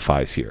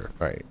 signifies here.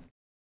 Right.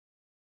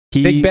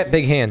 Big bet,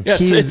 big hand. Yeah,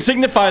 it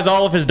signifies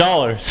all of his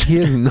dollars. He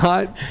is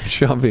not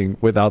shoving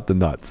without the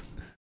nuts.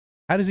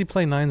 How does he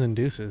play nines and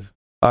deuces?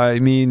 I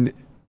mean,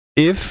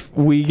 if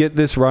we get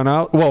this run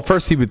out, well,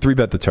 first he would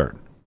 3-bet the turn,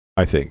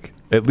 I think,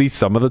 at least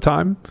some of the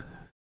time.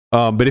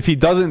 But if he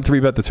doesn't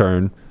 3-bet the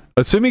turn,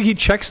 assuming he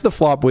checks the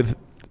flop with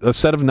a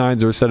set of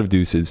nines or a set of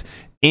deuces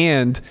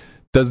and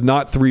does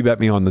not 3-bet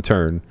me on the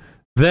turn,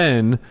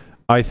 then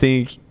I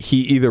think he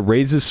either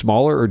raises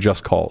smaller or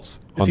just calls.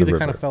 Is he the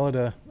kind of fella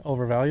to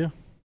overvalue?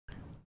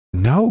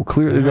 No,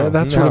 clearly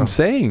that's what I'm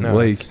saying. No,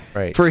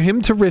 like for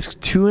him to risk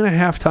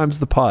 2.5 times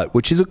the pot,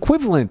 which is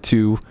equivalent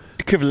to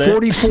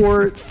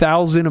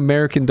 44,000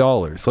 American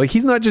dollars. Like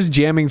he's not just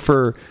jamming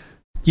for,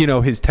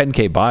 his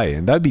 10K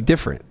buy-in. That'd be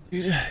different.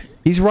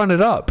 He's run it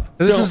up.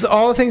 This is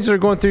all the things that are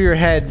going through your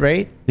head,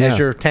 right? Yeah. As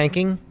you're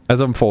tanking, as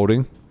I'm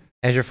folding.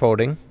 as you're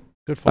folding.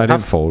 Good fold. I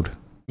didn't fold.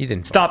 You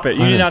didn't. Stop it.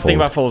 You I did didn't not think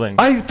fold. about folding.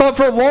 I thought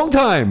for a long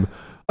time.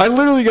 I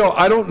literally go,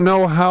 I don't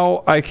know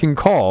how I can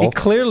call. He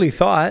clearly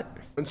thought.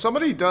 When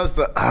somebody does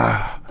the,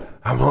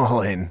 I'm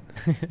all in,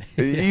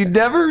 you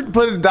never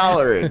put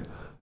 $1 in.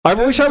 I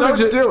wish I would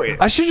don't do it.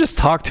 I should just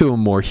talk to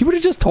him more. He would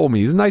have just told me.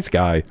 He's a nice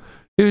guy.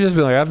 He would just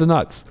be like, I have the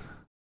nuts.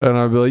 And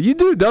I'd be like, you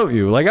do, don't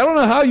you? Like, I don't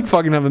know how you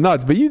fucking have the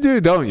nuts, but you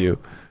do, don't you?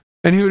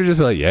 And he would have just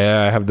be like,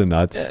 yeah, I have the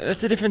nuts. Yeah,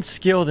 that's a different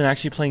skill than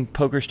actually playing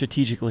poker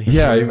strategically.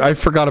 Yeah, I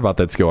forgot about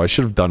that skill. I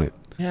should have done it.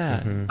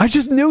 Yeah. I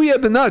just knew he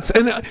had the nuts.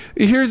 And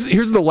here's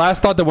the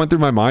last thought that went through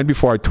my mind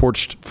before I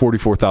torched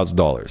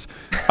 $44,000.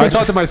 I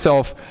thought to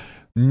myself,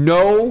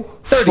 no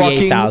fucking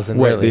 38,000,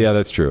 way. really. Yeah,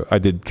 that's true. I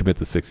did commit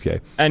the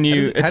 6K. And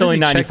it's only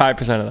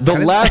 95% of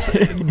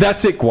them.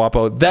 That's it,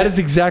 Guapo. That is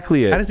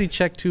exactly it. How does he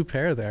check 2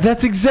 pair there?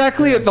 That's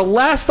exactly it. The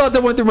last thought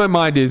that went through my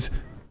mind is,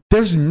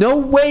 there's no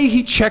way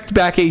he checked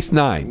back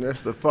ace-9.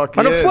 That's the fuck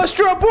On he a is. flush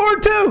draw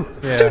board, too.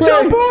 Yeah.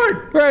 Two-tone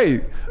board.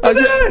 Right.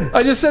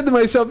 I just said to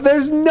myself,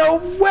 there's no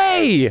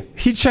way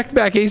he checked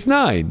back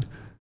ace-9.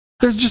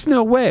 There's just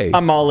no way.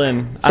 I'm all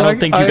in. So I don't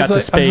think you got the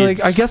spades. I was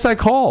like, I guess I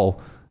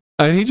call.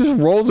 And he just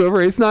rolls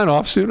over ace-9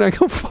 offsuit, and I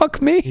go, fuck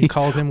me. He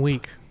called him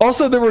weak.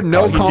 Also, there were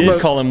no He combos.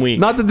 did call him weak.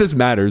 Not that this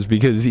matters,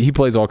 because he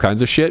plays all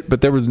kinds of shit, but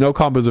there was no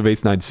combos of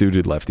ace-9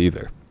 suited left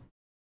either.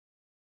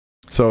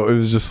 So it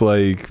was just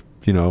like,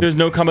 There's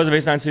no combos of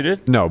ace-9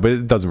 suited? No, but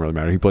it doesn't really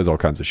matter. He plays all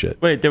kinds of shit.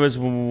 Wait, there was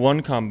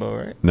one combo,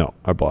 right? No,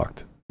 I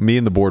blocked. Me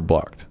and the board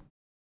blocked.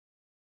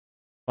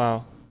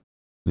 Wow.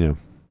 Yeah.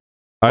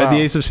 I had Wow.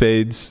 the ace of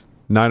spades.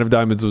 9 of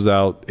diamonds was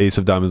out. Ace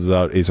of diamonds was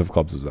out. Ace of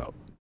clubs was out.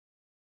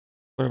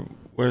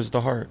 Where's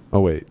the heart? Oh,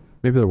 wait.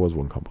 Maybe there was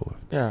one combo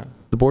left. Yeah.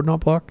 The board not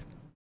block?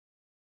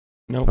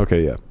 Nope.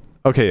 Okay,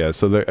 yeah.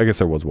 So I guess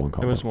there was one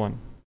combo. There was one.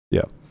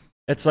 Yeah.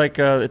 It's like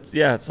you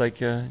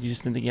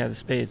just didn't think he had the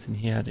spades and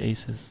he had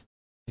aces.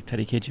 Like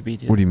Teddy KGB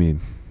did. What do you mean?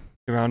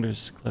 The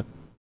Rounders clip.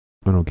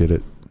 I don't get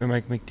it. Where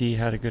Mike McD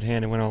had a good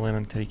hand and went all in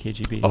on Teddy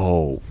KGB.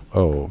 Oh.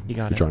 He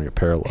got You're it. drawing a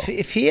parallel.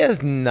 If he has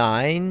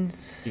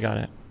 9s, You got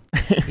it.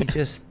 he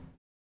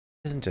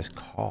doesn't just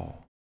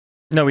call.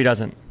 No, he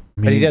doesn't.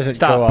 But he doesn't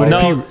Stop. go all But in.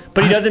 if No,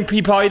 but he doesn't.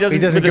 He probably doesn't.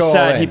 He doesn't with the go all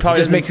set. in. He probably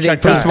He just doesn't makes it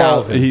check First First of of all, all,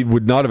 1,000. he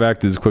would not have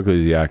acted as quickly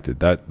as he acted.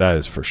 That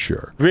is for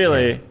sure.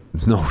 Really?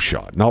 No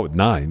shot. Not with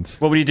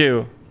 9s. What would he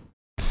do?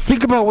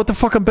 Think about what the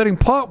fuck I'm betting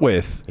pot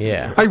with.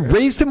 Yeah. I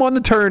raised him on the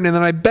turn and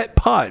then I bet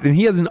pot, and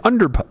he has an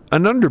underboat.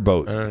 An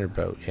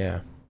underboat,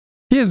 yeah.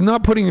 He is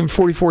not putting in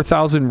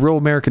 44,000 real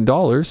American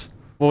dollars.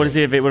 Well, what does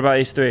he have? What about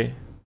ace 3?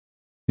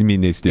 You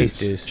mean ace deuce?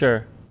 Ace deuce.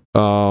 Sure.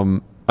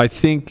 I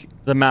think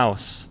The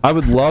mouse. I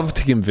would love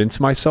to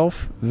convince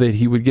myself that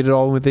he would get it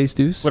all in with ace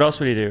deuce. What else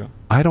would he do?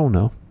 I don't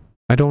know.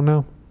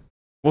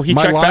 Well, he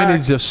My checked line back.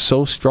 is just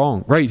so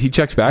strong. Right, he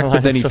checks back, My but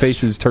line then is he so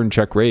faces turn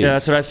check raise. Yeah,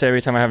 that's what I say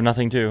every time I have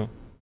nothing too.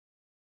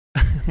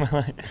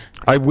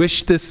 I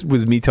wish this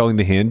was me telling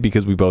the hand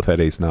because we both had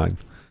ace 9.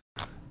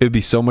 It would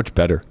be so much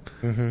better.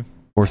 Mm-hmm.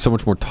 Or so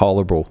much more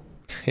tolerable.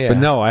 Yeah. But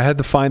no, I had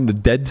to find the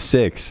dead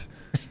 6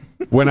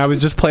 when I was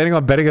just planning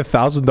on betting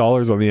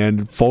 $1,000 on the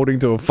end, folding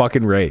to a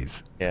fucking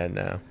raise. Yeah,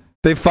 no.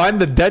 They find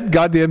the dead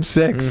goddamn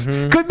 6.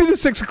 Mm-hmm. Could be the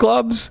 6 of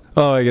clubs.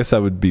 Oh, I guess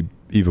that would be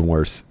even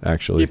worse,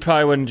 actually. He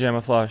probably wouldn't jam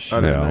a flush. I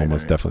don't Yeah, know,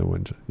 almost man. definitely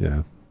wouldn't. Yeah.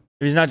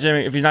 If he's not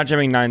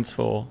jamming 9s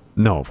full,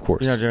 No, of course.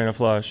 he's not jamming a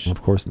flush.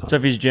 Of course not. So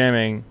if he's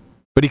jamming,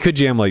 But he could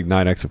jam like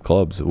 9x of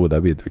clubs. Would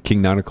that be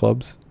king 9 of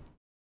clubs?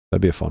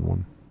 That'd be a fun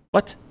one.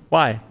 what?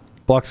 Why?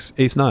 Blocks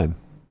ace 9.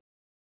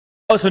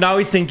 Oh, so now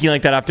he's thinking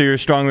like that after your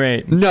strong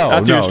rate. No,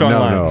 After your strong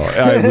line. no.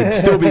 I would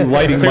still be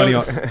lighting So- money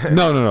on.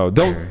 No.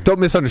 Don't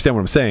misunderstand what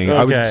I'm saying.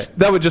 Okay.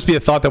 That would just be a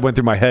thought that went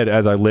through my head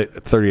as I lit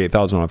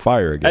 38,000 on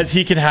fire again. As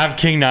he can have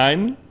king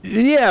 9.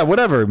 Yeah,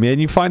 whatever, man.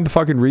 You find the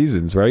fucking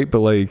reasons, right? But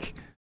like,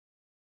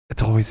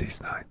 it's always ace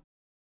 9.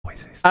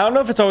 always ace. I don't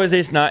know if it's always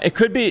ace nine. It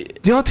could be.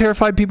 Do you know how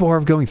terrified people are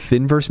of going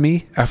thin versus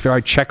me after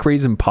I check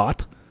raise and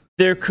pot?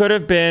 There could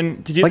have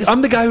been. Did you? Like,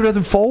 I'm the guy who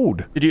doesn't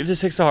fold. Did you have the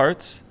 6 of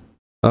hearts?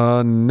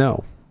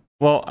 No.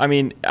 Well, I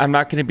mean, I'm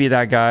not going to be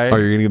that guy. Oh,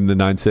 you're going to give him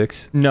the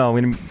 9-6? No,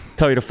 I'm going to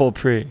tell you to fold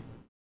pre.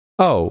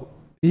 Oh,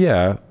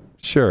 yeah,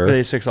 sure. With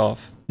ace 6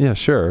 off. Yeah,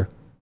 sure.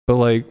 But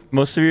like,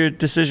 most of your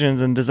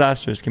decisions and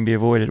disasters can be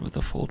avoided with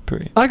a fold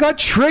pre. I got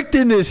tricked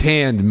in this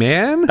hand,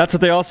 man. That's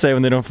what they all say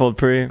when they don't fold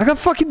pre. I got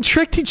fucking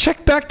tricked. He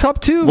checked back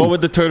top 2. What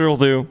would the turtle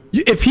do?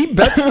 If he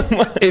bets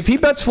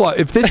flop,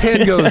 if this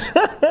hand goes,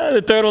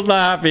 the turtle's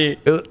not happy.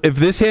 If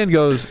this hand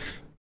goes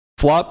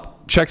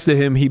flop, checks to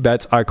him, he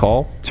bets, I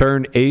call.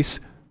 Turn ace,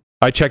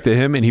 I check to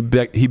him, and he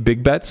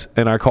big bets,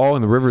 and I call,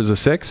 and the river is a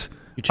 6.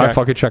 I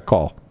fucking check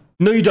call.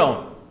 No, you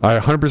don't. I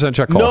 100%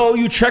 check call. No,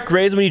 you check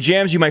raise. When he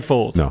jams, you might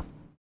fold. No.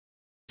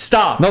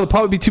 Stop. No, the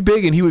pot would be too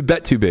big, and he would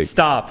bet too big.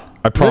 Stop.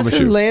 I promise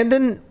Listen, you.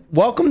 Landon,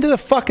 welcome to the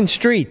fucking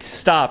streets.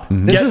 Stop.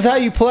 This is how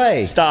you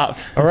play. Stop.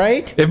 All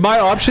right? If my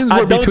options were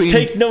I don't between...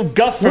 take no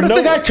guff for What if no...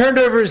 the guy turned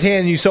over his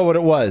hand and you saw what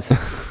it was?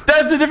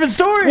 That's a different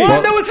story.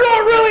 What? No, it's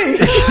not really.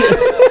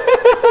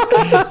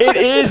 It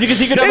is, because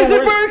he could have Is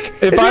a it work. work?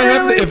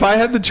 If I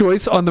had the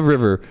choice on the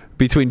river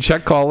between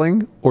check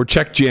calling or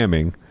check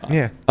jamming,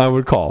 I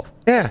would call.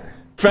 Yeah.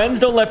 Friends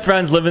don't let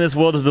friends live in this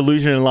world of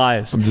delusion and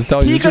lies. I'm just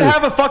telling you He the could truth.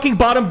 have a fucking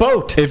bottom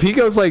boat. If he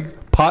goes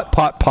like pot,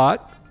 pot,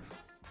 pot,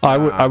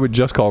 I would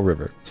just call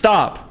river.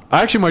 Stop.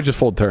 I actually might just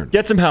fold turn.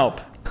 Get some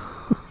help.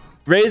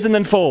 Raise and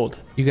then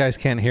fold. You guys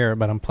can't hear it,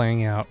 but I'm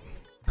playing out.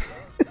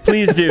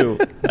 Please do.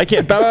 I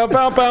can't. Bow, bow,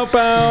 bow, bow,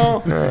 bow.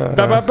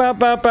 Bow, bow, bow,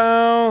 bow,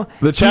 bow.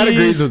 The chat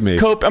agrees with me.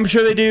 I'm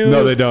sure they do.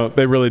 No, they don't.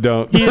 They really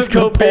don't. He's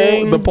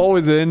coping. The poll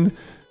is in.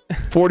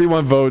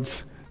 41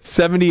 votes.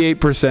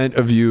 78%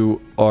 of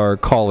you are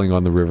calling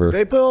on the river.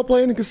 They all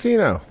play in the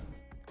casino.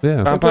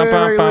 Yeah. They play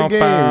regular games, you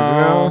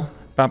know?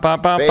 The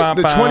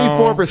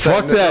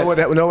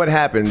 24% know what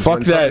happens Fuck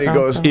when that. somebody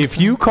goes, If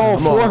you call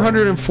Come on.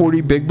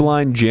 440 big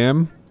blind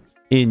jam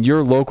in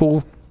your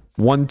local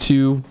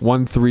 1-2,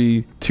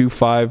 1-3,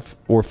 2-5,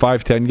 or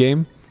 5-10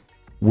 game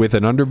with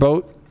an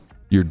underboat,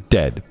 you're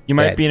dead. You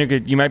might be in a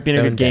good. You might be in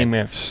a good game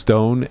if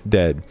Stone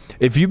dead.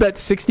 If you bet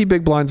 60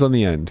 big blinds on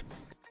the end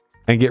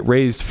and get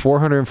raised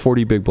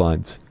 440 big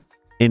blinds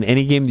in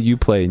any game that you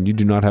play and you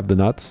do not have the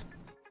nuts,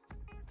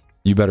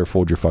 you better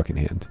fold your fucking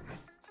hand.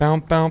 Bow,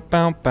 bow,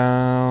 bow,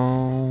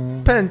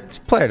 bow.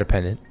 Player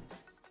dependent.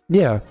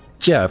 Yeah.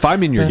 Yeah, if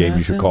I'm in your game,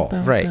 you should call.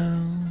 Right.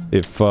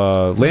 If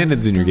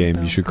Landon's in your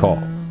game, you should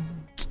call.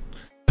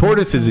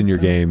 Tortoise is in your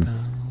game,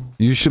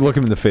 you should look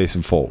him in the face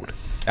and fold.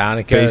 On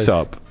it Face goes.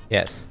 up.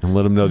 Yes. And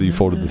let him know that you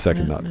folded the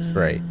second nuts.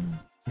 Right.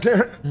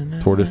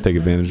 Tortoise, take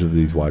advantage of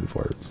these wide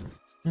words.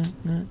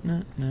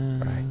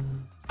 Right.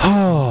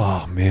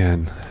 Oh,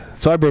 man.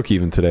 So I broke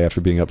even today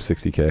after being up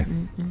 60K.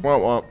 womp,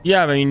 womp.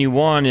 Yeah, I mean, you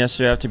won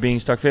yesterday after being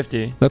stuck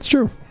 50. That's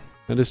true.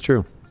 That is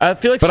true. I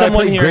feel like But I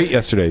someone played here. great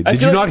yesterday. I Did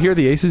feel you like- not hear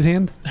the aces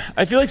hand?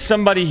 I feel like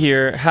somebody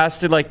here has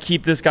to like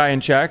keep this guy in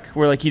check,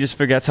 where like he just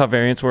forgets how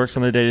variance works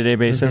on a day-to-day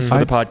basis for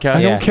the podcast.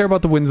 I Yeah. don't care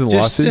about the wins and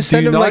losses. Just Do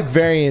send you him not? like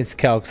variance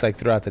calcs like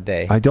throughout the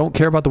day. I don't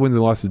care about the wins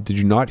and losses. Did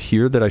you not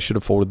hear that I should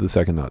have folded the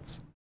second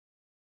nuts?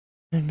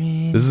 I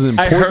mean, This is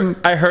important.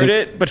 I heard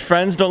it, but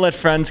friends don't let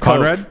friends cope.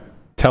 Conrad,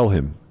 tell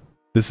him.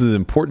 This is an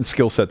important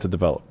skill set to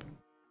develop.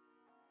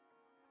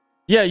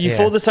 Yeah, you Yeah.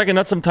 fold the second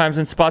nut sometimes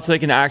in spots so they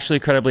can actually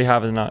credibly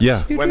have the nuts.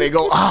 Yeah. When they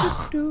go,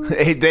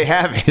 they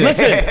have it.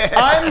 Listen,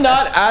 I'm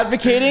not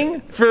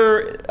advocating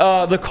for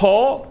the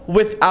call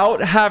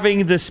without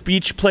having the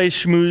speech play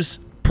schmooze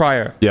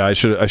prior. Yeah, I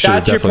should. That's your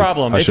definitely-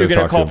 problem I if you're should've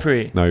gonna talked to call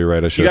him. pre. No, you're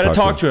right. I should. You gotta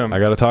talk talk to him. I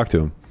gotta talk to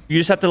him. You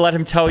just have to let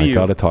him tell I you.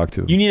 gotta talk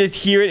to him. You need to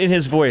hear it in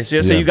his voice. You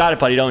gotta say, Yeah. "You got it,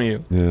 buddy," don't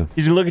you? Yeah.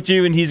 He's gonna look at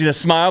you and he's gonna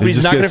smile, but He's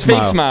he's just not gonna gonna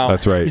fake smile. smile.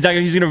 That's right. He's not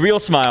gonna. He's gonna real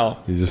smile.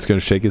 He's just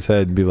gonna shake his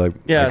head and be like,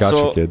 Yeah. "I got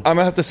So you, kid." I'm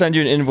gonna have to send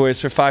you an invoice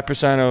for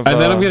 5% of.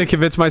 And then I'm gonna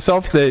convince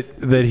myself that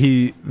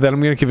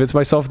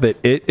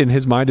it in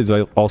his mind is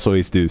also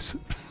ace deuce.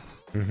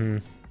 mm-hmm.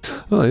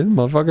 Oh, this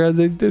motherfucker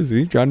has ace deuce.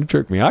 He's trying to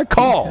trick me. I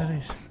call.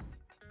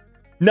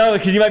 No,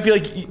 because you might be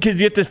like, because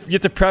you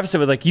have to preface it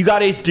with like, "You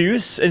got ace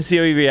deuce," and see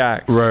how he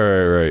reacts.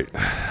 Right.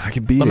 I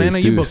can beat ace Lamanna,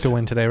 deuce. you booked a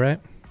win today, right?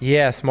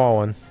 yeah, small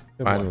one.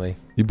 Good Finally.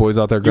 You boys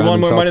out there You grinding won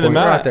more South money than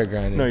Point? We're Matt. out there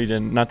grinding. No, you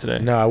didn't. Not today.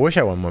 No, I wish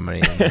I won more money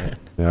than that.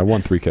 Yeah, I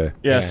won 3K.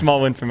 Yeah, Yeah. small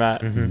win for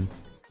Matt. Mhm.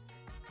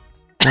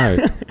 All right.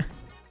 All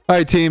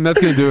right, team. That's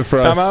going to do it for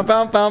us. Bow,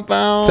 bow, bow,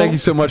 bow. Thank you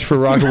so much for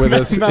rocking with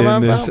us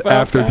in this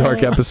After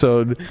Dark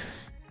episode.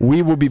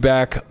 We will be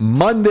back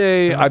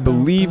Monday. I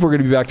believe we're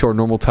going to be back to our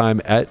normal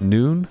time at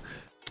noon.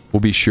 We'll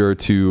be sure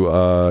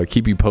to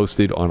keep you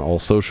posted on all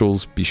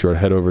socials. Be sure to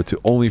head over to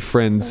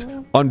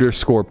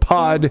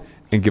onlyfriends_pod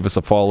and give us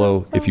a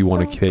follow if you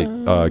want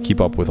to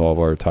keep up with all of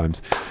our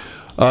times.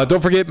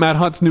 Don't forget, Matt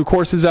Hunt's new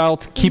course is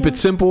out. Keep it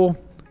simple.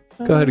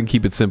 Go ahead and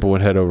keep it simple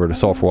and head over to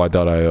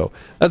S4Y.io.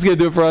 That's going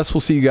to do it for us.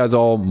 We'll see you guys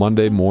all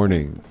Monday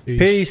morning.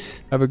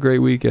 Peace. Have a great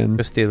weekend.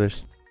 Go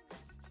Steelers.